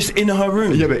was he just in her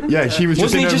room? Yeah, but yeah, she was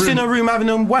just Wasn't in he her just room. in her room having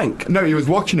a wank? No, he was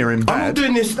watching her in I'm all bed.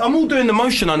 doing this. I'm all doing the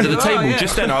motion under the table yeah.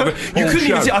 just then. You couldn't show.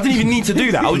 even see. I didn't even need to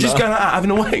do that. I was just going out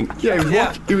having a wank.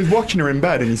 Yeah, he was watching her in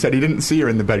bed, and he said he didn't see her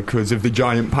in the bed because of the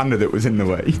giant panda that was in the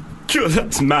way.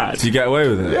 That's mad. Did you get away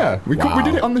with it? Yeah, we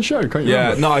did it on the show. Can't you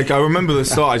Yeah, remember? no, I remember the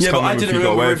start. I just Yeah, can't but I remember if didn't you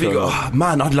got remember away if he with it. got. Oh,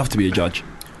 man, I'd love to be a judge.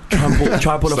 Try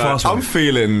and pull a fast one. I'm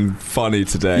feeling funny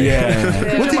today.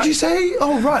 Yeah. What did you say?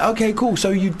 Oh, right. Okay, cool. So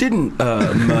you didn't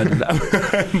murder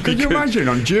that. Could you imagine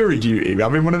on jury duty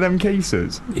having one of them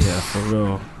cases? Yeah, for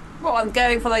real. Well, I'm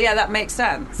going for the. Yeah, that makes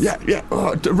sense. Yeah.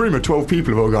 Oh, a room of 12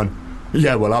 people have all gone.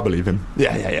 Yeah, well, I believe him.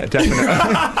 Yeah,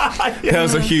 definitely. There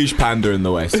was a huge panda in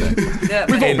the way, so. Yeah,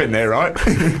 We've all been there, right?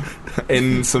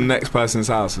 In some next person's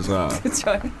house as well. That's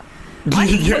right.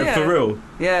 Yeah, for real.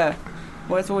 Yeah.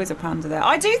 Well, there's always a panda there.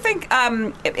 I do think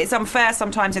it's unfair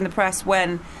sometimes in the press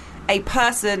when a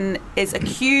person is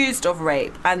accused of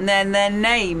rape and then their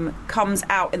name comes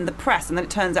out in the press and then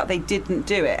it turns out they didn't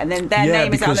do it and then their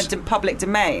name is out in the public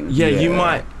domain. Yeah,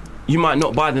 you might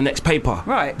not buy the next paper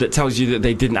Right. that tells you that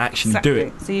they didn't actually do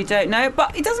it. So you don't know.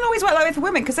 But it doesn't always work that way for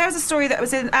women, because there was a story that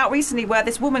was out recently where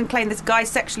this woman claimed this guy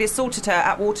sexually assaulted her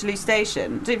at Waterloo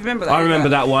Station. Do you remember that? I remember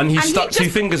that one. He And stuck two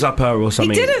just- fingers up her or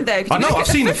something. He didn't though. I know, I've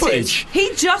seen the footage.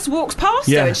 He just walks past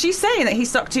Yeah. her and she's saying that he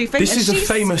stuck two fingers. This is and a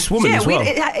she's- famous woman as well.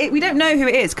 We don't know who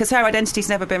it is because her identity's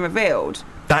never been revealed.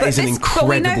 That is an incredible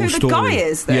But we know who story. the guy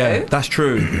is though. Yeah, that's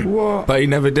true. What? But he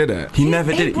never did it. He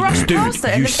never did it. brushed Dude, past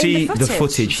her in you the see the footage.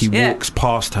 footage. He Yeah. walks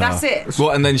past her. That's it.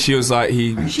 What? And then she was like,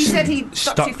 She said he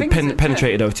stuck two fingers. in it.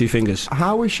 penetrated her with two fingers.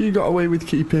 How has she got away with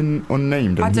keeping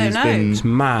unnamed? And I don't he's know. been- It's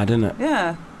mad, isn't it?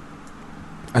 Yeah.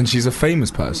 and she's a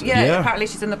famous person. Yeah. Yeah. Apparently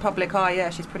she's in the public eye. Yeah,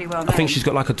 she's pretty well known. I think she's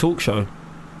got like a talk show.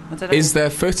 I don't know. Is there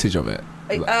footage of it?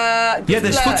 Yeah,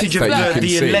 there's footage of That you the can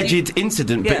see. alleged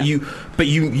incident, Yeah. but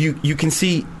you can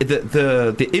see that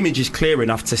the image is clear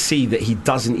enough to see that he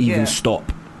doesn't even Yeah.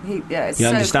 stop. It's You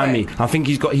so understand quick. me? I think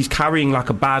he's carrying like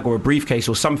a bag or a briefcase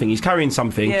or something. He's carrying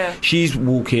something. Yeah. She's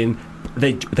walking.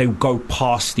 They go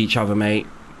past each other, mate.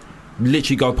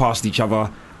 Literally go past each other.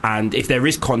 And if there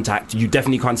is contact, you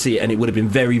definitely can't see it, and it would have been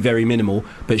very, very minimal.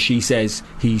 But she says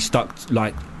he stuck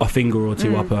like a finger or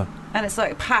two up her. And it's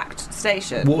like a packed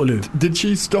station. Waterloo. Did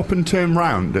she stop and turn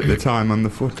round at the time on the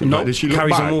footage? No, Like, did she look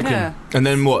carries on back? walking. Yeah. And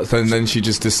then what? And then she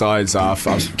just decides,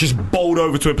 Just bowled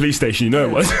over to a police station. You know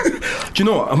what? Do you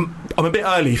know what? I'm a bit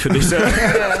early for this.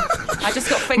 Yeah. I just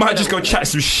got fingered. Might just go chat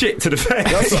some shit to the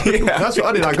face. That's what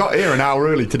I did. I got here an hour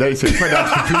early today, so it's went down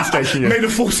to the police station. Made a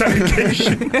false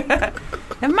allegation.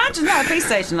 Imagine that at a police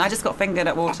station. I just got fingered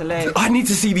at Waterloo. I need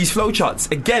to see these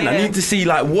flowcharts again. I Yeah. need to see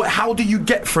like what. How do you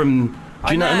get from?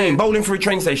 Do you know what I know. mean? Bowling through a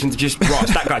train station to just right,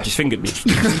 that guy just fingered me.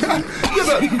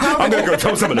 I'm gonna go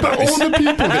tell someone about But all this. the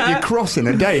people that you cross in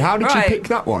a day, how did Right. you pick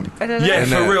that one? I don't know. Yeah, And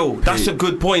for then- real. That's a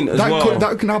good point as well.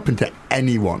 That can happen to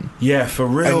anyone. Yeah, for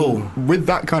real. And with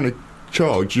that kind of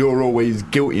charge, you're always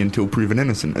guilty until proven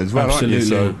innocent as well, Absolutely. aren't you?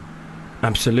 So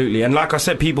Absolutely. And like I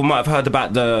said, people might have heard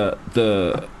about the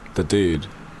dude.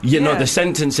 know Yeah. the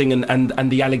sentencing and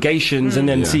the allegations and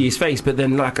then Yeah. see his face, but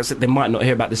then like I said, they might not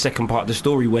hear about the second part of the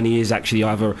story when he is actually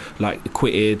either like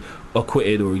acquitted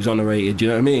or exonerated. Do you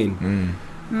know what I mean?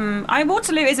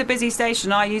 Waterloo is a busy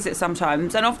station. I use it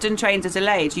sometimes, and often trains are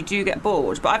delayed. You do get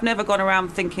bored, but I've never gone around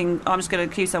thinking I'm just going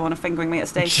to accuse someone of fingering me at a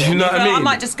station. Do you know what I mean? I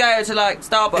might just go to like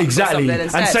Starbucks Exactly. or something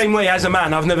instead. And same way as a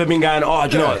man, I've never been going, oh,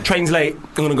 do you know what, train's late, I'm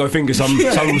going to go finger some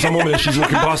woman as she's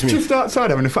walking past me. just outside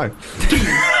having a phone. You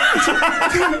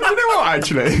know what,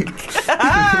 actually?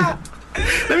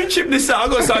 Let me chip this out,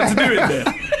 I've got something to do in there.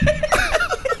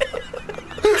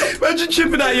 Imagine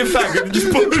chipping out your fag and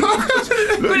just put Put it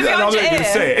I'm behind not your going to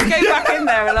say ear. it. Go back in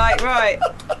there and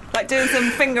like doing some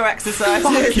finger exercises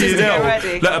just to Fucking get hell.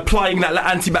 ready. Like applying that like,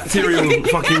 antibacterial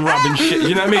fucking rub and shit,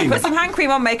 you know what I mean? Put some hand cream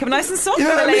on, make them nice and soft You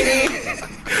know for the what I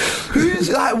lady. Who's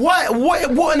like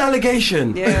what an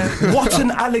allegation? Yeah. What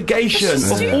an allegation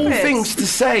of all Stupid. things to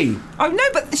say. Oh no,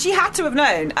 but she had to have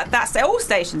known. At all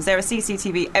stations, there are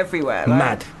CCTV everywhere. Like,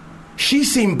 Mad.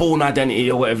 She's seen Born Identity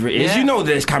or whatever it is. Yeah. You know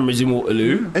there's cameras in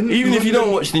Waterloo. And Even if you London-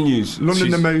 don't watch the news. London,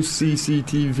 She's- the most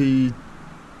CCTV.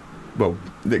 Well,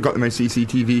 they got the most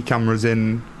CCTV cameras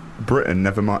in Britain.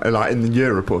 Never mind, like in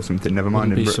Europe or something. Never mind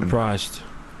Wouldn't in be Britain. surprised.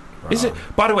 Is it?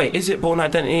 By the way, is it Born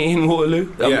Identity in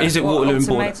Waterloo? Yeah. Is it What, Waterloo and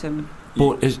Born? Ultimatum?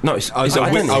 No, it's Oh, is it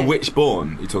Identity? Which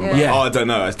Bourne you talking about? Yeah. Oh, I don't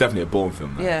know. It's definitely a Bourne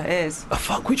film. Though. Yeah, it is. Oh,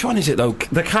 fuck, which one is it though?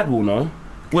 The Cadwell, no?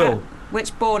 Will,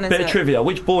 Which Bourne is bit it? of trivia.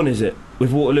 Which Born is it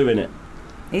with Waterloo in it?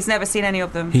 He's never seen any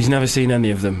of them. He's never seen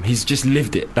any of them. He's just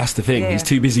lived it. That's the thing. Yeah. He's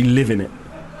too busy living it.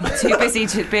 Too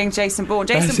busy being Jason Bourne.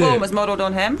 Jason That's Bourne it. was modelled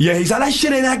on him. Yeah, he's like, that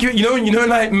shit ain't accurate. You know,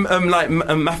 like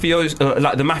mafios,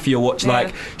 like the mafia watch, Yeah.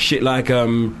 like shit, like I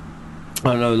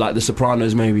don't know, like The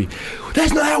Sopranos, maybe.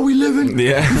 That's not how we living.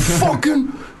 Yeah. Fucking.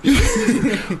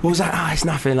 What was that? It's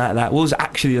nothing like that. What was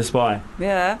actually a spy?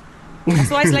 Yeah.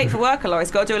 That's why he's late for work a lot. He's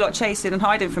got to do a lot of chasing and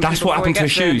hiding from That's people. what happened to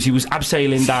before his shoes. He was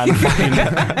abseiling down fucking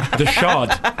the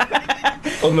Shard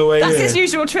on the way That's here. his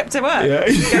usual trip to work. Yeah.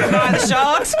 Go via the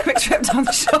Shard, quick trip down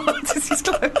the Shard. This is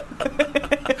close.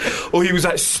 Or he was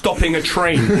like stopping a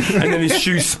train and then his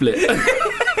shoes split. He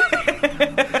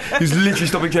was literally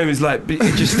stopping a train. He was like,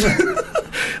 it just.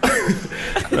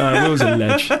 Will's a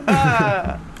ledge.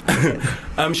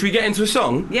 Should we get into a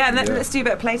song? Yeah, and let's do a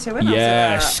bit of Plato Win.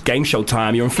 Yes, game show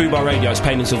time. You're on Fubar Radio. It's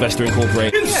Payne and Sylvester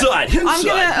Incorporated. Inside. I'm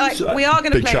gonna we are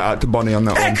gonna Big play. shout out to Bonnie on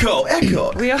that one. Echo.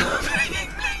 We are playing.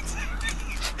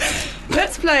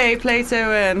 Let's play Plato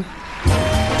Win.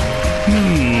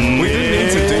 We didn't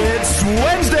need to do. It's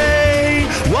Wednesday!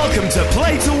 Welcome to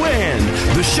Play to Win,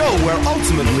 the show where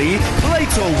ultimately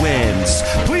Plato wins.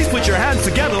 Please put your hands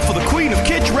together for the queen of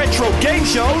kids retro game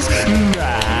shows,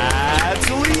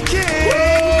 Natalie King!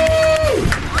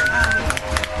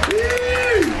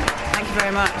 Thank you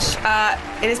very much.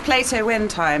 It is Plato Win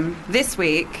time. This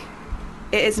week,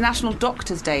 it is National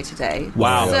Doctors' Day today.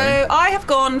 Wow. So I have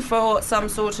gone for some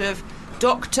sort of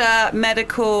doctor,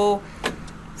 medical,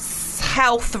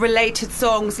 health-related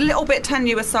songs. A little bit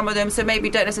tenuous, some of them, so maybe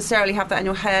don't necessarily have that in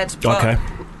your head. But Okay.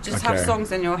 just have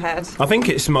songs in your head. I think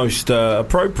it's most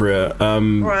appropriate,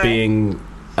 Right. being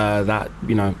that,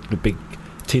 you know, the big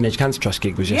Teenage Cancer Trust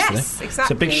gig was yesterday. Yes,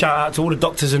 exactly. So big shout out to all the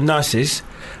doctors and nurses.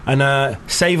 And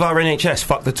save our NHS,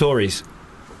 fuck the Tories.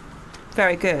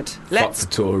 Very good. Fuck Let's.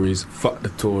 the Tories. Fuck the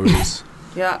Tories.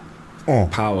 Yeah.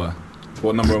 Power.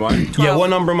 What number am I? 12. Yeah, what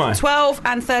number am I? 12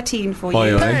 and 13 for you.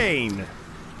 Oi, oi. Payne!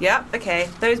 Yeah, okay.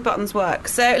 Those buttons work.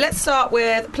 So let's start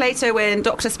with Plato Win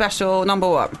Doctor Special number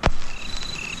 1.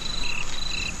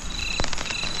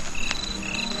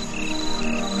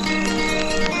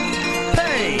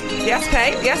 Payne! Yes,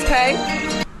 Payne. Yes,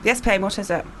 Payne. Yes, Payne. What is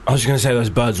it? I was going to say those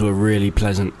birds were really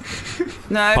pleasant.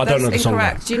 No, I don't that's know the song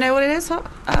incorrect. now. Do you know what it is,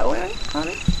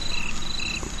 Harley?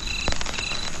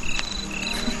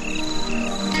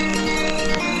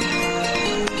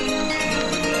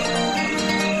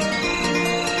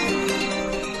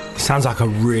 Sounds like a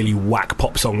really whack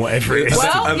pop song, whatever it is.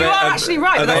 Well, Are you they- are actually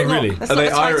right. are but they- that's not- really? that's Are not they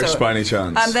the title. Irish by any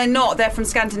chance? They're not. They're from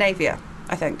Scandinavia,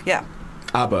 I think. Yeah.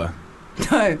 ABBA.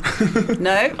 No.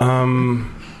 No.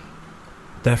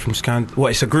 They're from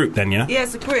What, it's a group then, yeah? Yeah,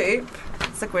 it's a group.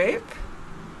 It's a group.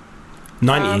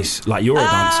 90s, like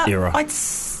Eurodance era.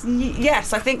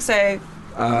 Yes, I think so.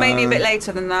 Maybe a bit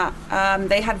later than that.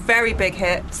 They had very big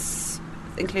hits,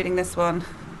 including this one.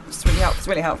 It's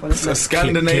really helpful, It's isn't a it?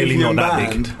 Scandinavian Clearly not that big.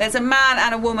 band. There's a man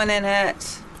and a woman in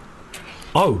it.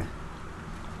 Oh.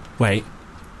 Wait.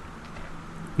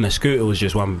 No, Scooter was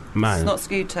just one man. It's not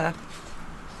Scooter.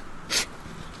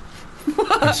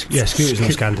 Yeah, Scooter's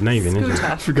not Scandinavian, is it?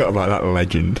 Scooter. Forgot about that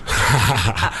legend.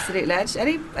 Absolute ledge.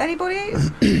 Anybody?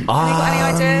 Any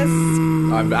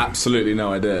ideas? I've absolutely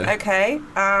no idea. Okay.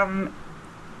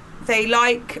 They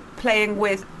like playing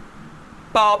with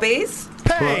Barbies.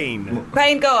 Payne!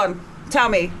 Payne, go on. Tell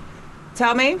me. Oh, no,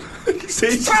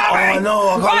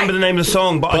 I can't remember the name of the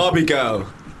song, but Barbie Girl.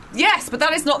 Yes, but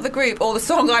that is not the group or the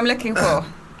song I'm looking for.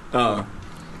 Oh.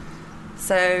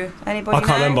 So, anybody I can't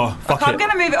know? remember. Fuck I'm it.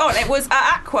 going to move it on. It was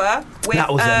Aqua with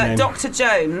That was their name. Dr.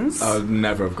 Jones. I would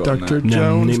never have gotten Dr. that. No,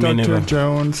 Jones, me Dr. neither.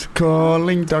 Jones,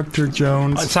 calling Dr. It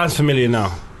Jones. sounds familiar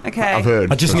now. Okay. I've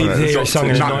heard. I just needed to hear it sung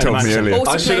in a Matt Nottingham told me accent. earlier.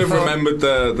 Also I should have playful. remembered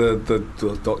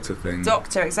the doctor thing.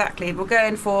 Doctor, exactly. We're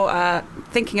going for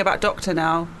thinking about Doctor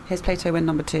now. Here's Plato Win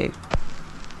number 2.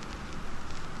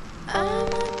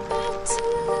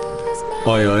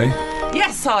 Oi, oi.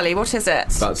 Yes, Harley, what is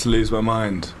it? About to lose my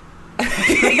mind.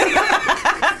 Right.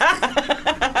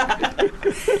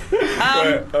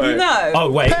 No.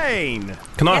 Oh, wait. Payne!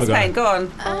 Can I Yes, have a Payne, go? go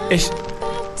on. It's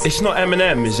not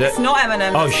Eminem, is it? It's not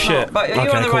Eminem. Oh, it's shit. not. But you're Okay,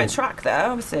 on the cool. right track there,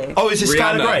 obviously. Oh, is it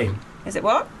Skylar Rihanna. Grey? Is it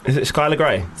what? Is it Skylar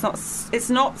Grey? It's not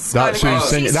Skylar That's Grey. who's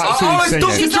singing. She's- That's Oh, who's it's singing.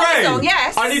 Dr. She's not the Dre! song,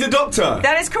 yes. I need a doctor!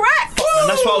 That is correct. And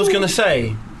that's what I was going to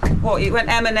say. What, you went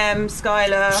Eminem,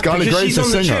 Skylar. Skylar Because Grey's she's a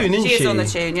on the singer. tune, isn't She she? is on the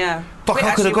tune, yeah. Fuck, Wait, I could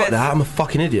actually have got with- that. I'm a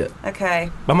fucking idiot. Okay.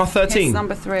 Am I It's 13?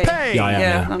 number 3. Payne! Yeah, I am,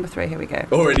 yeah. Number 3, here we go.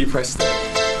 Already pressed it.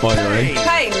 Oi, oi.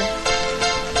 Payne.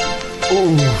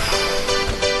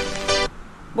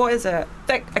 What is it?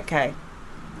 Okay.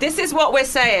 This is what we're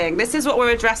saying. This is what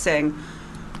we're addressing.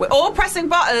 We're all pressing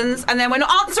buttons, and then we're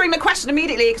not answering the question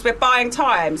immediately because we're buying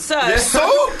time. So, So?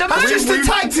 the That's just a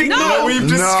tactic. No. We've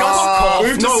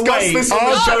discussed this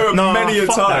on the show many a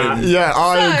time. Yeah,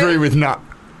 I So- agree with Nat.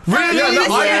 Really?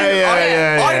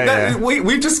 Yeah.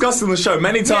 We've discussed on the show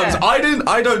many times. Yeah.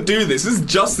 I don't do this. This is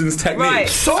Justin's technique.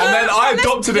 Right. And then I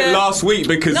adopted it last week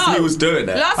because No. he was doing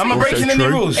it. Last Am I week- breaking any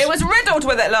true. rules? It was riddled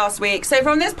with it last week. So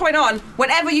from this point on,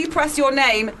 whenever you press your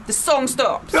name, the song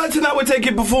stops. Right, tonight we're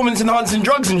taking performance enhancing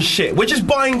drugs and shit. We're just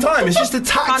buying time. It's just a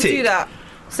tactic. Can't do that.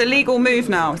 It's a legal move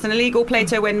now. It's an illegal play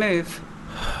to win move.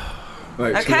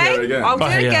 Wait, should we Okay? hear it again? I'll do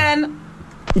it yeah. again.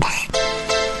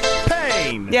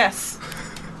 Pain. Yes.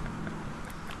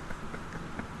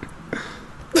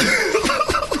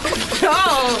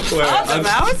 Wait, Harder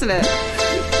now, isn't it?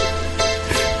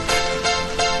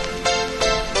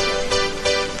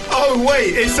 Oh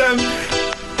wait, it's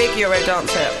Big Euro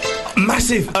dancer.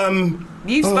 massive.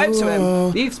 You spoke to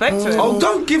him. You spoke to him. Oh,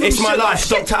 don't give him It's my shit. life,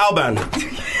 Dr. Alban.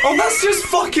 Oh, that's just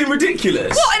fucking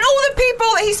ridiculous. What? And all the people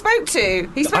that he spoke to.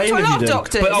 He spoke I to a lot of interviewed him,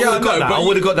 doctors. but I would have got that. I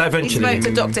would have got that He eventually. spoke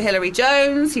to Dr. Hilary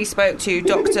Jones. He spoke to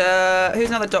Dr. Who's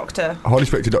another doctor? I highly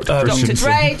respect to Dr. Dr. Christensen.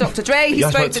 Dre. Dr. Dre. He Yeah,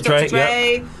 I spoke to Dr.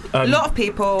 Dre. yeah. A lot of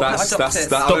people that are doctors.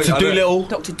 Dr. Doolittle.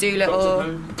 Dr. Doolittle.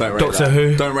 Don't rate Doctor that.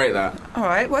 Who. Don't rate that. All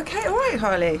right. Well, okay. All right,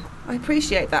 Harley. I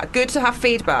appreciate that. Good to have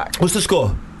feedback. What's the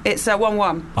score? It's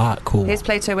 1-1. Alright, cool. Here's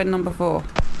Plato win number 4.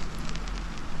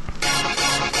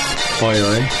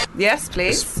 Oi. Yes,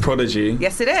 please. It's Prodigy.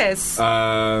 Yes, it is.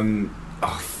 Oh,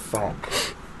 fuck.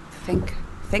 Think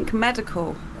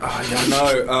medical. Oh, yeah,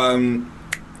 no.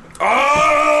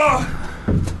 Oh!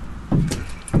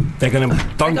 They're gonna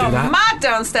don't do Got that. mad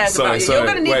downstairs Sorry, about you. sorry. You're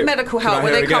going to need Wait, medical can I help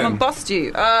when hear they it come again? and bust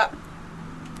you.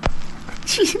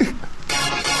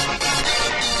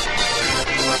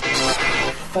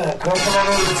 Fuck, why can I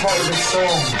know the title of this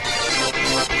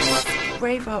song?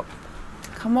 Brave up.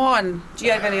 Come on. Do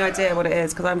you have any idea what it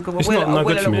is? Because I'm going It's to not no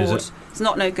good for me, is award. it? It's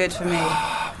not no good for me.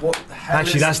 What the hell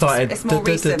Actually, that started. It's more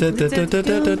recent.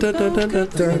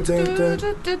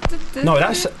 No,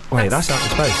 that's wait, that's Out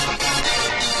of Space.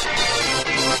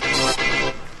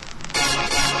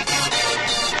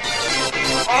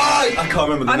 I can't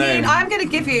remember the I name. mean, I'm going to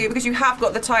give you, because you have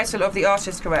got the title of the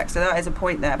artist correct, so that is a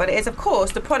point there. But it is, of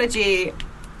course, The Prodigy,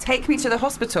 Take Me to the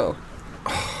Hospital.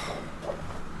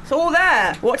 It's all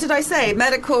there. What did I say?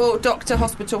 Medical, doctor,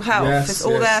 hospital, health. Yes, it's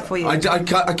all yes. there for you.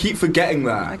 I keep forgetting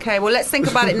that. Okay, well, let's think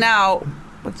about it now.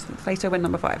 What's Plato win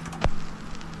number 5?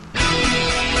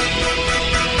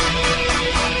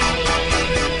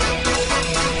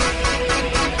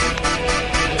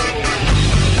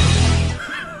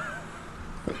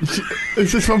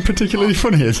 Is this one particularly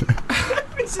funny, is it?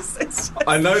 It's just so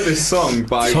I know this song,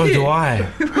 but So do I.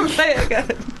 Play it again.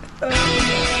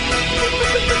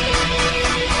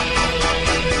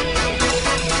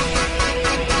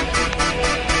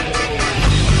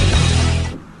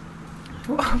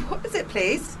 What is it,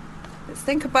 please? Let's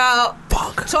think about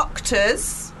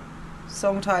doctors,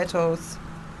 song titles,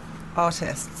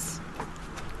 artists.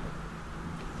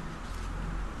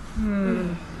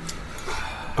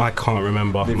 I can't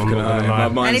remember. I'm Neither not can gonna I. lie.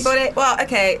 Mine's- Anybody? Well,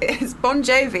 okay, it's Bon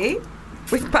Jovi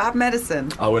with Bad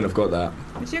Medicine. I wouldn't have got that.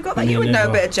 Would you have got that? Me You would know a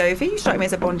neither. bit of Jovi. You strike me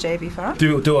as a Bon Jovi fan.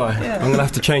 Do I? Yeah. I'm gonna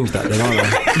have to change that then, aren't I?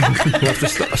 I'm gonna have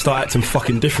to start acting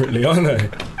fucking differently, aren't I?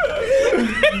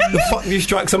 The fuck do you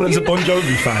strike someone as a Bon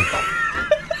Jovi fan?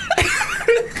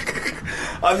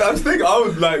 I think I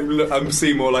would like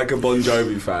see more like a Bon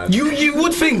Jovi fan. You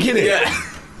would think, innit? Yeah.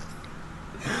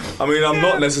 I mean, I'm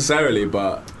not necessarily,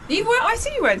 but I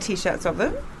see you wearing t-shirts of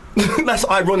them. That's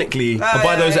ironically. I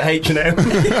buy yeah, those yeah. at H&M.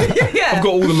 Yeah. I've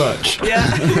got all the merch. Yeah.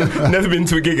 Never been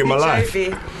to a gig in my life.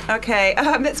 Jovi. Okay,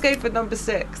 let's go for number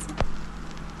 6.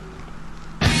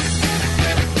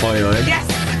 Yes.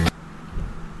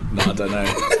 no, I don't know.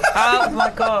 Oh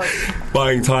my god.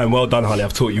 Buying time. Well done, Harley.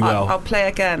 I've taught you well. I'll play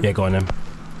again. Yeah, go on then.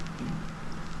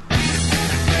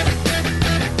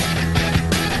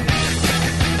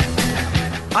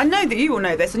 I know that you will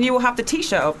know this, and you will have the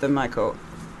T-shirt of them, Michael,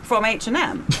 from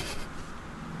H&M.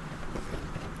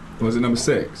 Was it number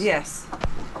 6? Yes.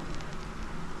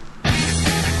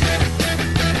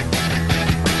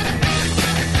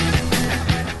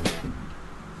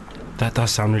 That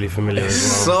does sound really familiar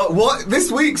as well. So what?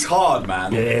 This week's hard,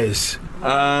 man. It is.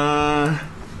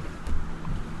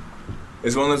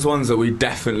 It's one of those ones that we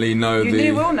definitely know.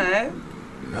 You will know.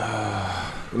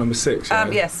 Number 6.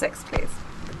 Right? Yes, 6, please.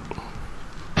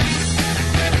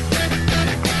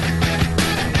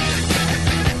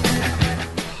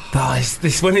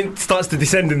 This when it starts to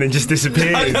descend and then just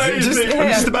disappears. I'm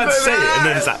just about to say it, and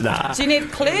then it's like, nah. Do you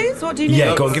need clues? What do you need?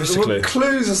 Yeah, go on, give us a clue.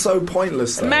 Clues are so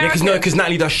pointless, though. Because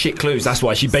Natalie does shit clues. That's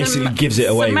why she basically gives it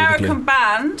away. It's an with the clue. American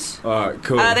band. Alright,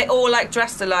 cool. They all like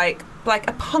dressed alike, like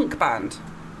a punk band.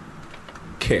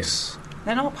 Kiss.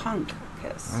 They're not punk,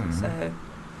 Kiss. So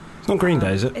It's not Green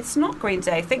Day, is it? it's not Green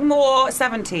Day. Think more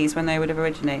 70s when they would have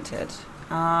originated.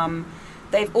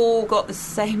 They've all got the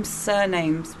same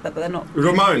surnames, but they're not.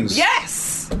 Ramones.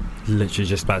 Yes. Literally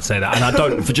just about to say that, and I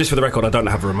don't. For the record, I don't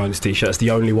have a Ramones t-shirt. It's the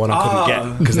only one I couldn't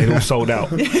get because they'd all sold out.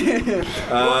 Too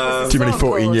many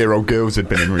 14-year-old girls had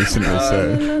been in recently,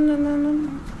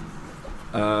 so.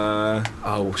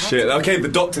 Oh shit. Okay, the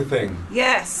doctor thing.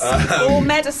 Yes. Or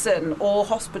medicine or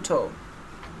hospital.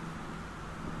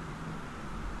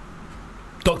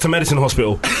 Doctor Medicine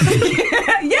Hospital.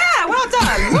 Yeah, well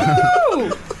done.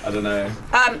 Woo! I don't know.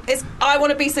 It's I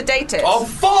Want to Be Sedated. Oh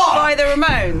fuck! By the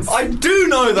Ramones. I do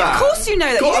know that. Of course you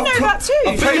know that. God, you know that too.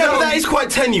 I've played Yeah, it but on- that is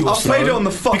quite tenuous. I've played it on the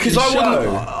fucking because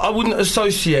show. I wouldn't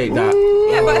associate that.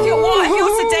 Yeah, but if you're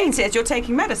sedated, you're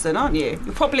taking medicine, aren't you?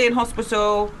 You're probably in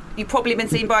hospital. You've probably been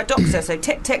seen by a doctor. So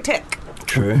tick, tick, tick.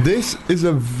 True. This is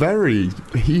a very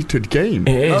heated game.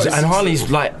 It is, it's- and Harley's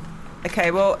like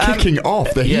Okay, well, Kicking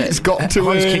off. The heat's got to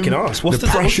Harley's him. kicking ass. What's the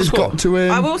what's pressure's score? got to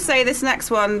him. I will say this next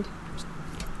one.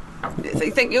 I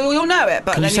think you'll know it,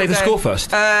 but Can then you say you'll the go, score first?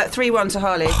 3-1 to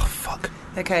Harley. Oh fuck.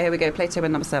 Okay, here we go. Plato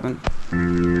in number 7.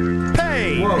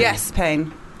 Hey! Whoa. Yes,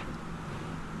 Payne.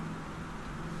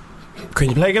 Can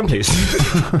you play again, please?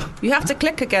 You have to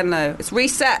click again though. It's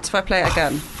reset if I play it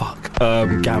again. Fuck.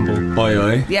 Gamble. Oi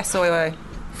oi. Yes, oi, oi.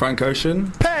 Frank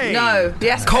Ocean. Hey! No,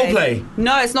 yes. Coldplay. Payne.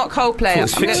 No, it's not Coldplay.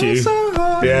 Let's I'm fix gonna- you.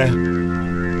 Yeah.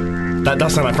 That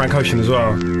does sound like Frank Ocean as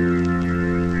well.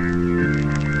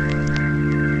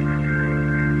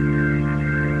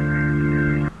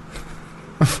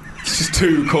 It's just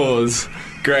 2 chords.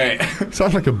 Great.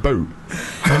 Sounds like a boat.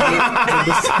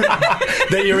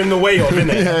 That you're in the way of,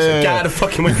 innit? Yeah, So yeah, get yeah. out of the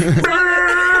fucking way.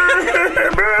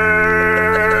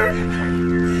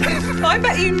 I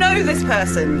bet you know this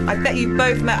person. I bet you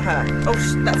both met her. Oh,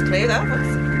 that's clear. That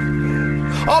was.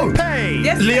 Oh, hey!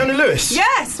 Yes. Leona Lewis. Yes.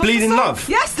 what's the Bleeding song? Love.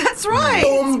 Yes, that's right.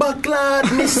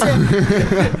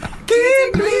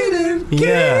 Keep bleeding.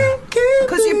 Yeah.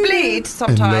 Because you bleed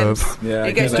sometimes. love. Yeah,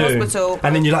 You go to do. hospital.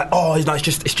 And then you're like, oh, it's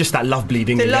just that love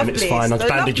bleeding. The again, love it's bleeds. fine. I'll The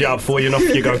bandage it love up for you and off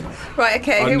you go. Right.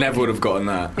 Okay. I Here, never would have gotten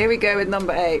that. here we go with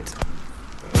number 8.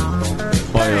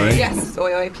 Oi oi. Yes.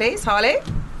 Oi, oi, please, Harley.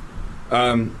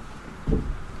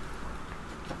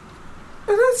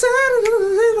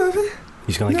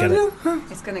 He's gonna get it.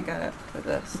 He's gonna get it with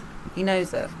this. He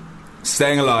knows it.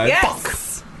 Staying Alive.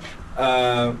 Yes.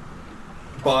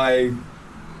 By.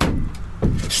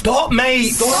 Stop, mate!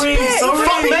 Sorry, Shit. sorry.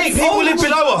 Fuck, mate! People live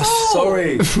below us!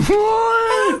 Sorry.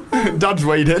 Dad's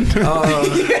waiting. Staying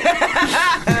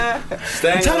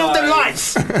Turn off Alive the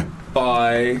lights!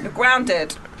 by. You're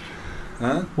grounded.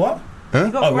 Huh? What? You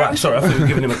got Oh, right, grounded. sorry, I thought you were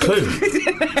giving him a clue.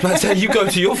 I said, you go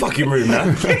to your fucking room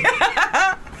now.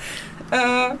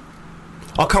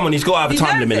 Oh, come on, he's got to have a You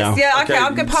time know limit this. now. Yeah. Okay.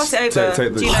 I'm gonna pass it over.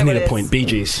 take the- Do you know I what need it a is? point. Bee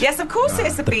Gees. Yes, of course it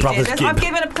is the Bee Brothers Gees. Gibb. I've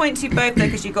given a point to you both though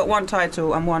because you got one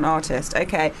title and one artist.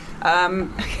 Okay.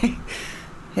 Okay.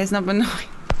 Here's number 9.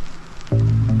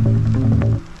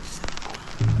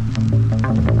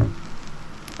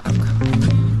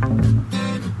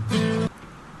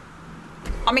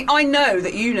 I mean, I know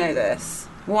that you know this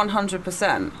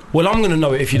 100%. Well, I'm going to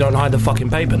know it if you don't hide the fucking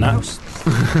paper now.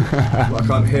 I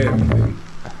can't hear anything.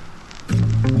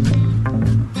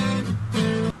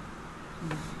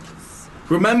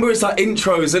 Remember, it's like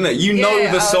intros, isn't it? You know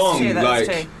the that's song, true, that's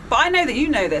like. true. But I know that you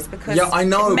know this because Yeah, I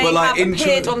know, it may but, like, have intro-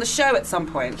 appeared on the show at some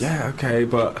point. Yeah, okay,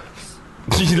 but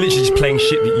You're literally just playing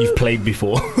shit that you've played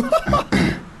before.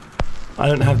 I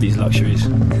don't have these luxuries.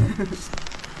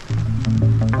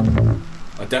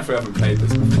 I definitely haven't played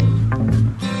this before.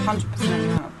 100%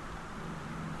 no.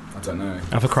 I don't know.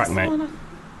 Have a crack, mate. Do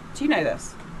you know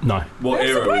this? No. What I'm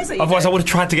era? surprised that you Otherwise, do. I would have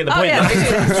tried to get the Oh, point. yeah, me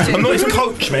too. I'm not his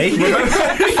coach, mate.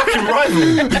 Fucking rival.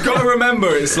 You gotta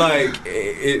remember, it's like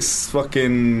it's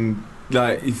fucking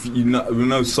like if you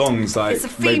know songs like It's a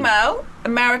female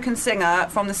American singer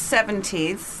from the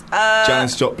 70s.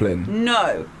 Janis Joplin.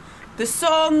 No. The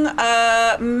song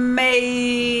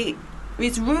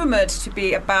is rumoured to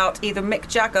be about either Mick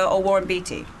Jagger or Warren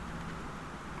Beatty.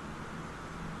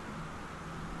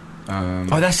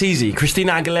 Oh, that's easy.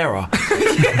 Christina Aguilera.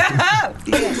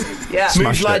 Yeah.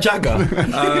 Moves like Jagger.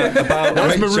 About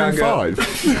That's Mick Maroon Jagger.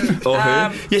 5. Or who?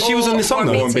 Yeah, she was on the song,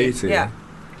 though. Warren Beatty. Yeah.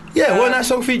 Yeah, wasn't that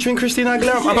song featuring Christina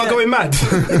Aguilera? Am I going mad?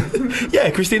 Yeah,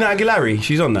 Christina Aguilera.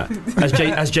 She's on that.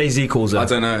 As Jay-Z calls her. I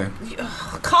don't know.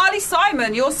 Carly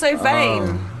Simon, you're so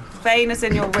vain. Vain as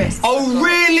in your wrist. Oh,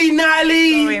 really,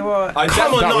 Natalie? Sorry, what?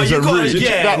 Come on, That no, was you a got reach.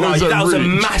 yeah, that was a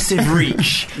reach. massive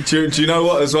reach. Do you know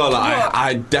what as well? Like, What?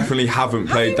 I definitely haven't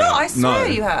Have played you that. not? I swear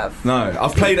no. you have. No,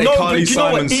 I've played a No, but Carly do you know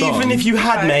Simon what? song. Even if you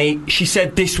had, Right. mate, she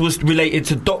said this was related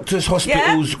to doctors,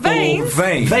 hospitals, Veins? or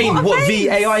Vein. Vein. What are What? veins?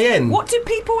 VAIN. What do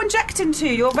people inject into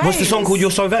your veins? What's the song called?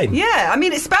 You're So Vain. Yeah, I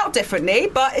mean it's spelled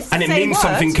differently, but it's the And it same means word.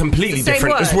 something completely It's the same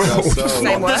different as word. well. That's It's so-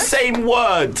 not Same the word. same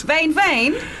word. Vein,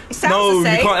 vein. It sounds No, the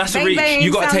same. you can't. That's a Vein, reach. vein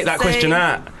You got to sounds take that the question same.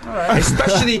 out.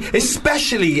 Alright.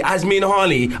 Especially as me and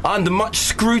Harley are under much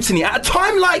scrutiny. At a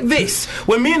time like this,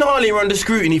 when me and Harley are under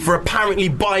scrutiny for apparently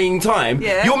buying time,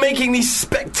 Yeah. you're making these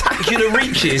spectacular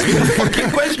reaches with the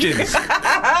fucking questions. All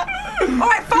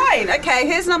right, fine. Okay,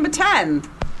 here's number 10.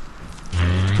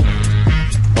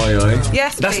 Oi, oi.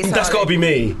 Yes, That's please. got to Harley. be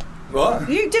me. What?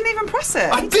 You didn't even press it.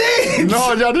 I did. No,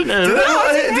 I didn't hear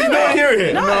it. Did not hear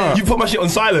it. No. You put my shit on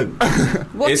silent.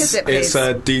 What is it, please?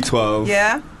 It's D12.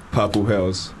 Yeah. Purple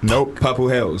Hills. Nope. Purple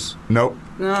Hills. Nope.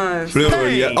 No. Blue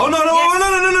and yellow. Oh no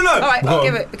Yes. no. All right, Go I'll on.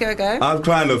 give it a go. I've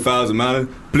climbed 1,000 mountains.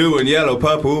 Blue and yellow,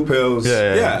 purple pills.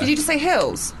 Yeah. Did you just say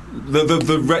hills?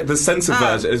 The censored Ah.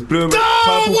 version is blue and Oh,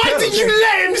 purple why pills. did you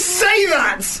let him say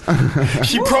that?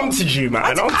 She prompted you, man.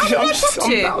 How did I prompt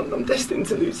you? I'm destined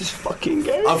to lose this fucking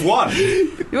game. I've won.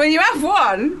 When you have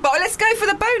one, but let's go for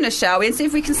the bonus, shall we, and see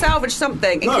if we can salvage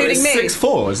something, No, including it's me.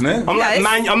 6-4, isn't it? I'm Yeah, like it's-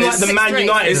 Man. I'm like it's the Man 6-3.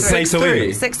 United It's that plays to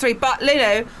win. 6-3. 6-3, but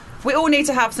Lino, we all need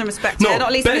to have some respect here,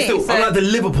 not least better me. still, so- I'm like the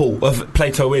Liverpool of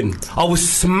play to win. I was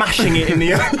smashing it in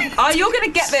the air. Oh, you're going to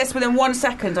get this within 1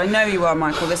 second. I know you are,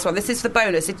 Michael. This one. This is the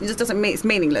bonus. It just doesn't mean it's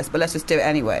meaningless, but let's just do it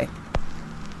anyway.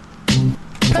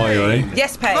 Oi, oi.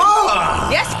 Yes, Pain.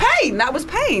 Ah! Yes, Pain. That was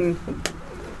Pain.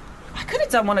 I could have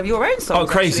done one of your own songs. Oh,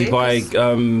 Crazy actually. by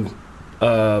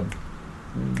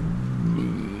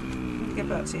Give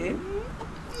that to you.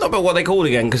 not about what they called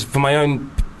again, because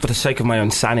for the sake of my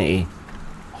own sanity.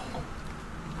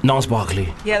 Nas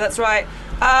Barkley. Yeah, that's right.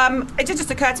 It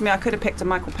just occurred to me I could have picked a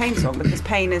Michael Payne song because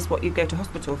pain is what you go to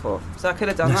hospital for. So I could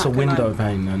have done That's that. a couldn't I? window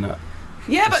pane, and that.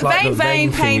 Yeah, but It's like vein, the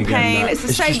vein, thing pain, again, pain. that- It's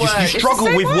the same just, word. You It's the struggle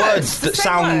same with word. words It's the that same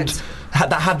sound word.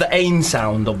 that have the ain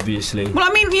sound, obviously. Well,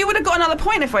 I mean, you would have got another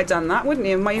point if I'd done that, wouldn't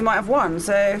you? You might have won.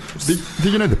 So Did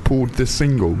you know they pulled this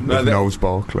single No, of they- Knowles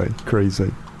Barkley? Crazy.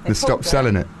 They pulled stopped it.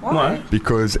 selling it why?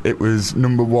 because it was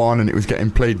number one and it was getting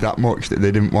played that much that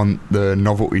they didn't want the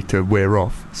novelty to wear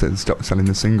off, so they stopped selling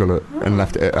the single and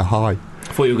left it at a high.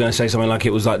 I thought you were going to say something like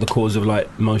it was like the cause of like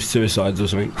most suicides or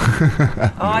something.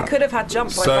 Oh, I could have had Jump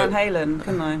by So- Van Halen,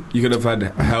 couldn't I? You could have had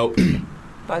help.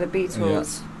 By the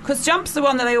Beatles. Because Jump's the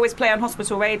one that they always play on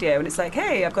hospital radio, and it's like,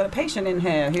 hey, I've got a patient in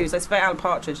here who's, it's very Alan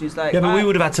Partridge, who's like, Yeah, but we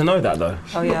would have had to know that though.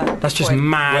 Oh, yeah. That's just Point.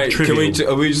 mad Wait,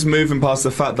 trivial. are we just moving past the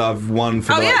fact that I've won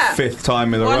for Oh, the yeah. 5th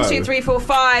time in a row? 1, 2, 3, 4,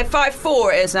 5.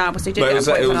 5-4 it is now, because you did But get was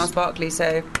a that- point it for was- Nas Barkley,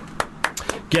 so.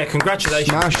 Yeah, congratulations.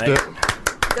 Smashed mate. it.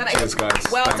 Done it. Cheers, guys.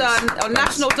 Well Thanks. done. On Thanks.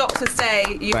 National Doctors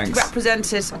Day, you've Thanks.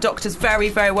 represented doctors very,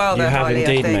 very well You there, have Harley,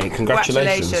 indeed, I think. mate.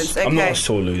 Congratulations. Okay. I'm not a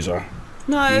sore loser.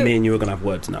 No. Me and you are going to have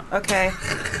words now. Okay.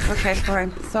 Okay,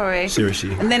 fine. Sorry.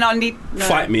 Seriously. And then I'll need... No.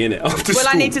 Fight me in it after Will school.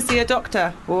 I need to see a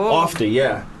doctor? Or... After,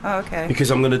 yeah. Oh, okay. Because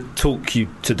I'm going to talk you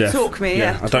to death. Talk me,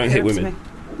 yeah. I don't hit Talk to women. me.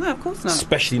 No, of course not.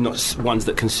 Especially not ones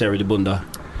that can Sarah de Bunda.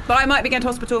 But I might be going to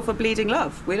hospital for bleeding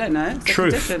love. We don't know. It's a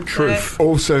Truth, condition. truth.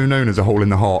 Also known as a hole in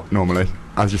the heart normally.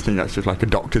 I just think that's just like a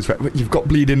doctor's you've got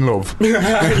bleeding love.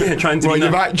 Yeah, trying to Well, be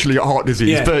you've nice. actually got heart disease,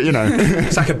 Yeah. but you know.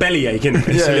 It's like a bellyache, isn't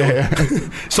it? It's a little- yeah.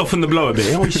 Soften the blow a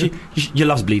bit. Oh, your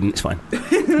love's bleeding, it's fine.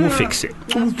 We'll fix it.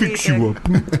 I'll fix you up.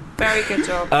 Very good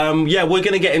job. Yeah, we're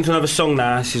going to get into another song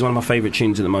now. This is one of my favourite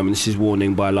tunes at the moment. This is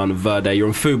Warning by Lana Verde. You're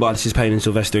on Fubar. This is Payne and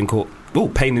Sylvester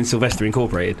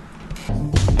Incorporated.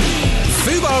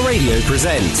 Fubar Radio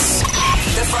presents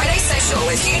The Friday Social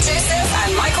with Hugh Joseph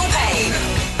and Michael Payne.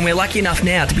 And we're lucky enough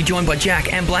now to be joined by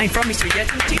Jack and Blaine from Mystery Get.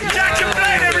 Jack and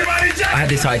Blaine, everybody! Jack! I had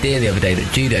this idea the other day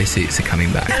that judo suits are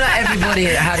coming back. Not everybody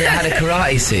had a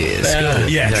karate suit at school.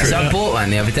 Yeah, true. So I bought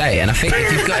one the other day, and I think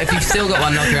if you've still got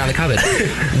one knocking around the cupboard,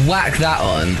 whack that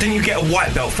on. Didn't you get a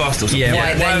white belt first or something? Yeah,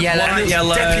 white, then yellow. White,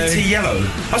 yellow. Deputy yellow.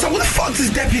 I was like, what the fuck does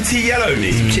deputy yellow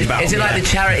mean? Is it like the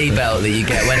charity belt that you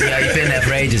get when you've been there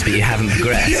for ages but you haven't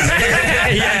progressed?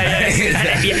 yeah.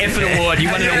 If an award, you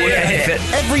won an award.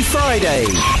 every Friday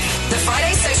The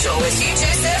Friday Social with Hugh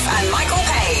Joseph and Michael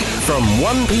Payne. from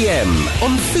 1 p.m.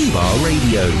 on Fubar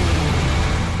Radio.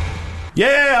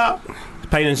 Yeah!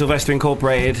 Payne and Sylvester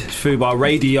Incorporated, Fubar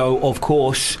Radio, of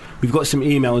course. We've got some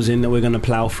emails in that we're going to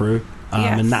plough through,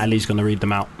 Yes. and Natalie's going to read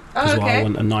them out. Because okay. I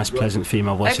want a nice, pleasant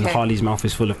female voice, and Okay. Harley's mouth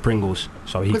is full of Pringles,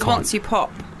 so he Because can't. once you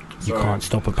pop, You can't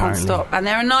stop, can't apparently. stop. And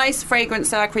they're a nice, fragrant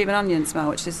sour cream and onion smell,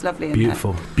 which is lovely in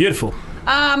Beautiful, beautiful.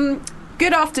 there.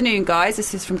 Good afternoon, guys.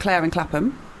 This is from Claire in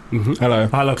Clapham. Mm-hmm.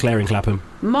 Hello, Claire in Clapham.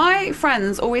 My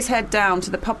friends always head down to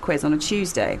the pub quiz on a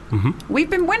Tuesday. Mm-hmm. We've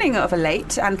been winning of a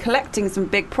late and collecting some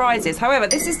big prizes. However,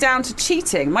 this is down to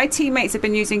cheating. My teammates have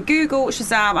been using Google,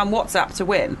 Shazam and WhatsApp to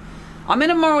win. I'm in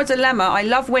a moral dilemma. I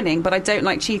love winning, but I don't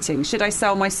like cheating. Should I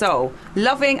sell my soul?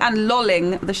 Loving and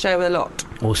lolling the show a lot.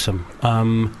 Awesome.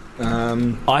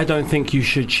 I don't think you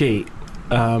should cheat.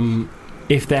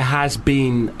 If there has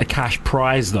been a cash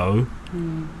prize, though,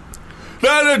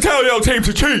 Don't tell your team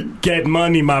to cheat. Get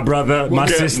money, my brother, my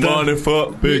get sister. Money, fuck,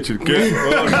 bitches. Get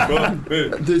money, fuck,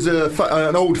 bitch. There's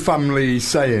an old family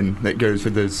saying that goes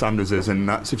with the Sanderses, and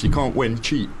that's if you can't win,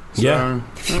 cheat. So, Yeah.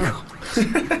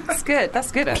 That's good.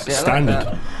 That's good, actually. I like Standard.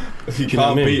 that. If you Do you know what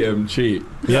can't I mean? beat them, cheat.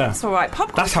 Yeah. That's all right. Pub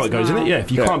quiz That's how it goes, now. isn't it? Yeah.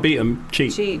 If you Yeah. can't beat them,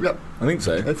 cheat. Cheat. Yep. I think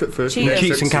so. If at first Cheat. you Cheats in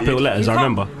succeed. capital letters, You I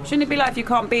can't- remember. Shouldn't it be like if you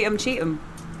can't beat them, cheat them?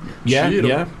 Yeah, Cheat 'em.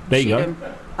 yeah. There you go.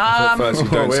 At first you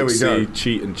don't there we succeed, go.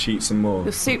 cheat and cheat some more.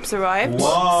 The soup's arrived. One.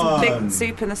 Some big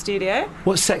soup in the studio.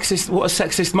 What a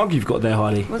sexist mug you've got there,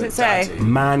 Harley. What does it say?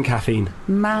 Man caffeine.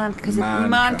 Man, because a Man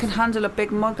man craft. can handle a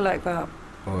big mug like that.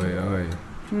 Oi,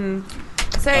 oi.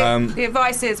 So Um, the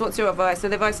advice is, what's your advice? So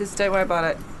the advice is, don't worry about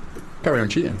it. Carry on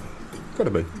cheating. Gotta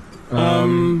be.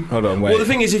 Hold on, wait. Well, the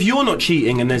thing is, if you're not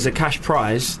cheating and there's a cash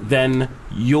prize, then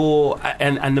you're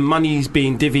and the money's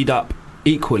being divvied up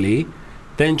equally,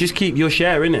 then just keep your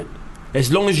share in it.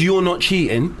 As long as you're not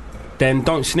cheating, then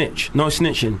don't snitch. No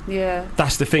snitching. Yeah.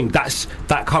 That's the thing.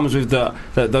 That comes with those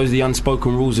are the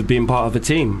unspoken rules of being part of a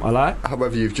team. I like.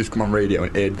 However, you've just come on radio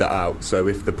and aired that out, so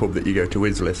if the pub that you go to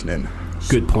is listening.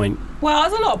 Good point. Well,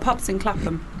 there's a lot of pubs in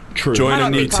Clapham. True. Join Might a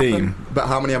not new be Clapham. team. But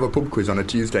how many have a pub quiz on a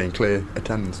Tuesday and clear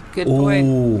attends? Good Ooh,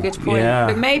 point. Good point. yeah.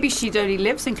 But maybe she only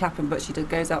lives in Clapham, but she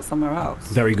goes out somewhere else.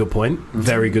 Very good point.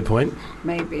 Very good point.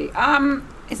 Maybe.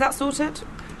 Is that sorted?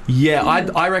 Yeah,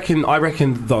 I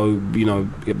reckon though, you know,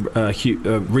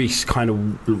 Reese kind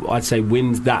of, I'd say,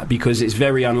 wins that because it's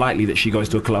very unlikely that she goes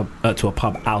to a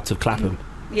pub out of Clapham.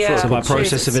 Yeah. So by true.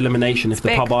 process of elimination, if the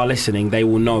big. pub are listening, they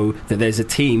will know that there's a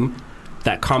team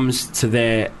that comes to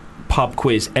their pub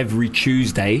quiz every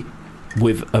Tuesday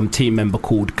with a team member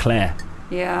called Claire.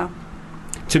 Yeah.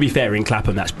 To be fair, in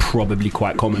Clapham, that's probably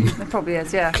quite common. It probably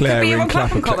is, yeah. Claire Could be in on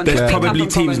Clapham Clapham. Common. There's Could be probably Clapham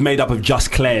teams Common. made up of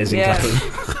just Claires in Yeah.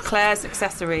 Clapham. Claire's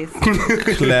accessories.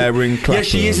 Claire in Clapham. Yeah,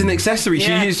 she is an accessory.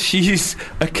 Yeah. She is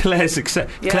a Claire's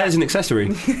Claire's an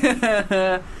accessory.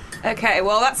 Okay,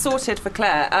 well, that's sorted for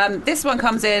Claire. This one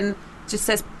comes in, just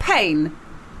says pain.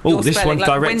 Oh, Your this spelling, one's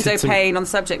like directed window to pane on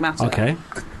subject matter. Okay.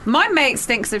 My mate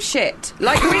stinks of shit.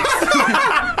 Like reeks.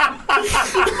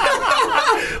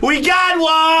 We got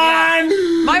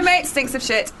one! My mate stinks of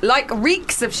shit. Like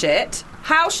reeks of shit.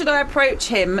 How should I approach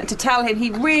him to tell him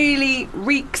he really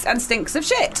reeks and stinks of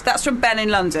shit? That's from Ben in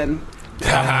London. Who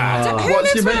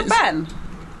What's lives your with a mate's- Ben?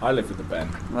 I live with the Ben.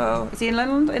 Well, is he in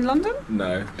London?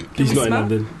 No. He's we not in smell?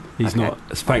 London. He's Okay. not.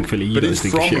 Thankfully, you But don't he's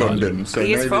think of from shit. London, so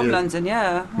He is maybe from it- London,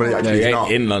 yeah. Well, he No, actually he is ain't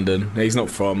not. in London. He's not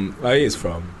from. Oh, he is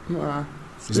from.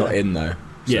 He's not in though. so-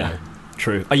 Yeah,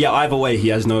 true. Yeah, either way, he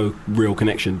has no real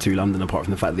connection to London apart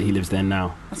from the fact that he lives there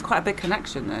now. That's quite a big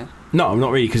connection, though. No,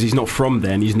 not really, because he's not from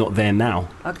there and he's not there now.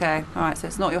 Okay, all right. So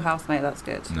it's not your housemate. That's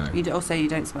good. No. Also, you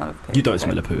don't smell of poo. You don't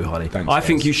smell a poo, Harley. Thanks, I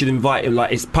think guys. you should invite him.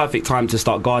 Like, it's perfect time to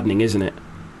start gardening, isn't it?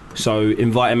 So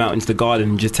invite him out into the garden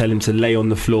and just tell him to lay on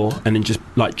the floor and then just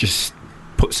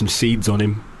put some seeds on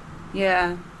him.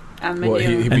 Yeah, and manure. What,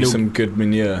 he'd And be he'll- some good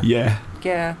manure. Yeah,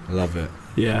 Yeah, I love it.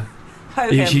 yeah. hoe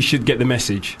He him. should get the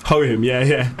message. Hoe him,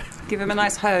 yeah. Give him a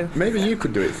nice hoe. Maybe you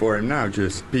could do it for him now.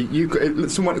 Just be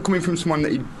someone coming from someone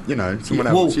that someone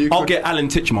Well, else. You I'll could- get Alan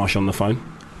Titchmarsh on the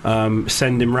phone.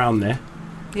 Send him round there.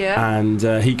 Yeah. And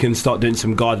he can start doing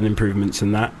some garden improvements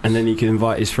and that, and then he can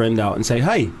invite his friend out and say,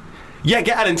 hey, yeah,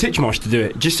 get Alan Titchmarsh to do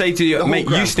it. Just say to The you, whole mate, you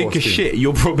ground stink of force team. shit,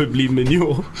 you're probably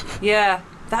manure. Yeah,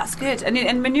 that's good.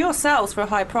 And manure sells for a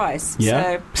high price.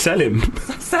 Yeah, sell him.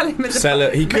 So sell him as Sell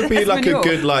it. He could be as like manure. a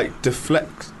good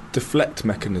deflect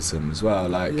mechanism as well.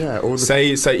 Like or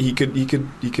the- say he could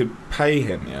pay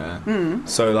him. Yeah.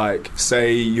 So like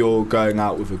say you're going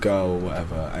out with a girl or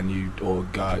whatever, and your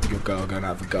girl going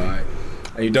out with a guy,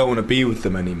 and you don't want to be with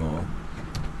them anymore.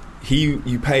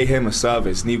 You pay him a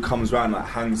service, and he comes round like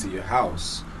hangs at your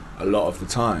house a lot of the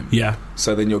time. Yeah,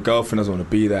 So then your girlfriend doesn't want to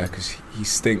be there because he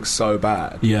stinks so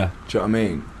bad. yeah. Do you know what I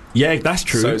mean? Yeah, that's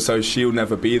true. So she'll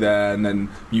never be there, and then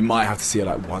you might have to see her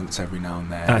like once every now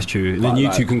and then. That's true. But Then you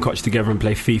like, two can catch together and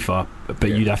play FIFA, but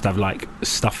you'd have to have like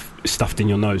stuff stuffed in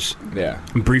your nose. Yeah.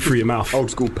 And breathe through your mouth.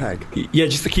 Old school peg. Yeah,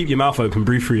 just to keep your mouth open,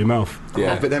 breathe through your mouth.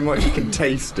 Yeah. But then what if you can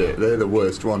taste it? They're the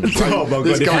worst ones. Oh my god,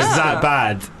 if it's that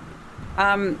bad.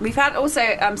 We've had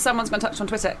also someone's been touched on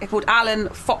Twitter called Alan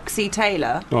Foxy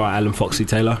Taylor. All right, Alan Foxy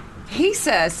Taylor. He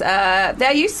says,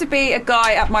 there used to be a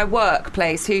guy at my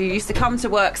workplace who used to come to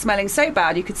work smelling so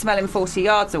bad you could smell him 40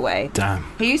 yards away. Damn.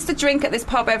 He used to drink at this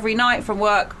pub every night from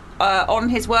work on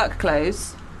his work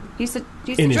clothes. He used to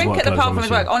drink at the pub from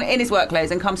his work in his work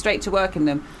clothes and come straight to work in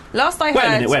them. Last I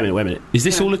heard... Wait a minute. Is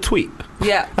this all a tweet?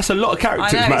 Yeah. That's a lot of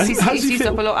characters, I know, man. he's used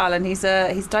up a lot, Alan. He's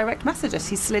direct messages.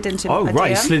 He's slid into Oh, a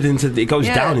right, DM. slid into... It goes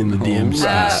down in the DMs.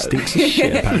 Stinks of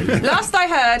shit, apparently. Last I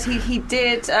heard, he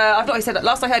did...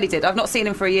 last I heard he did. I've not seen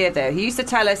him for a year, though. He used to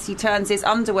tell us he turns his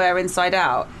underwear inside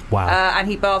out. Wow. And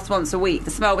he baths once a week.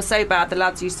 The smell was so bad, the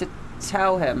lads used to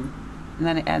tell him. And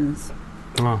then it ends.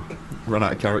 Oh. Run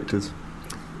out of characters.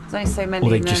 There's only so many. Or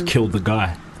they just killed the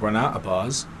guy. Run out of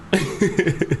bars.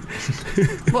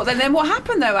 What then what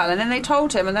happened though, Alan? And they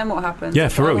told him, and then what happened? Yeah,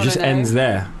 for real, it just ends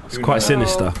there. It's quite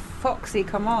sinister. Foxy,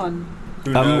 come on.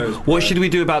 What should we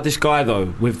do about this guy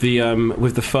though? With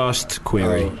the first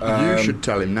query, you should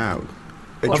tell him now.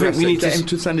 I think we need get him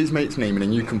to send his mate's name in,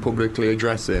 and you can publicly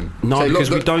address him. No, Say,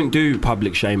 because look, we don't do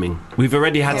public shaming. We've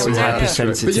already had some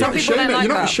hypersensitive. But you're not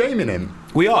that. shaming him.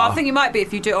 We are. Well, I think you might be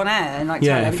if you do it on air and like.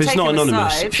 Yeah, tell him, if it's take not him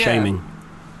anonymous, aside, shaming.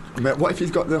 What if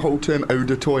he's got the whole term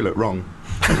odour toilet wrong?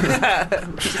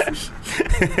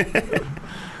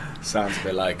 Sounds a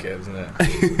bit like it, doesn't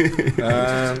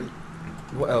it?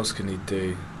 What else can he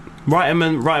do? Write him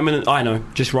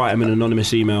just write him an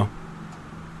anonymous email.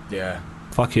 Yeah.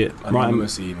 Fuck it.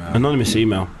 Anonymous email. Anonymous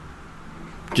email.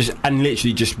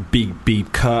 Literally just be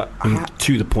curt and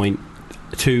to the point,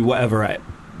 to whatever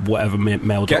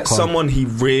mail.com. Get someone he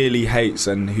really hates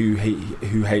and who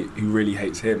really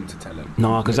hates him to tell him.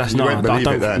 No, because that's not. I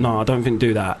don't think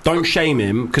do that. Don't shame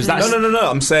him because that's no.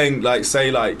 I'm saying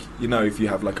if you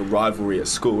have like a rivalry at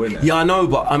school, innit? Yeah, I know,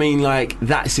 but I mean like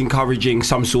that's encouraging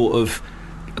some sort of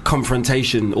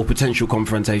confrontation or potential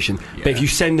confrontation. But if you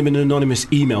send him an anonymous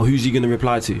email, who's he going to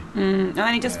reply to? And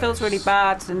then he just feels really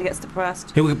bad and he gets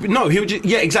depressed. He'll just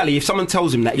exactly. If someone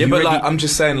tells him that, I'm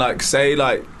just saying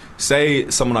say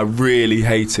someone I really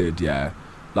hated,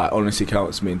 honestly came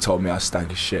up to me and told me I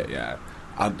stank as shit,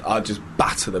 I'd just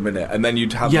batter them in it, and then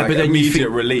you'd have immediate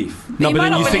relief. No, but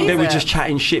then you think they were just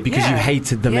chatting shit because you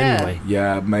hated them anyway.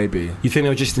 Yeah, maybe. You think they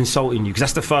were just insulting you because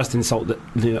that's the first insult that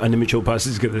an immature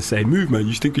person is going to say. Move, man,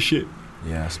 you stink of shit.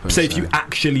 Yeah, I suppose so. If you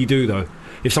actually do though,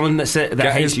 if someone that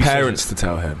get hates his parents to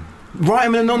tell him. Write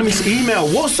him an anonymous email.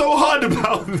 What's so hard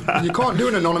about that? You can't do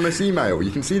an anonymous email.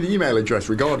 You can see the email address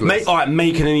regardless. Make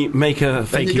a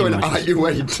fake email. Do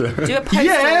a post.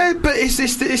 Yeah, but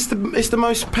it's the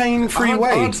most pain-free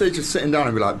way. I'd say just sitting down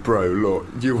and be like, bro, look,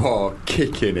 you are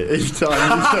kicking it. It's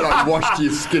time you to like wash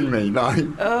your skin, mate. Like.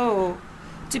 Oh,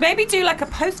 maybe do like a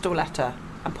postal letter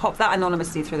and pop that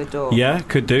anonymously through the door. Yeah,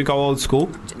 could do. Go old school.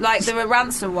 Like there are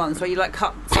ransom ones where you like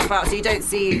cut stuff out so you don't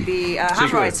see the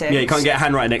handwriting. Yeah, you can't get a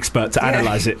handwriting expert to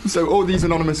analyse it. So all these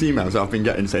anonymous emails I've been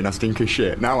getting saying I stink of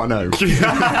shit. Now I know.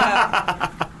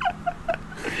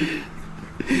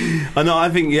 I know. I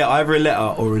think either a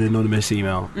letter or an anonymous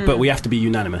email, but we have to be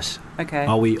unanimous. Okay.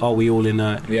 Are we all in?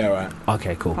 Yeah, right.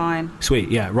 Okay, cool. Fine.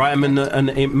 Sweet. Yeah, write him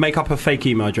and make up a fake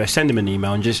email address. Send him an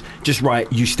email and just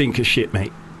write "You stink of shit,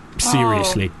 mate."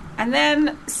 Seriously. And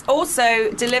then also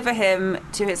deliver him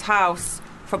to his house.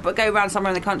 Go around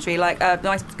somewhere in the country, like a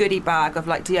nice goodie bag of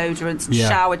like deodorants and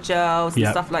shower gels and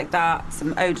stuff like that.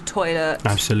 Some eau de toilet.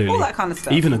 Absolutely. All that kind of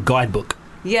stuff. Even a guidebook.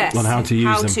 Yes. On how to use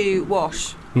them. How to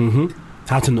wash. Mm-hmm.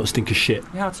 How to not stink of shit.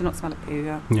 How to not smell of poo,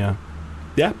 Yeah.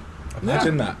 Yeah.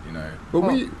 Imagine that, Well,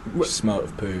 we smell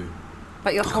of poo.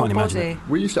 Like your whole body.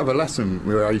 We used to have a lesson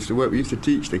where I used to work. We used to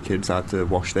teach the kids how to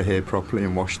wash their hair properly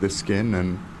and wash their skin.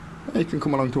 And you can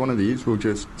come along to one of these. We'll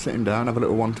just sit him down, have a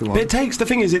little one-to-one. But the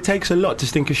thing is, it takes a lot to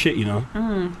stink of shit, I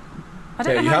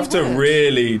don't know you have to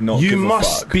really not. You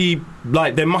must be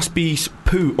like there must be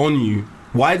poo on you.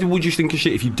 Why would you stink of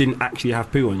shit if you didn't actually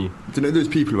have poo on you? Do you know those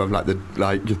people who have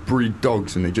just breed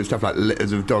dogs and they just have like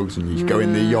litters of dogs and you just go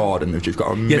in the yard and they've just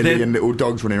got a million little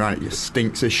dogs running around. It just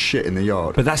stinks as shit in the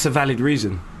yard. But that's a valid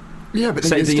reason. Yeah, but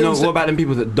what about them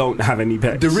people that don't have any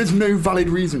pets? There is no valid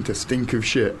reason to stink of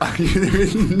shit. There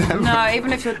is never. No,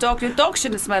 even if your dog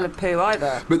shouldn't smell of poo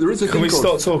either. But there is a thing. Can we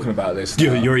start talking about this?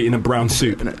 You're eating a brown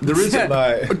soup. There is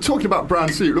talking about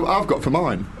brown soup. Look what I've got for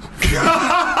mine.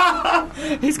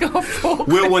 He's got a fork.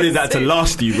 Will wanted that to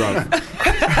last you, bro.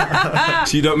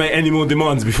 So you don't make any more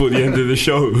demands before the end of the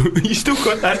show. You still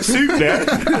got that suit there.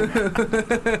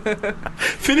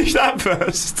 Finish that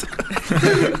first.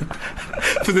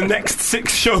 For the next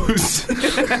 6 shows,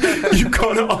 you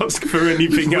can't ask for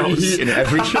anything else. Reheating it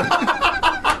every show.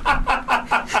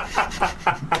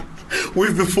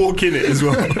 With the fork in it as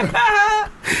well.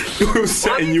 We're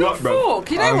setting you up, bro.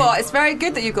 Fork? You know what? It's very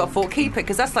good that you've got a fork. Keep it,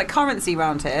 because that's like currency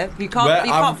round here. You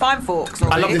can't find forks.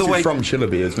 I love This the way is from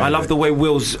Shillaby, isn't it? I love the way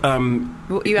Will's. You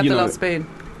have the last spoon.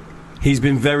 He's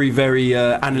been very, very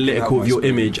analytical of your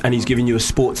image, and he's giving you a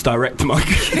Sports Direct mug.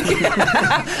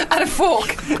 And a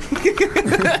fork.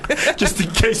 Just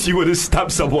in case you would have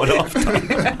stabbed someone after.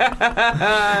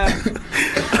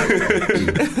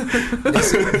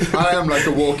 I am like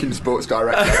a walking Sports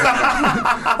Director.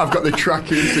 I've got the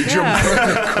tracking to jump.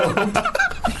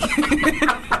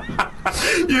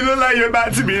 You look like you're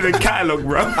about to be in a catalogue,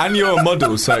 bro. And you're a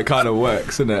model, so it kind of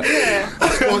works, isn't it? Yeah.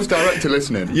 Sports Director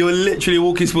listening. You're literally a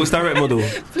walking Sports Direct model.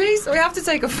 Please, we have to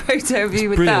take a photo of you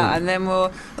with brilliant. that, and then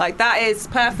we'll that is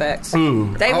perfect.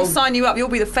 They will sign you up. You'll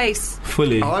be the face.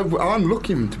 Fully. I'm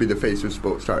looking to be the face of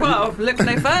Sports Director. Well, look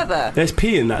no further. There's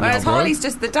pee in that Whereas now, bro. Harley's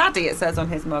just the daddy. It says on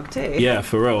his mug too. Yeah,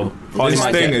 for real. Harley This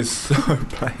might thing get- is so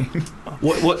plain.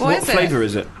 What is it? flavour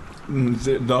is it?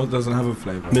 It doesn't have a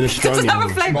flavour. It doesn't have a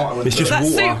Minestrone. flavour. It's just that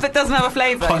water. soup that doesn't have a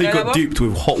flavour. Harley you know got that duped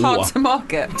with hot one? Hard water. to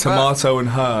market. Tomato and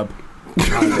herb.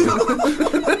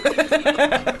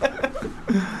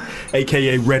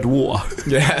 AKA red water.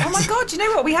 Yeah. Oh my God! You know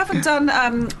what? We haven't done.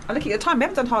 I'm looking at the time. We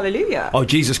haven't done Hallelujah. Oh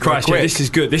Jesus Christ! Quick. Yeah, this is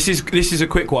good. This is a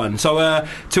quick one. So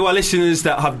to our listeners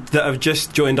that have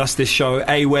just joined us this show,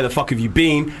 A, where the fuck have you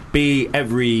been? B,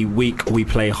 every week we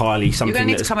play Harley You're something. going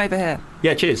to need to that's- come over here.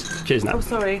 Yeah, cheers now. Oh,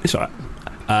 sorry. It's alright.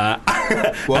 As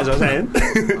I was saying,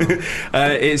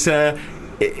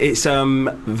 it's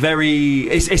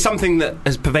something that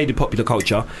has pervaded popular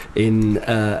culture in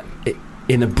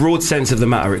a broad sense of the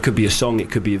matter. It could be a song, it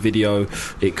could be a video,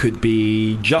 it could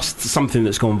be just something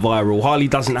that's gone viral. Harley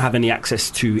doesn't have any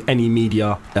access to any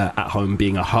media at home,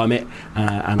 being a hermit,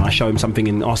 and I show him something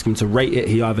and ask him to rate it.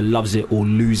 He either loves it or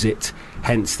lose it,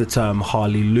 hence the term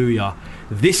Hallelujah.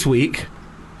 This week,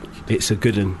 it's a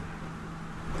good one.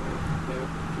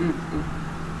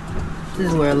 This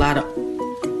is where a lot of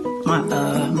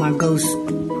my ghost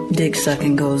dick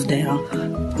sucking goes down.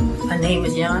 My name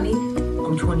is Yanni.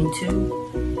 I'm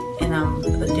 22, and I'm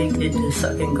addicted to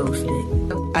sucking ghost dick.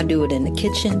 I do it in the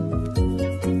kitchen.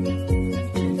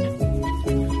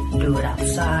 Do it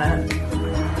outside.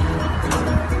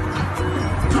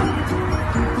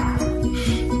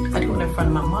 I do it in front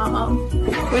of my mom.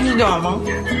 What you doing, Mom?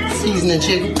 Seasoning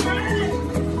chicken.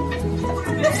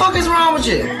 What the fuck is wrong with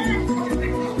you?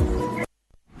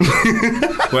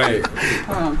 Wait.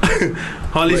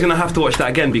 Harley's going to have to watch that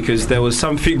again because there was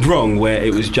something wrong where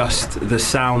it was just the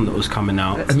sound that was coming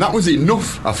out. And that was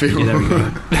enough, I feel. Yeah, there we go.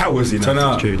 That was enough.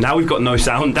 That's true. Now we've got no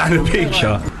sound and a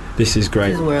picture. This is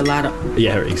great. This is where a lot of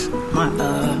Yeah, it is.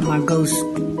 my ghost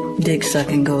dick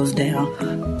sucking goes down.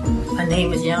 My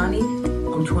name is Yanni.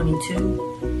 I'm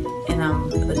 22, and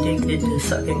I'm addicted to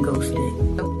sucking ghost dick.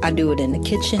 I do it in the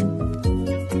kitchen.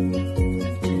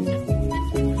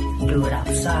 Do it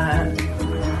outside.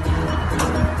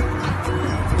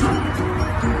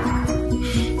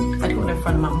 I do it in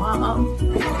front of my mom.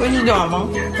 What you doing,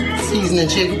 Mom? Seasoning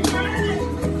chicken.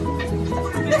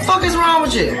 What the fuck is wrong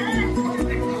with you?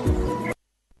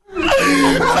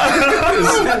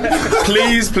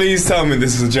 Please tell me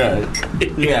this is a joke.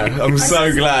 Yeah, I'm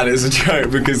so glad it's a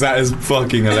joke because that is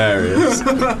fucking hilarious.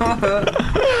 Imagine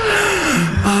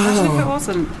if it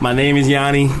wasn't. My name is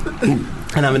Yanni,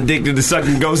 and I'm addicted to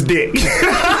sucking ghost dick.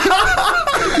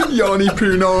 Yanni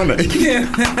Punani.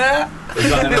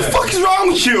 What the fuck is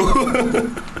wrong with you?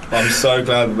 I'm so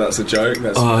glad that that's a joke.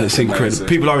 That's It's amazing. incredible.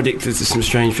 People are addicted to some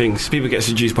strange things. People get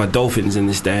seduced by dolphins in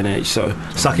this day and age, so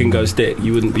sucking ghost dick,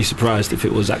 you wouldn't be surprised if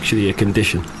it was actually a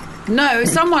condition. No,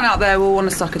 someone out there will want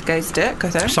to suck a ghost dick, I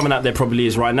think. Someone out there probably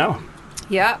is right now.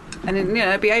 Yeah, and then,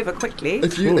 it'll be over quickly.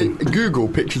 If you Google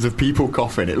pictures of people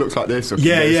coughing, it looks like this. Or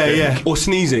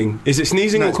sneezing. Is it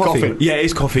sneezing No, or it's coughing? coughing. Yeah, it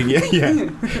is coughing. Yeah.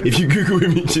 If you Google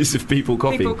images of people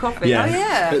coughing. People coughing. Oh,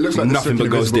 yeah. It looks like nothing but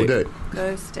ghost dick.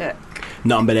 Ghost dick.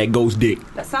 Nothing but that ghost dick.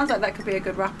 That sounds like that could be a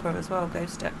good rapper as well,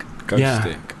 ghost dick. Ghost Yeah.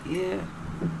 stick. Yeah.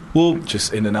 Well,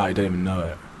 Just in and out, you don't even know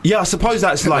it. yeah, I suppose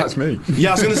that's like. That's me. Yeah,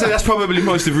 I was going to say that's probably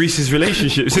most of Reese's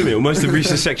relationships, isn't it? Or most of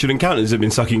Reese's sexual encounters have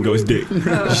been sucking ghost dick.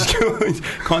 Just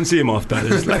can't see him after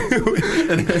that. It's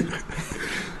like-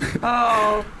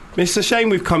 Oh, It's a shame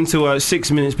we've come to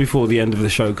 6 minutes before the end of the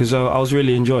show because I was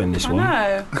really enjoying this I one.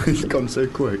 know. It's gone so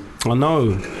quick. I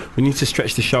know. We need to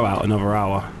stretch the show out another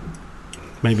hour.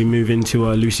 Maybe move into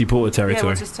Lucy Porter Yeah, territory.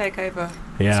 we'll just take over.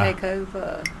 Yeah. Take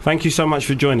over. Thank you so much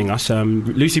for joining us.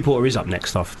 Lucy Porter is up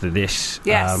next after this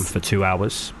Yes. for 2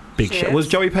 hours. Big She show. is. Was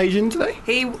Joey Page in today?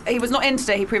 He was not in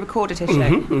today. He pre-recorded his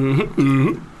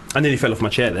show. I nearly fell off my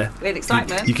chair there. With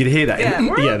excitement. You could hear that. Yeah.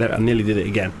 I nearly did it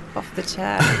again. Off the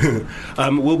chair.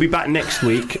 We'll be back next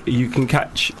week. You can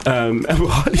catch.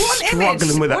 Harley's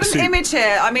struggling with that What soup. an image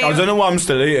here. I mean, I don't know why I'm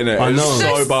still eating it. I It's know.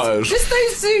 so butters. just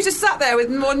those two just sat there with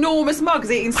enormous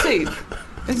mugs eating soup.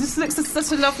 It just looks like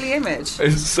such a lovely image.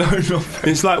 It's so not.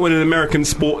 It's like when an American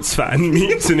sports fan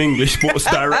meets an English Sports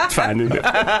Direct fan. Isn't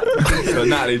it? So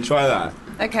Natalie, try that.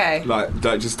 Okay. Like,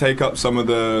 just take up some of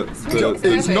the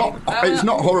It's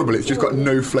not horrible. It's just got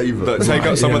no flavour. But take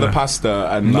up some of the pasta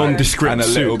and Nondescript and a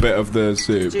little soup. bit of the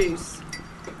soup. Juice.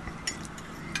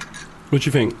 What do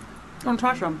you think? Don't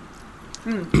try some.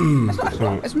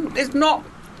 It's not.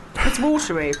 It's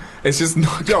watery. It's just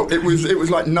not. Yo, it was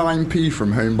like 9p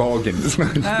from Home Bargains.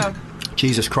 Oh,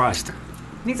 Jesus Christ!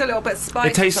 needs a little bit of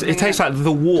spice. It tastes like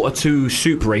the water to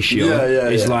soup ratio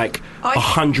is like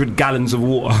 100 gallons of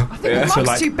water. I think the So mug's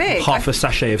like too big. half a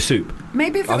sachet of soup.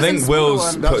 Maybe if it I was in think smaller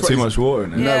Will's one. put too much water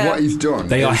in it. Yeah. No, what he's done.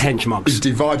 They are is hench mugs. He's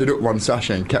divided up one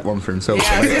sachet and kept one for himself.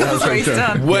 Yeah, that's what he's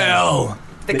done. Well,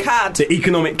 The cad. The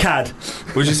economic cad.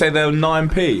 would you say they were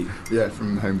 9p? Yeah,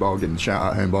 from Home Bargains. Shout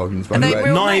out Home Bargains. By Are the they way.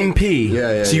 real? 9p.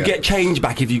 Yeah, So you yeah. get change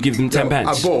back if you give them 10 Yeah,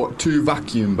 pence. I bought 2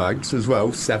 vacuum bags as well,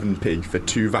 7p for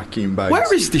 2 vacuum bags.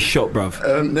 Where is this shop, bruv?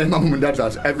 They're my mum and dad's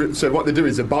house. So what they do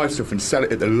is they buy stuff and sell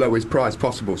it at the lowest price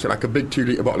possible. So like a big 2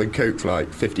 litre bottle of Coke's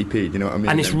like 50p. You know what I mean?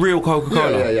 And it's real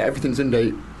Coca-Cola. Yeah. Everything's in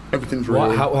date. Everything's real.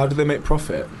 What, how do they make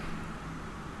profit?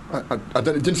 I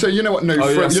don't. So you know what you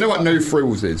know what no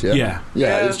frills is, yeah? Yeah.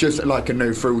 Yeah, it's just like a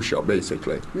no frill shop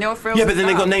basically. No frills. Yeah, but then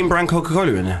they got name brand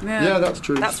Coca-Cola in there. Yeah, that's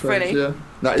true. That's I suppose, pretty. Yeah,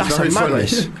 that is That's very a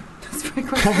madness. funny. That's very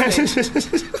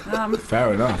quite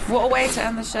Fair enough. What a way to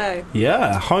end the show.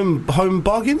 Yeah, home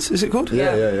Bargains, is it called?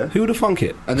 Yeah. Who would have thunk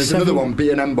it? And there's 7 another one,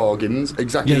 B&M Bargains,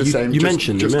 exactly Yeah, the you- same. you just,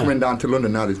 mentioned just them, yeah. coming down to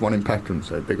London now. There's one in Peckham,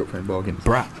 so big up for Bargains.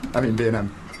 Brat. I mean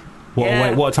B&M. What,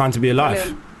 Yeah. what a time to be alive.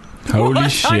 Brilliant. Holy What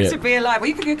a time shit. to be alive. Well,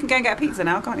 you can go and get a pizza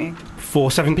now, can't you?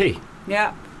 For 7p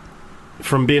Yeah.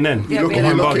 from B&M. Yeah, You're B&M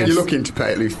Home looking, Bargains. you're looking to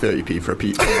pay at least 30p for a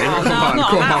pizza. Oh, no, I'm not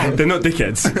come allowed. on. They're not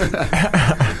dickheads.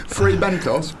 3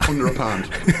 Bentos, under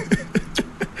 £1.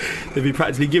 They'd be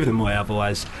practically giving them away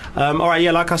otherwise. All right,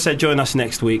 yeah, like I said, join us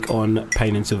next week on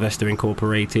Payne and Sylvester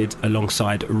Incorporated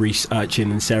alongside Reese Urchin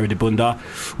and Sarah de Bunda.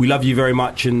 We love you very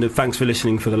much and thanks for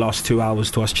listening for the last 2 hours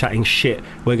to us chatting shit.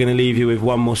 We're going to leave you with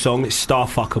one more song. It's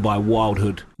Starfucker by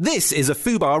Wildhood. This is a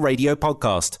Fubar Radio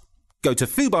podcast. Go to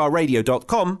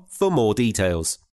fubarradio.com for more details.